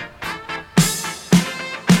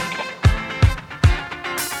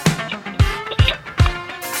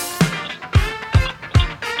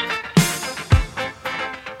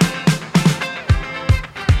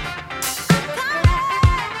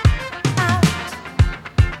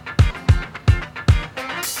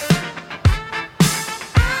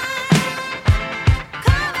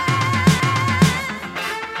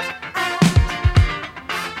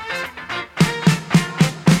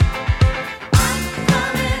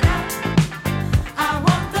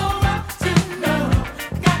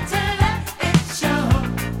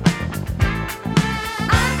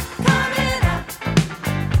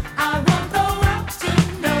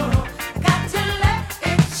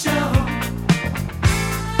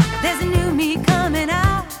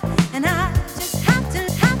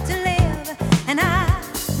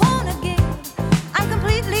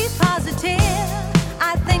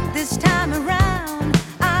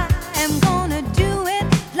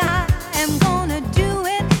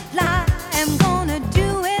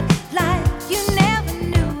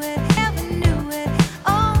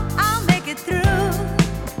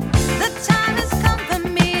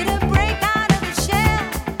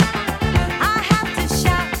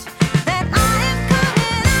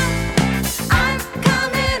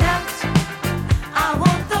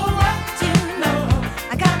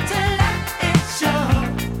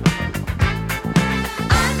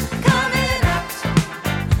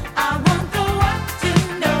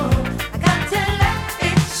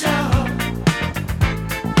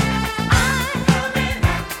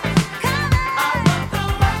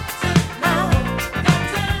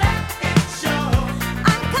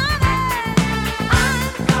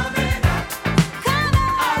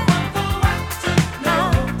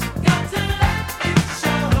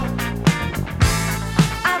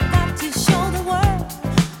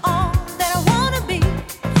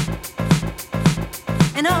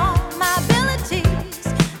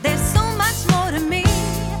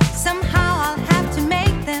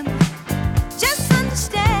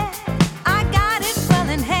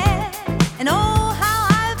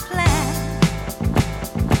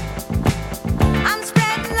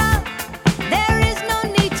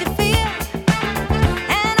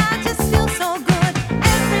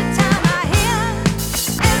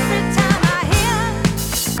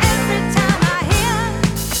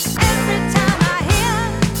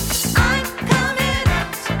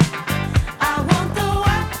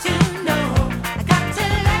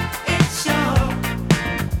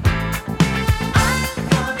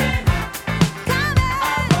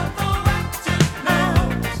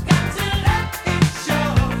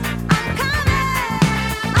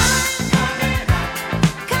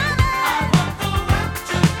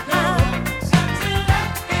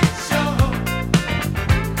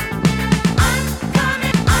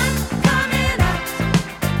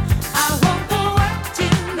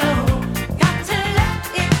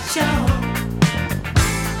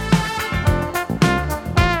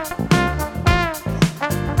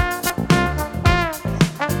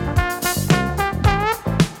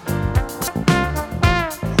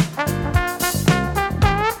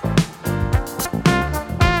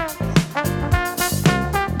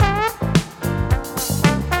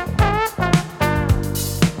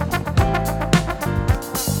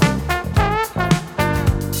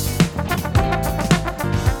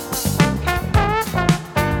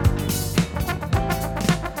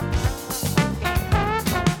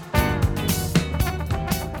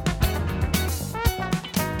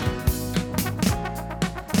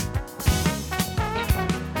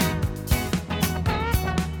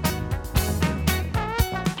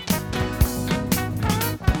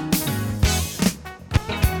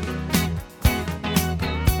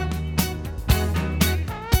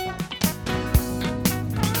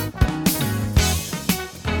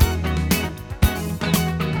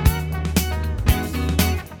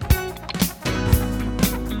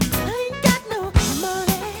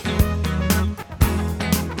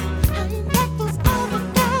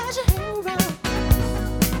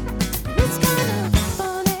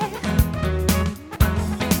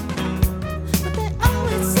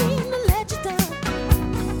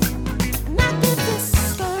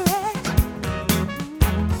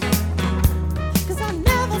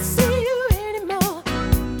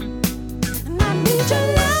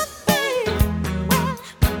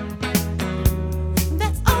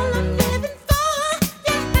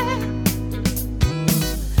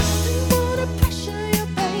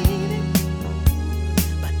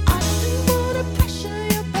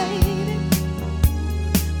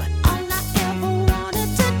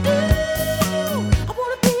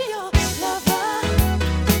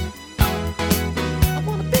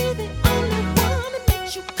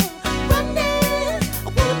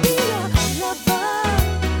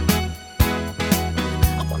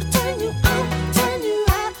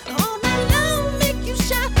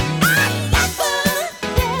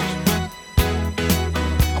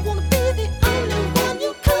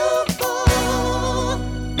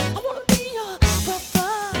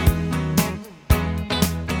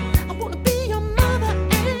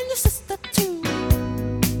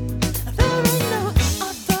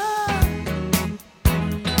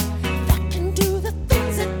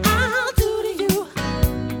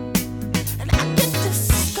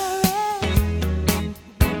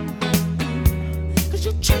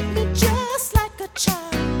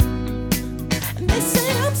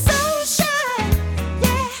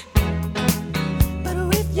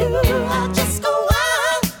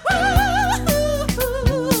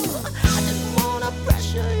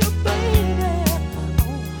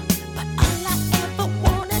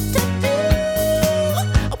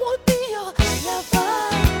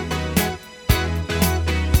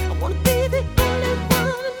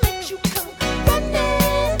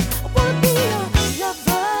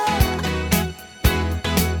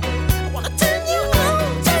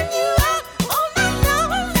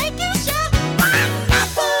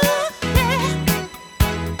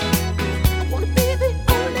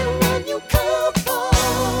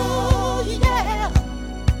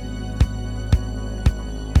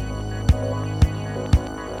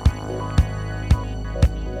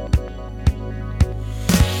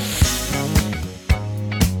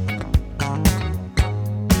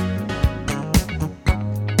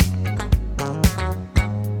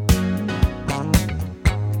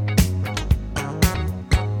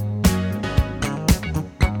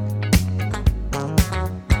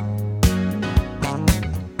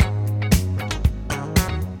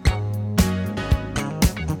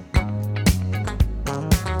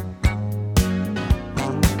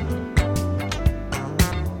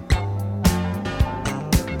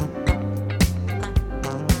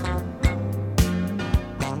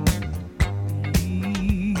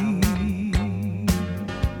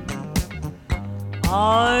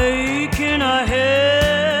 I can I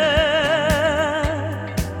have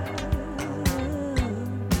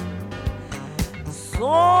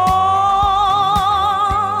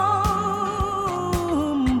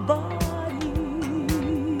somebody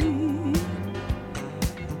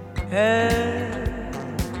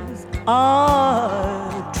as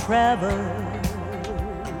I travel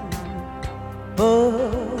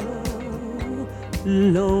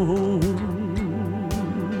alone.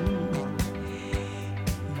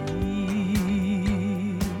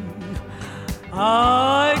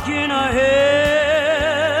 I can I have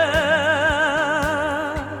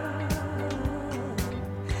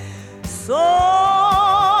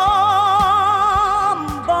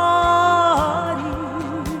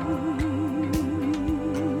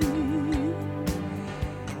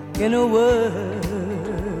somebody in a word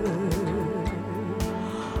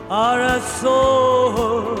or a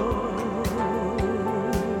soul.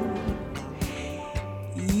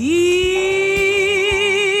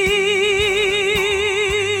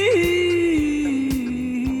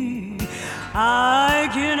 I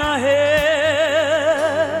cannot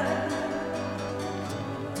have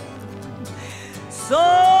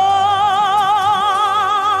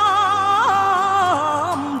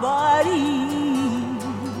somebody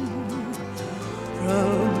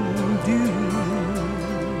from dew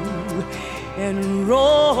and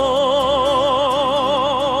roll.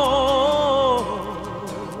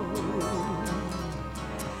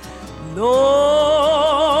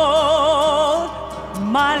 Lord,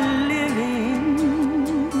 my living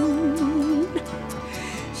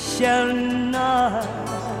shall not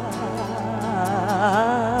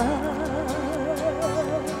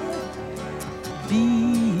be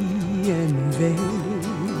in vain.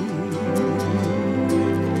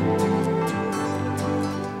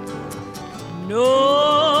 No,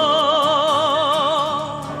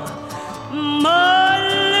 my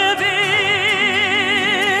living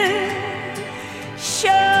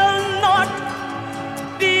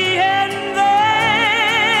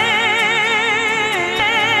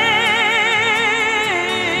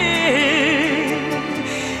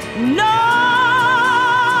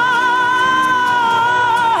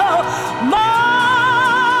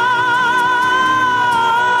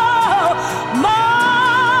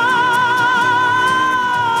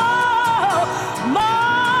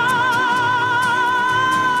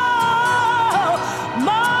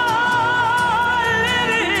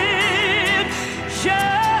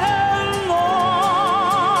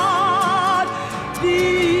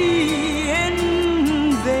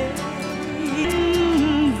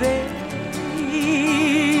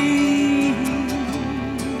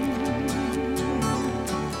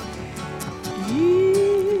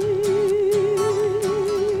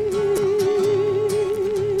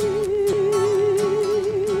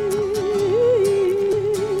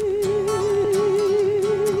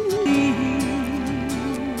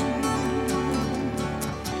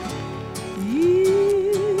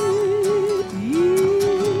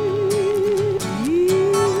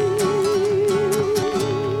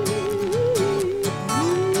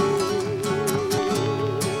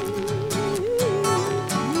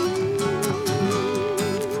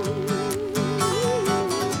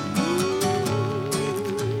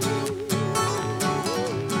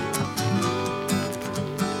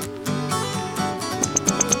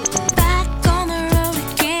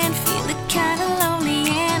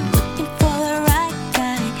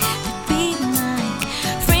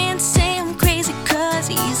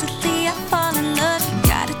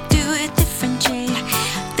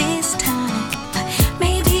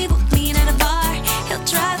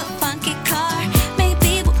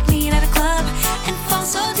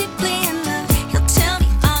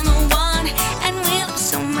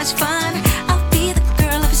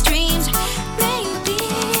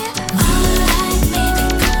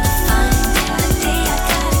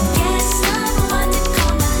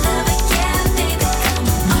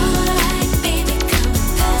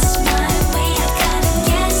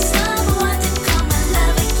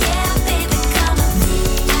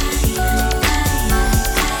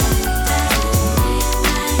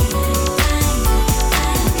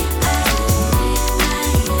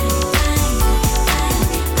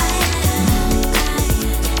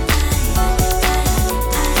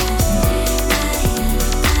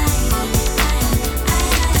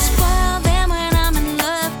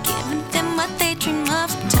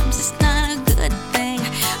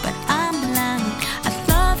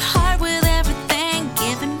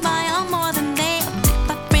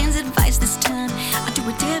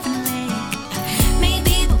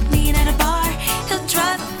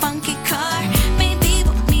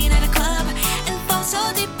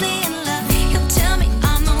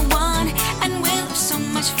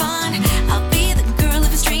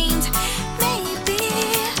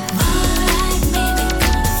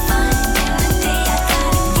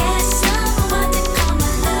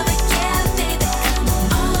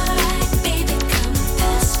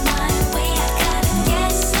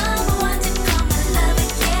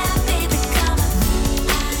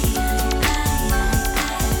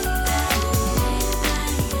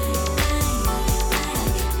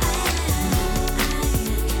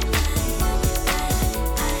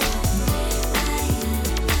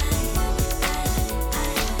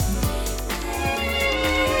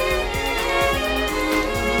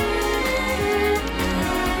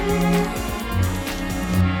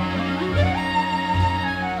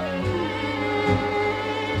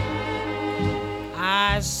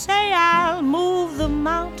say I'll move the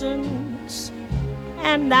mountains,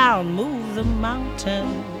 and I'll move the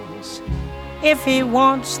mountains if he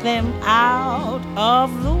wants them out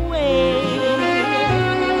of the way.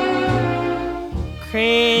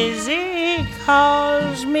 Crazy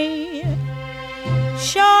calls me,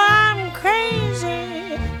 sure I'm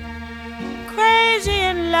crazy, crazy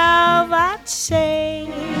in love I'd say.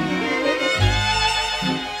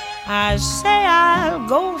 I say I'll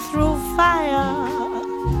go through fire,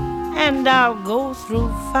 and I'll go through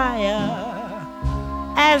fire.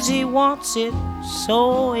 As he wants it,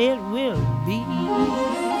 so it will be.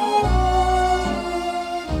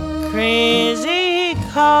 Crazy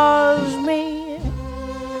calls me,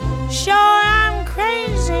 sure I'm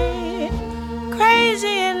crazy,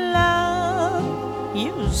 crazy in love,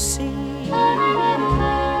 you see.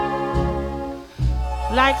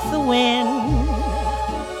 Like the wind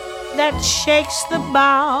that shakes the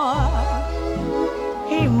bough,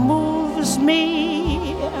 he moves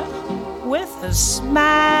me with a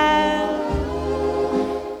smile.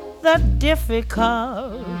 The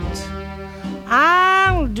difficult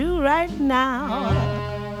I'll do right now,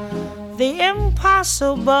 the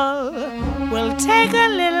impossible will take a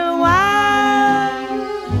little while.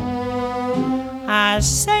 I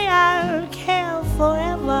say I'll care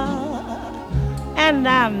forever, and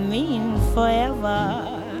I mean forever,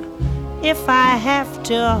 if I have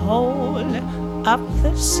to hold up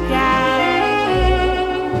the sky.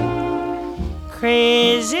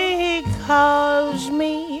 Crazy calls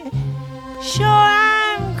me, sure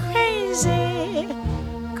I'm crazy,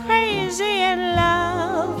 crazy in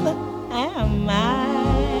love am I,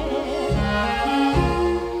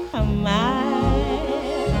 am I,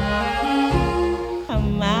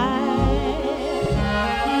 am I,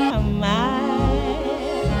 am I.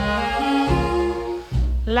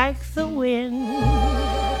 Like the wind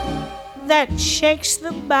that shakes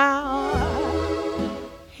the bough,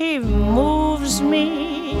 he moves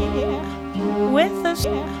me with a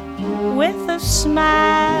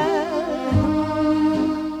smile.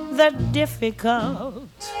 The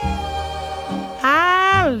difficult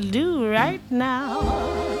I'll do right now,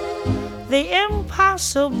 the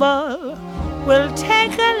impossible will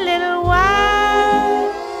take a little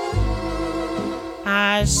while.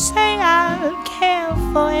 I say I'll care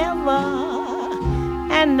forever,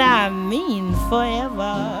 and I mean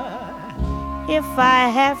forever, if I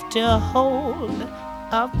have to hold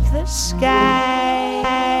up the sky.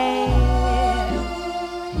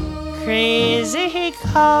 Crazy he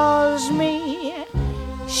calls me,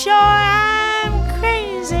 sure I'm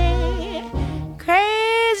crazy,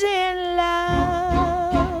 crazy in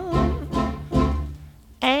love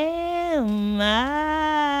am I.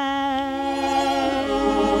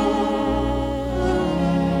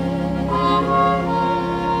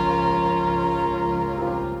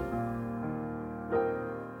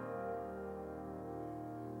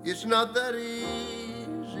 It's not that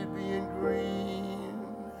easy being green,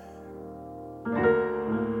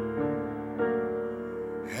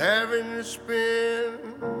 having to spend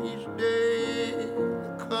each day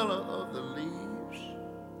the color of the leaves,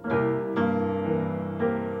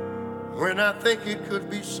 when I think it could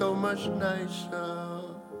be so much nicer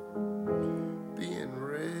being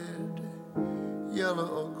red, yellow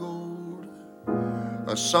or gold,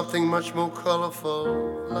 or something much more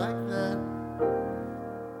colorful like that.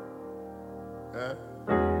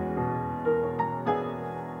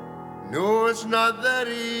 No, it's not that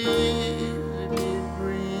easy being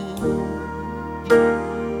green.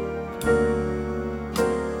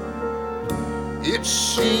 It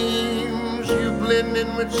seems you blend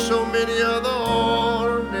in with so many other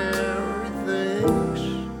ordinary things,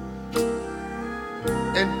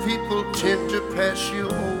 and people tend to pass you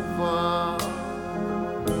over,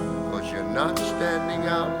 'cause you're not standing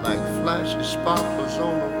out like flashy sparkles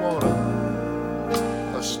on the water,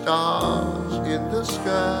 stars in the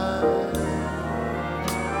sky.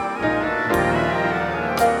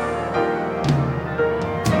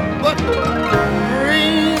 But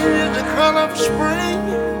green is the color of spring,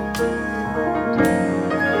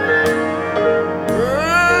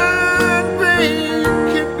 and green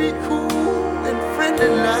can be cool and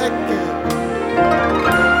friendly like that.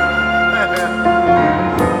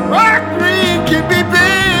 Rock green can be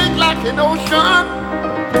big like an ocean,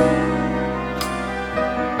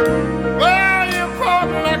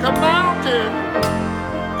 like a mountain,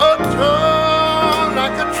 or tall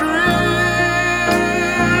like a tree.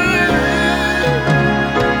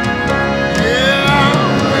 Yeah,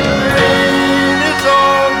 green is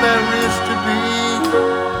all there is to be.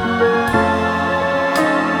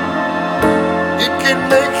 It can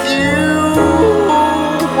make you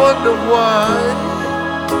wonder why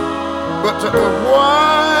But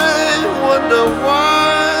why, wonder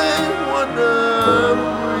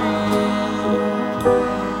free.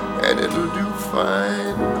 And it'll do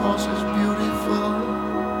fine, cause it's beautiful.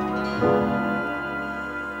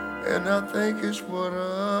 And I think it's what I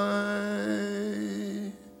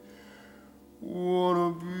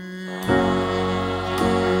wanna be.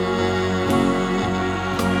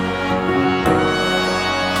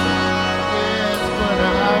 Yes, what I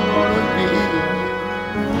wanna be.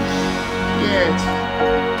 Yes.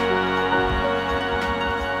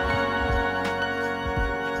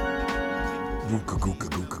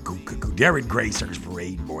 Derek Gray Circus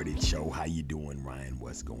Parade Morning Show. How you doing, Ryan?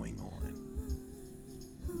 What's going on?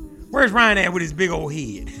 Where's Ryan at with his big old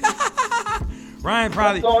head? Ryan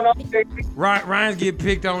probably. What's going on, Ryan's getting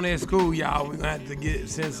picked on at school, y'all. We're gonna have to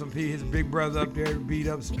send some people, his big brother up there to beat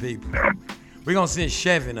up some people. We're gonna send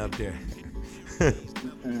Chevin up there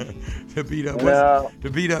to beat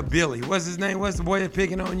up Billy. What's his name? What's the boy that's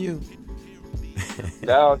picking on you?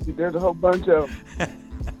 No, see, there's a whole bunch of them.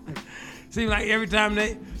 Seems like every time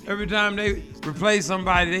they replace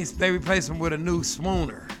somebody, they replace them with a new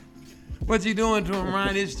swooner. What you doing to them,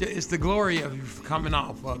 Ryan? It's the glory of you coming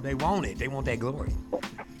off of. They want it. They want that glory.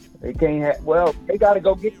 They can't have. Well, they got to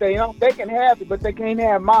go get their own. They can have it, but they can't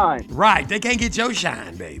have mine. Right. They can't get your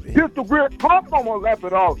shine, baby. Just a real pump on my lap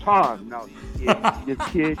at all times. No, just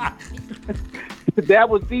kid. That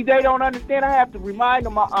was. See, they don't understand. I have to remind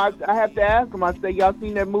them. I have to ask them. I say, y'all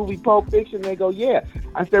seen that movie Pulp Fiction? They go, yeah.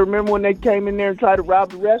 I said, remember when they came in there and tried to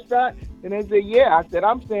rob the restaurant? And they said, yeah. I said,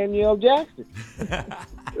 I'm Samuel Jackson.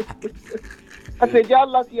 I said, y'all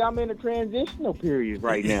lucky I'm in a transitional period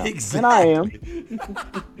right now. Exactly. And I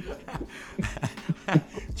am.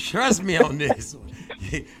 Trust me on this one.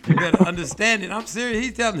 You better understand it. I'm serious.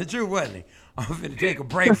 He's telling the truth, wasn't he? I'm finna take a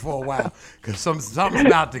break for a while because something's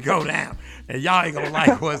about to go down and y'all ain't gonna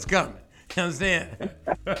like what's coming. You understand?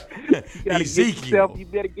 You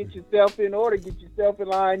better get yourself in order, get yourself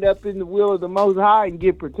lined up in the will of the Most High and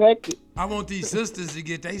get protected. I want these sisters to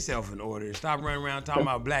get themselves in order and stop running around talking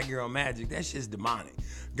about black girl magic. That shit's demonic.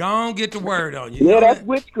 Go on, get the word on you. Yeah, that's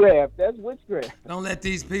witchcraft. That's witchcraft. Don't let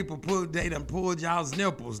these people they done pulled y'all's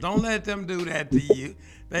nipples. Don't let them do that to you.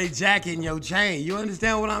 They jacking your chain. You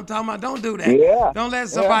understand what I'm talking about? Don't do that. Yeah. Don't let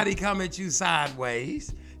somebody come at you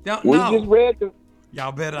sideways. Just read the.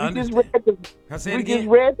 Y'all better understand. Just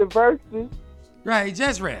read the verses. Right,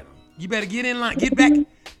 just read them. You better get in line. Get back.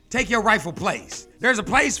 Take your rightful place. There's a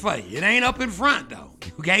place for you. It ain't up in front, though.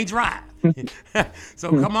 You can't drive.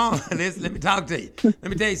 So come on, let me talk to you. Let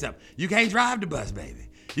me tell you something. You can't drive the bus, baby.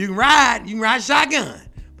 You can ride shotgun,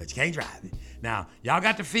 but you can't drive it. Now, y'all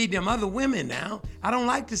got to feed them other women now. I don't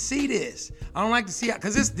like to see this. I don't like to see,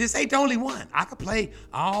 because this ain't the only one. I could play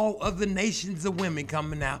all of the nations of women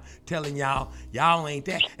coming out telling y'all ain't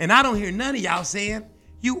that. And I don't hear none of y'all saying,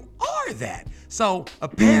 you are that. So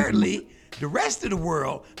apparently, the rest of the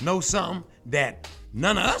world knows something that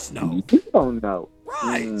none of us know. You don't know.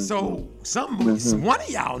 Right. So one of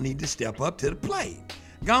y'all need to step up to the plate.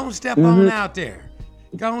 Go on, step on out there.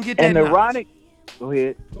 Go on, get that. And ironic. Go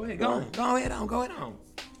ahead. Go ahead on.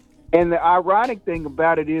 And the ironic thing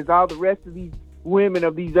about it is all the rest of these women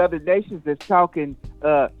of these other nations that's talking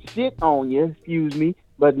shit on you,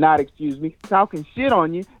 talking shit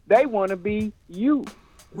on you, they want to be you.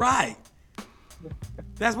 Right.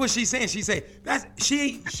 That's what she's saying. She say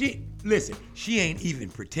listen, she ain't even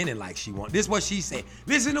pretending like she want. This is what she said.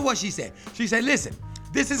 Listen to what she said. She said, listen,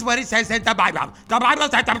 this is what it says in the Bible. The Bible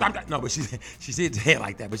said, no, but she said it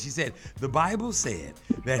like that. But she said, the Bible said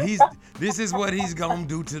that this is what he's going to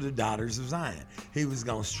do to the daughters of Zion. He was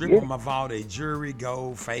going to strip them of all their jewelry,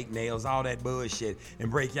 gold, fake nails, all that bullshit,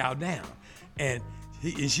 and break y'all down. And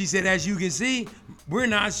she said, as you can see, we're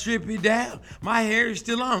not stripping down. My hair is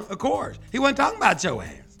still on. Of course. He wasn't talking about your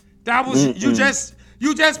ass. That was, you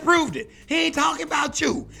just proved it. He ain't talking about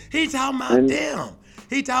you. He talking about them.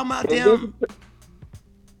 He talking about them.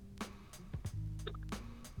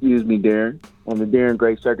 Excuse me, Darren, on the Darren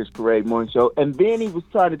Gray Circus Parade Morning Show. And then he was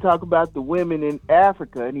trying to talk about the women in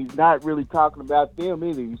Africa, and he's not really talking about them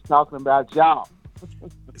either. He's talking about y'all.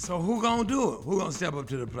 So who gonna do it? Who gonna step up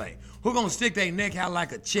to the plate? Who gonna stick their neck out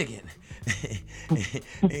like a chicken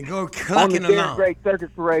and go clucking along? On the Darren Gray Circus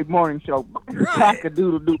Parade Morning Show. Right.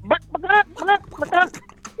 Cock-a-doodle-doo.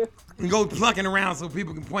 And go plucking around so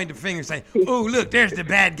people can point the finger and say, oh, look, there's the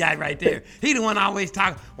bad guy right there. He the one always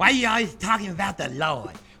talking. Why you always talking about the Lord?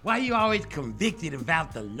 Why you always convicted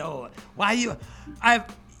about the Lord? Why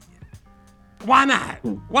not?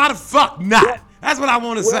 Why the fuck not? That's what I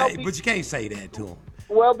want to say, but you can't say that to him.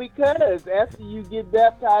 Well, because after you get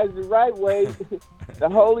baptized the right way, the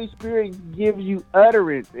Holy Spirit gives you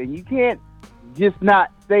utterance, and you can't just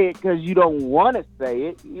not say it because you don't want to say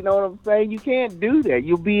it. You know what I'm saying? You can't do that.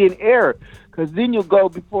 You'll be in error, because then you'll go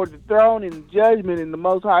before the throne in judgment, and the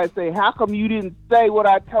Most High say, how come you didn't say what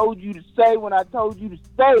I told you to say when I told you to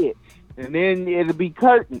say it? And then it'll be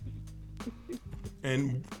curtain.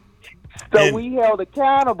 So we held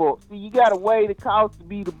accountable. See, you got to weigh the cost to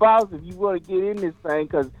be the boss if you want to get in this thing,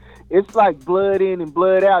 because it's like blood in and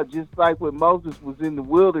blood out, just like when Moses was in the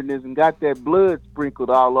wilderness and got that blood sprinkled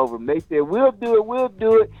all over him. They said, we'll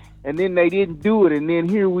do it, and then they didn't do it, and then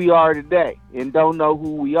here we are today and don't know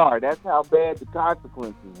who we are. That's how bad the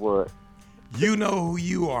consequences were. You know who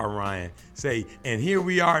you are, Ryan. Say, and here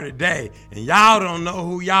we are today, and y'all don't know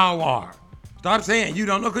who y'all are. Stop saying you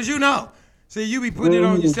don't know, because you know. See, you be putting it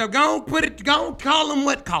on yourself. Go on, call them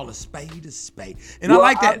what? Call a spade a spade. And well, I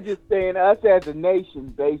like that. I'm just saying, us as a nation,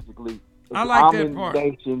 basically. I like I'm that in part. The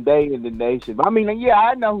nation, they in the nation. I mean, yeah,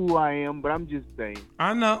 I know who I am, but I'm just saying.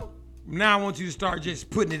 I know. Now I want you to start just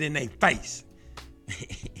putting it in their face.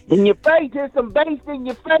 In your face, there's some bass in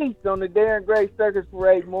your face on the Darren Gray Circus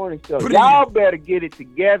Parade morning show. Y'all better get it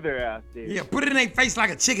together out there. Yeah, put it in their face like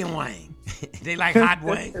a chicken wing. They like hot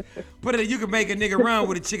wings. You can make a nigga run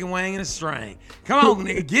with a chicken wing and a string. Come on,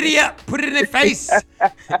 nigga, giddy up. Put it in their face.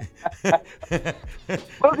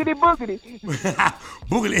 Boogity, boogity.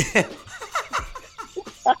 Boogity.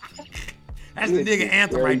 That's the nigga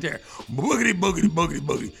anthem right there. Boogity, boogity, boogity,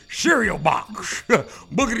 boogity. Cereal box.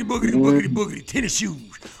 Boogity, boogity, boogity, boogity. Tennis shoes.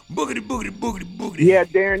 Boogity, boogity, boogity, boogity. Yeah,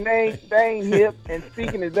 Darren, they ain't hip. And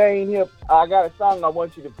speaking of they ain't hip, I got a song I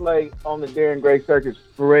want you to play on the Darren Gray Circus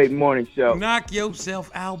Parade morning show. Knock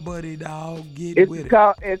yourself out, buddy, dog. Get with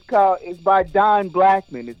it. It's by Don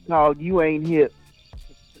Blackman. It's called You Ain't Hip.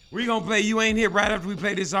 We're going to play You Ain't Hip right after we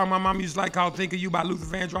play this song my mom used to like called Think of You by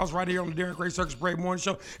Luther Vandross right here on the Darren Gray Circus Parade morning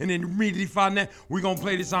show. And then immediately following that, we're going to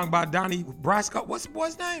play this song by Donnie Brasco. What's the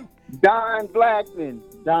boy's name? Don Blackman.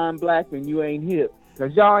 Don Blackman, You Ain't Hip.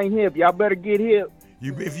 Because y'all ain't hip. Y'all better get hip.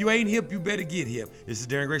 If you ain't hip, you better get hip. This is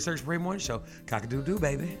Darren Gray Circus Parade morning show. Cock-a-doodle-doo,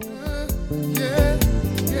 baby. Yeah,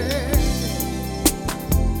 yeah.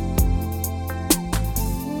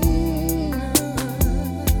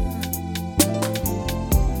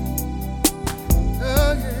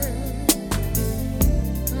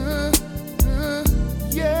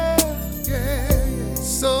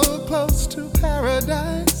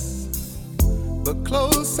 But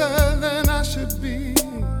closer than I should be.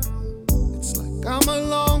 It's like I'm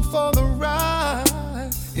along for the ride.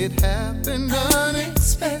 It happened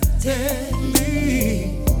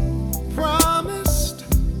unexpectedly. Promised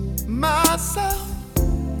myself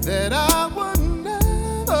that I would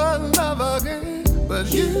never love again.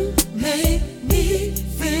 But you made me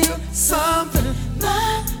feel something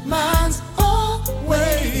my mind's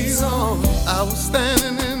always on. I was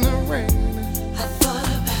standing in the rain.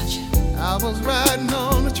 I was riding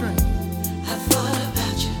on a train. I thought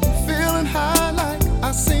about you. Feeling high like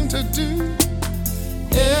I seem to do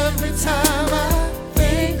every time I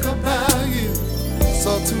think about you.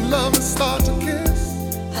 So two lovers start to kiss.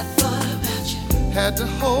 I thought about you. Had to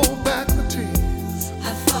hold back the tears.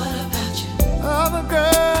 I thought about you. Other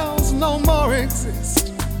girls no more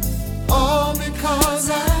exist. All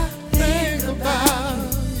because I think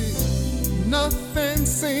about you. Nothing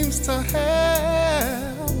seems to help.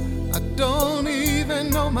 I don't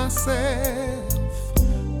even know myself.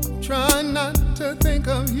 I'm trying not to think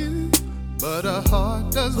of you, but a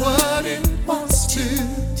heart does what it wants to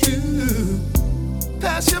do.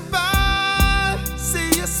 Pass you by,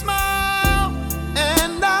 see you smile,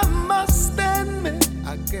 and I must admit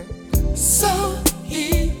I get so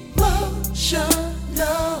emotional.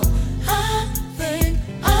 I think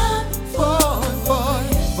I'm falling for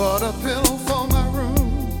you. Bought a pill for my room.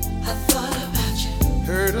 I thought about you.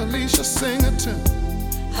 Heard Alicia sing a tune.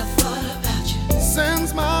 I thought about you.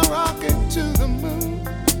 Sends my rocket to the moon.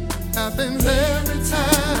 Happens every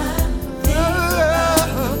time.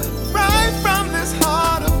 Right from this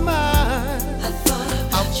heart of mine. I thought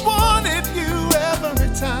about you. I wanted you every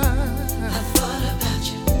time. I thought about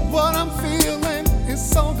you. What I'm feeling is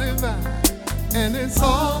so divine. And it's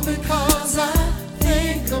all because I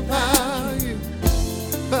think about you.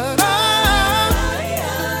 But I'm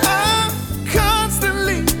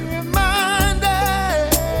constantly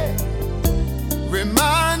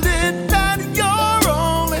reminded that you're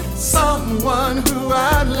only someone who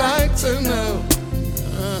I'd like to know.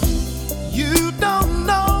 You don't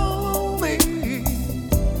know me.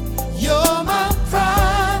 You're my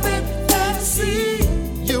private fantasy.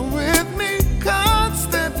 You're with me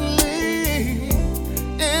constantly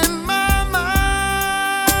in my mind.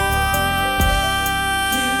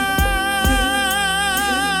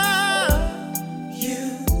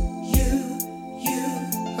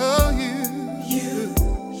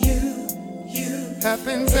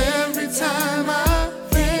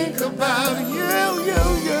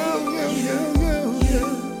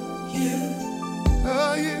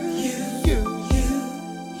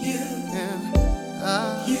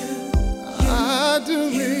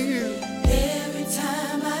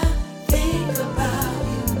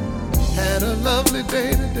 Had a lovely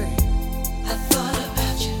day today. I thought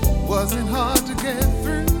about you. Wasn't hard to get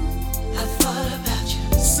through. I thought about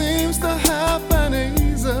you. Seems to happen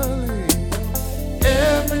easily.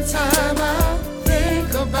 Every time I think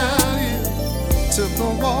about you. Took a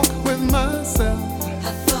walk with myself.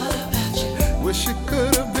 I thought about you. Wish it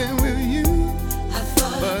could have been with you. I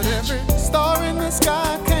thought But about every you. star in the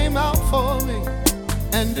sky came out for me.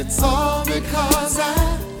 And it's all because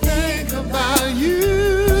I think about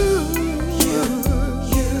you.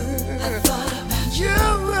 I thought about you.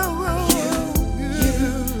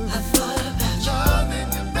 I thought about you. Loving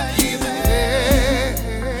you, baby.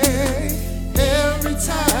 Every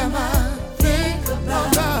time I think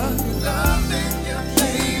about you, loving you,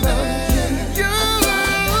 baby. You,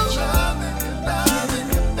 loving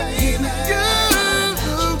you, baby.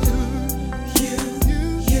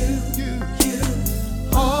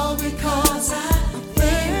 You. All because I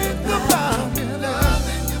think about you,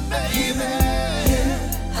 loving you, baby.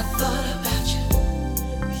 I thought about you.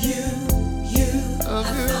 You.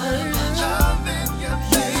 Loving you,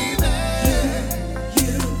 baby.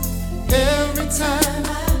 Every time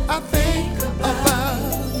I think about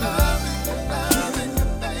loving you,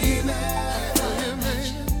 baby.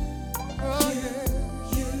 Oh, yeah.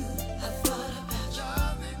 I thought about you.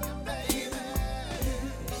 Loving you, baby.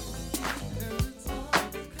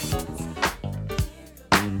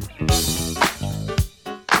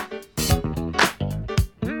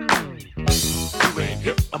 You ain't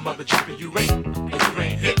hip, a mother jumping, you ain't. And you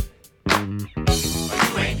ain't hip.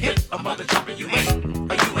 You ain't hip, a mother jumping, you ain't.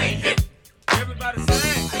 You ain't hip. Everybody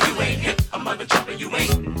say, you ain't hip, a mother jumping, you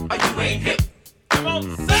ain't. You ain't hip. Come on,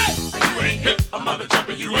 say, you ain't hip, a mother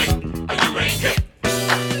jumping, you ain't. You ain't hip.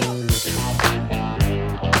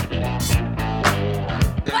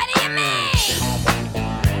 What do you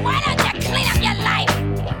mean? Why don't you clean up your life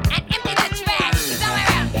and empty the trash somewhere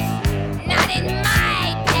else? Not in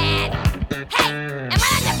my bed. Hey, and why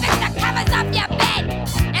don't you fix the covers off your bed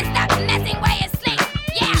and stop messing where you sleep?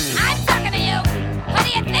 Yeah, I'm talking to you. Who do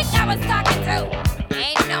you think I was talking to?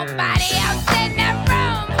 Ain't nobody else in the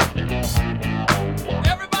room.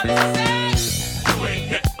 Everybody say, you ain't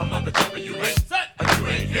hip, a mother jumping, you ain't. You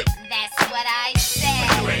ain't hip. That's what I You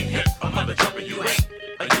said. ain't hip, a mother jumping, you ain't.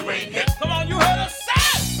 You ain't hip. Come on, you heard us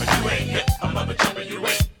say. You ain't hip, a mother jumping, you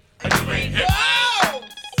ain't. You ain't hip. Oh!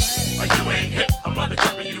 You ain't hip, a mother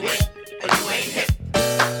jumping, you ain't. You ain't hip.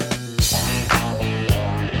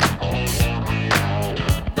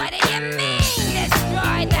 What do you mean?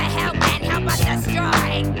 Destroy the help and help us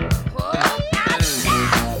destroy. Who else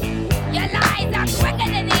does? Your lies are quicker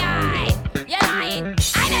than the eye. You're lying.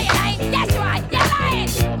 I know you're lying. That's right. You're lying.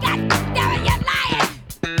 God damn it, you're lying.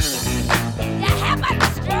 You help us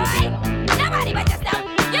destroy? Nobody but yourself.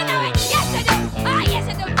 You know it. Yes, you do. Oh, yes,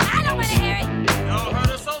 you do. I don't want to hear it. Y'all heard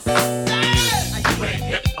us so sad. You ain't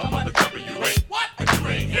hip, a mother jumping, you ain't. What? You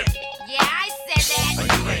ain't hip. Yeah, I said that.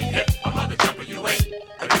 You ain't hip, a mother jumping, you ain't.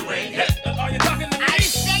 You ain't hip. Are you talking to me? I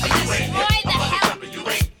said you destroy the help You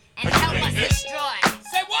ain't. and help us destroy.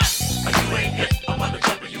 Say what? You ain't hip, a mother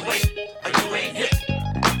jumping, you ain't. You ain't hip.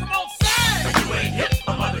 Come on, say. You ain't hip,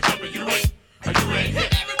 a mother jumping, you ain't. You ain't hip.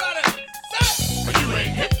 Everybody, say. You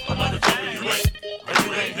ain't hip, a mother jumping, you ain't.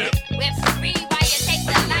 You ain't hip. We're free while you take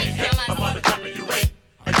the life from A us. mother jumping, you ain't.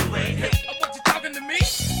 You ain't hip. What you talking to me?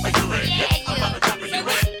 You ain't Yeah, hip, a you. mother jumping, you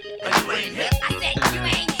ain't. You ain't hip. I said you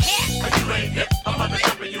ain't hip. You ain't hip, a mother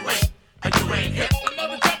jumping, you ain't. You ain't hip. A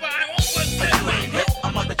mother jumper, I won't put that. You ain't hip,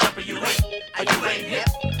 a mother jumping, you ain't. You ain't hip.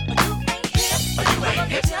 You ain't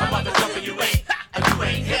hip, a mother jumping, you ain't. You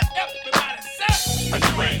ain't hip. Everybody say.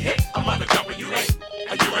 You ain't hip, a mother jumping, you ain't.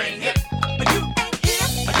 You ain't hip.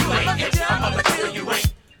 You ain't hip, a mother jumping, you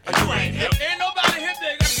ain't. You ain't hip. Ain't nobody hip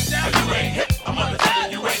there, gotta get down. You ain't hip, a mother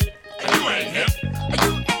jumping, you ain't. You ain't hip.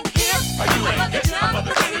 You ain't hip, a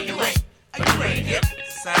mother jumping, you ain't. You ain't hip.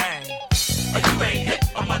 Sing. You ain't hip,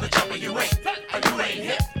 a mother jumping, you ain't. You ain't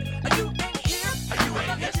hip. You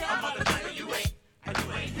ain't hip, a mother jumping, you ain't.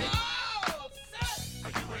 You ain't hip.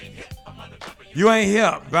 You ain't hip, a mother jumping, You ain't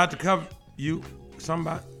hip. About to cover you.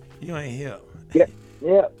 Somebody. You ain't hip. Yeah.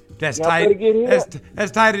 That's Y'all tight. better get hip.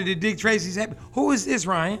 That's tighter than Dick Tracy's happy. Who is this,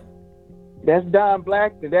 Ryan? That's Don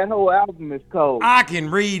Blackson. That whole album is cold. I can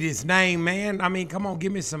read his name, man. I mean, come on,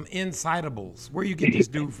 give me some incitables. Where you get this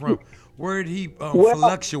dude from? Where did he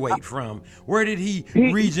fluctuate from? Where did he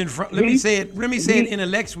region from? Let me say it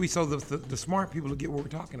intellectually so the smart people will get what we're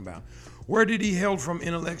talking about. Where did he hail from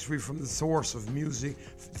intellectually from the source of music,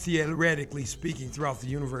 theoretically speaking, throughout the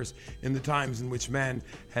universe in the times in which man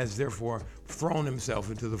has therefore thrown himself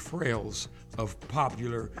into the frails of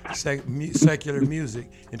popular secular music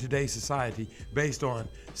in today's society based on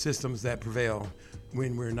systems that prevail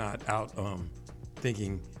when we're not out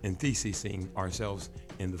thinking and thesising ourselves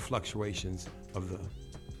in the fluctuations of the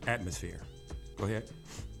atmosphere. Go ahead.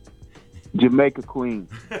 Jamaica Queen.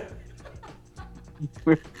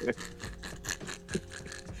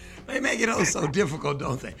 They make it so difficult,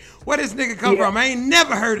 don't they? Where does this nigga come from? I ain't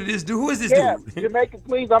never heard of this dude. Who is this dude? Jamaica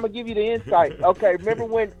Queens. I'm gonna give you the insight. Okay, remember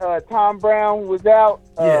when Tom Brown was out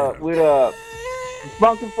with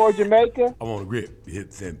Funkin' for Jamaica? I want a grip.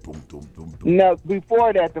 Hit send boom boom boom boom. No,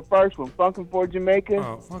 before that, the first one, Funkin' for Jamaica.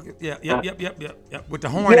 Oh, fuck it. Yep. With the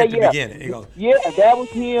horn at the beginning. It goes. Yeah, that was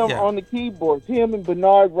him on the keyboards. Him and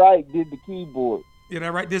Bernard Wright did the keyboard. Yeah,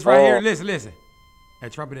 that right. This right here. Listen.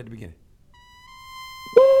 That trumpet at the beginning.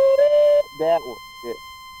 That one.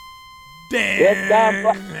 Damn.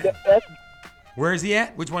 That's Where is he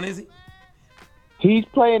at? Which one is he? He's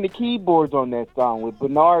playing the keyboards on that song with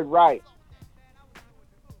Bernard Wright.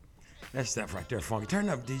 That stuff right there, funky. Turn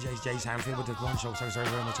up DJ's Jay Seinfeld with the one show. Sorry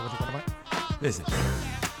very much. What you talking about? Listen.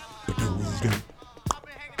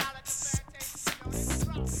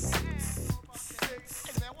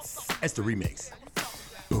 That's the remix.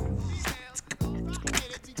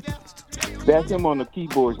 That's him on the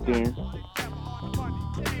keyboards, Dan.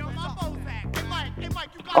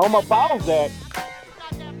 Oh, my balls, that.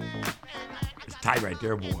 It's tight right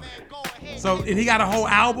there, boy. So, and he got a whole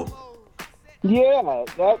album? Yeah,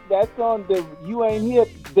 that's on the You Ain't Hip.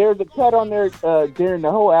 There's a cut on there during the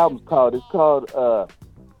whole album's called.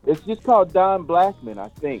 It's just called Don Blackman, I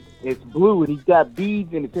think. It's blue and he's got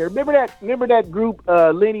beads in his hair. Remember that group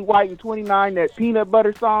Lenny White and 29, that peanut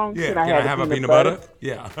butter song? Yeah, Can I have a peanut butter?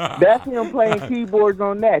 Yeah. That's him playing keyboards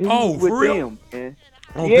on that. He's with for real? them, man.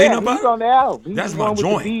 On peanut butter? He's on the album. He's That's the my one with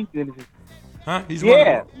joint. the beads in his... Huh? He's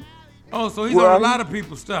Yeah. Oh, so he's on a lot of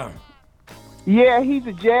people's stuff. Yeah, he's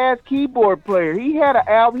a jazz keyboard player. He had an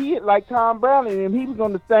album. He had like Tom Brown and him. He was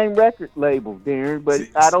on the same record label, Darren. But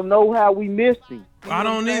I don't know how we missed him. I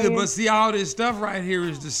don't either. But see, all this stuff right here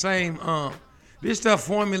is the same. This stuff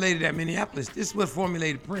formulated at Minneapolis. This is what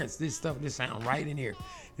formulated Prince. This sound right in here.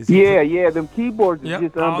 Yeah. Them keyboards are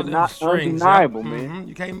just all them strings, undeniable, yep. man.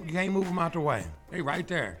 You can't move them out the way. They right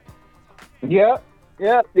there. Yep.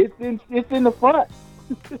 It's in the front.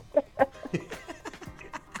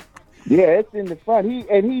 Yeah, it's in the front.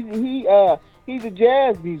 He's a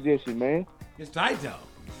jazz musician, man. It's tight though.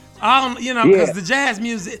 Because the jazz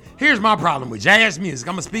music. Here's my problem with jazz music.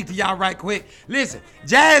 I'm gonna speak to y'all right quick. Listen,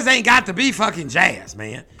 jazz ain't got to be fucking jazz,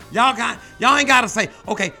 man. Y'all ain't gotta say,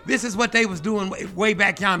 okay, this is what they was doing way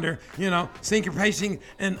back yonder. Syncopation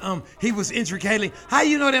and he was intricately. How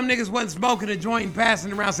you know them niggas wasn't smoking a joint and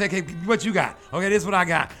passing around? Say, okay, what you got? Okay, this is what I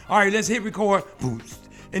got. All right, let's hit record. Boost.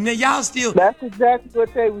 And then y'all still... That's exactly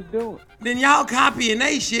what they was doing. Then y'all copying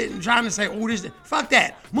they shit and trying to say, oh, this... Fuck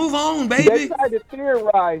that. Move on, baby. They tried to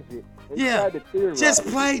theorize it.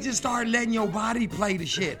 Just start letting your body play the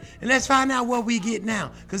shit. And let's find out what we get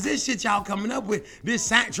now. Because this shit y'all coming up with,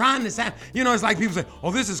 trying to sound... it's like people say,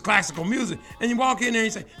 oh, this is classical music. And you walk in there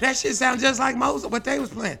and you say, that shit sounds just like Mozart, what they was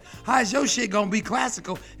playing. How is your shit gonna be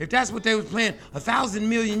classical if that's what they was playing 1,000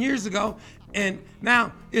 million years ago? And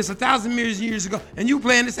now it's 1,000 million years ago, and you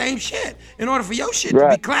playing the same shit. In order for your shit to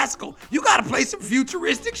be classical, you gotta play some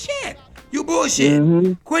futuristic shit. You bullshit.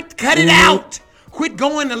 Mm-hmm. Cut it out. Quit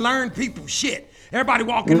going to learn people's shit. Everybody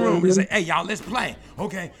walk in the room and say, hey, y'all, let's play.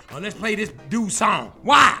 Okay, let's play this dude's song.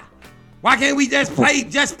 Why? Why can't we just play?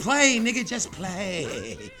 Just play, nigga, just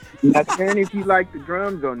play. Now, Karen, if you like the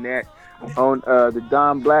drums on that, on the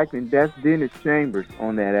Don Blackman, that's Dennis Chambers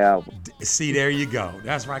on that album. See, there you go.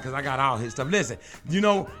 That's right, because I got all his stuff. Listen,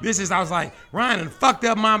 I was like, Ryan, fucked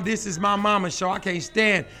up, mom. This is my mama's show. I can't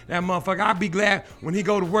stand that motherfucker. I'll be glad when he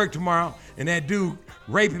go to work tomorrow and that dude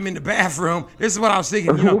rape him in the bathroom. This is what I was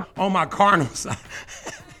thinking, on my carnal side.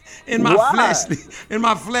 in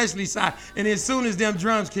my fleshly side. And as soon as them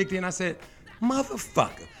drums kicked in, I said,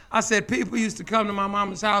 motherfucker. I said, people used to come to my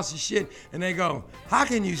mama's house and shit, and they go, how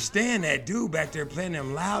can you stand that dude back there playing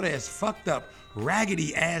them loud ass, fucked up,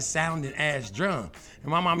 raggedy ass sounding ass drum?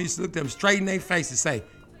 And my mom used to look them straight in their face and say,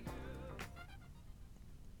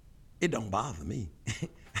 it don't bother me.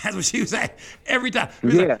 That's what she was saying every time.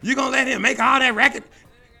 Like, you gonna let him make all that racket?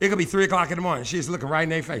 It could be 3 o'clock in the morning. She's looking right in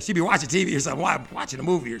their face. She'd be watching TV or something, watching a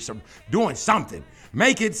movie or something, doing something.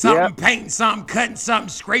 Making something, painting something, cutting something,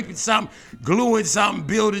 scraping something, gluing something,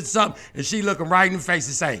 building something. And she looking right in the face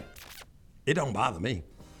and say, it don't bother me.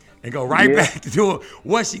 And go right back to doing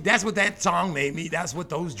that's what that song made me, that's what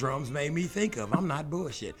those drums made me think of. I'm not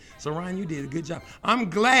bullshit. So Ryan, you did a good job. I'm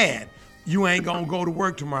glad you ain't gonna go to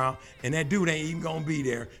work tomorrow, and that dude ain't even gonna be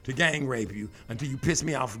there to gang rape you until you piss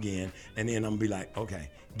me off again, and then I'm gonna be like, okay,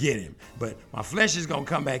 get him. But my flesh is gonna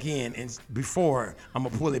come back in, and before I'm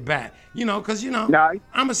gonna pull it back, because Nah,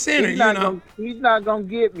 I'm a sinner, he's not gonna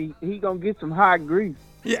get me. He gonna get some high grief.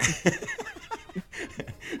 Yeah.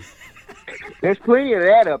 There's plenty of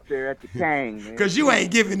that up there at the Kang, man. Cause you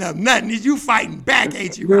ain't giving up nothing. You fighting back,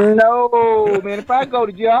 ain't you? Right? No, man. If I go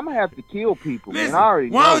to jail, I'm gonna have to kill people. Listen, man. I already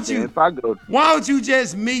why know, don't you? man, if I go, why don't you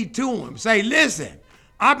just meet to him? Say, listen,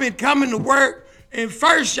 I've been coming to work, and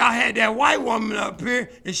first y'all had that white woman up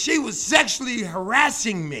here, and she was sexually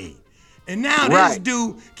harassing me, and now this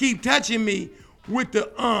dude keep touching me with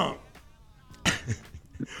the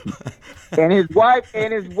And his wife.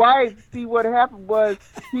 See, what happened was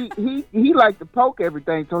he liked to poke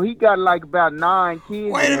everything, so he got like about 9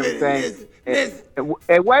 kids Wait a and minute, everything.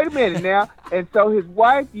 And wait a minute now. And so his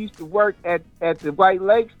wife used to work at the White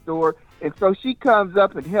Lake store, and so she comes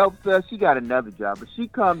up and helps us. She got another job, but she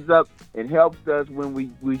comes up and helps us when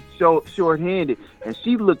we short-handed. And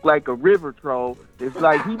she looked like a river troll. It's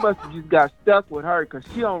like he must have just got stuck with her because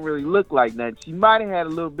she don't really look like nothing. She might have had a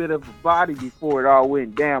little bit of a body before it all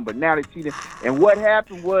went down, but now that she did. And what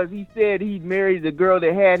happened was he said he married the girl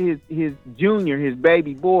that had his junior, his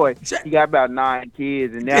baby boy. He got about 9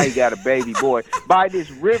 kids, and now he got a baby boy by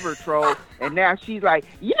this river troll. And now she's like,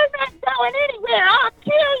 "You're not going anywhere. I'll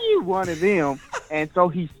kill you." One of them. And so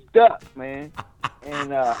he's stuck, man.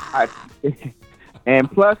 And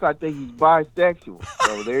and plus, I think he's bisexual.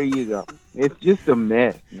 So there you go. It's just a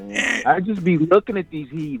mess, man. I just be looking at these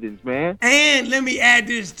heathens, man. And let me add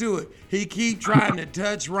this to it. He keep trying to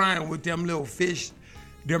touch Ryan with them little fish,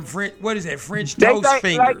 them French, what is that, French toast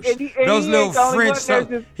fingers. Those little French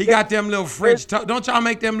toast. He got them little French toast. Don't y'all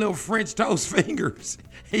make them little French toast fingers?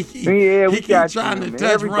 He keep trying to touch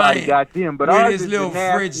Everybody Ryan got them, but with ours his is little the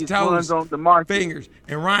French nastiest toast ones on the market. fingers.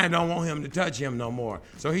 And Ryan don't want him to touch him no more.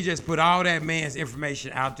 So he just put all that man's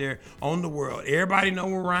information out there on the world. Everybody know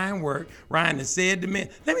where Ryan worked. Ryan has said to me,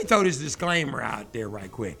 let me throw this disclaimer out there right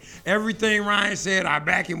quick. Everything Ryan said, I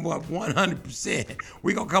back him up 100%.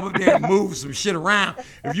 We gonna come up there and move some shit around.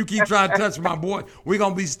 If you keep trying to touch my boy, we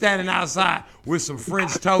gonna be standing outside with some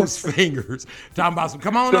French toast fingers talking about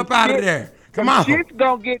come on up out of there. Come on. Shit's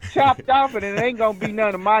gonna get chopped off, and it ain't gonna be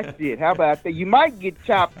none of my shit. How about that? You might get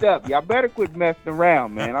chopped up. Y'all better quit messing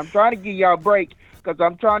around, man. I'm trying to give y'all a break because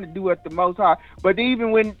I'm trying to do it the most high. But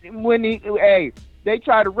even when they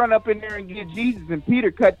try to run up in there and get Jesus, and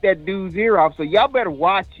Peter cut that dude's ear off. So y'all better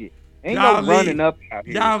watch it. Ain't no running up out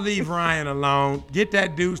here. Y'all leave Ryan alone. Get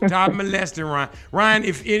that dude, stop molesting Ryan. Ryan,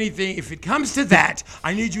 if anything, if it comes to that,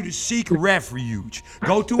 I need you to seek refuge.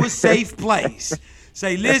 Go to a safe place.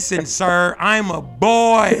 Say, listen, sir, I'm a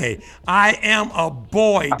boy. I am a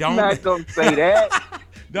boy. I'm not going to say that.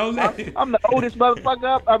 Don't let I'm the oldest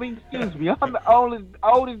motherfucker up. Excuse me. I'm the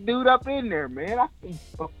oldest dude up in there, man.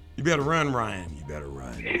 You better run, Ryan. You better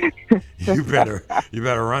run. You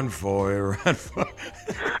better run for it. Run for it.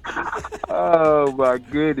 Oh my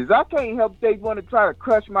goodness! I can't help they want to try to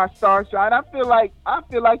crush my starshine. I feel like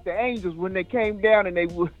the angels when they came down and they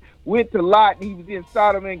went to Lot and he was in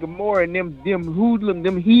Sodom and Gomorrah and them hoodlums,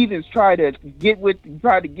 them heathens try to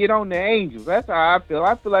get on the angels. That's how I feel.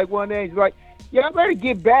 I feel like one of the angels like, yeah, I better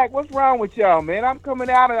get back. What's wrong with y'all, man? I'm coming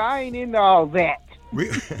out and I ain't into all that.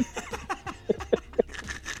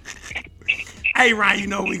 Hey, Ryan, you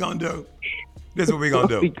know what we gonna do? This is what we gonna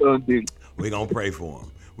do. What we gonna do? We gonna pray for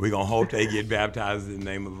them. We gonna hope they get baptized in the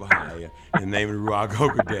name of Ahia, in the name of the Ruach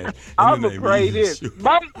HaKodesh. I'm gonna pray this.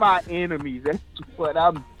 Bite my enemies. That's what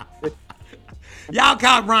I'm. Y'all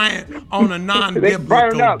caught Ryan on a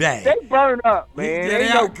non-biblical day. They burn up,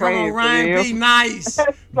 man. Come on, Ryan, be nice.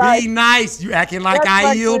 Be nice. You acting like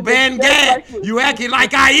Aiel Ben Gad. You acting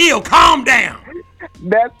like Aiel. Calm down.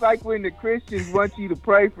 That's like when the Christians want you to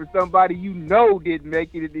pray for somebody you know didn't make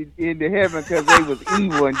it into heaven because they was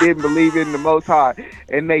evil and didn't believe in the Most High,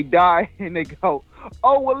 and they die and they go,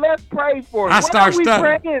 "Oh well, let's pray for him." I start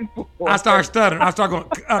stuttering. I start stuttering. I start going.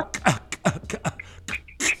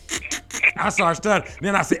 I start stuttering.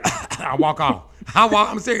 Then I say, I walk off.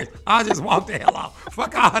 I'm serious. I just walk the hell off.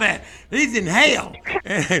 Fuck all that. He's in hell.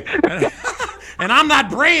 And I'm not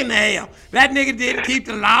praying to hell. That nigga didn't keep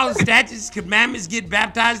the laws, statutes, commandments, get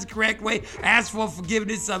baptized the correct way, ask for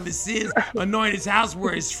forgiveness of his sins, anoint his house,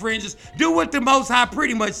 wear his fringes. Do what the Most High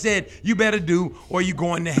pretty much said you better do or you're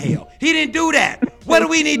going to hell. He didn't do that. What do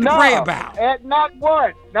we need to pray about? Not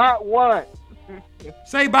one. Not one.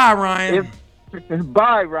 Say bye, Ryan.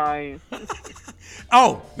 Bye, Ryan.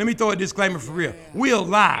 Oh, let me throw a disclaimer for real. We'll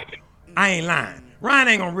lie. I ain't lying. Ryan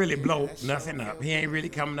ain't gonna really blow nothing up. He ain't really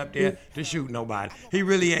coming up there to shoot nobody. He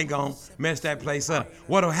really ain't gonna mess that place up.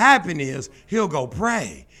 What'll happen is he'll go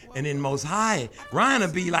pray. And in Most High, Ryan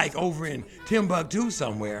will be like over in Timbuktu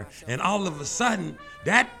somewhere, and all of a sudden,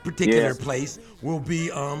 that particular place will be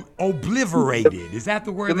obliterated. Is that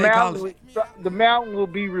the word they call it? The mountain will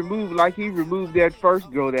be removed like he removed that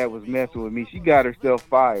first girl that was messing with me. She got herself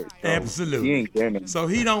fired. So Absolutely. He ain't there no more. So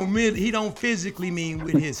he don't physically mean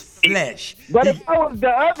with his flesh. But if I was the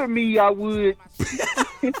other me, I would.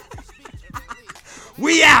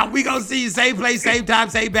 We out. We gonna see you same place, same time,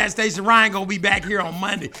 same bat station. Ryan gonna be back here on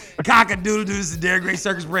Monday. Cock-a-doodle-doo. This is the Derek Gray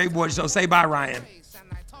Circus Parade Boy Show. Say bye, Ryan.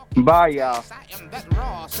 Bye, y'all. I am that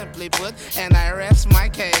raw, simply put, and I rest my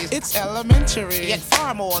case. It's elementary. Yet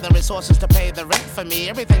far more than resources to pay the rent for me.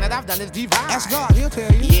 Everything that I've done is divine. Ask God, he'll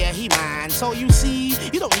tell you. Yeah, he mine. So you see,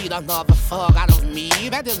 you don't need another fuck out of me.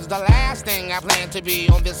 That is the last thing I plan to be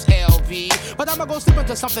on this LP. But I'm gonna go slip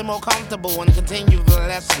into something more comfortable and continue the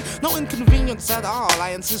lesson. No inconvenience at all. I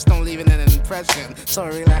insist on leaving an impression. So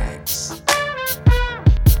relax.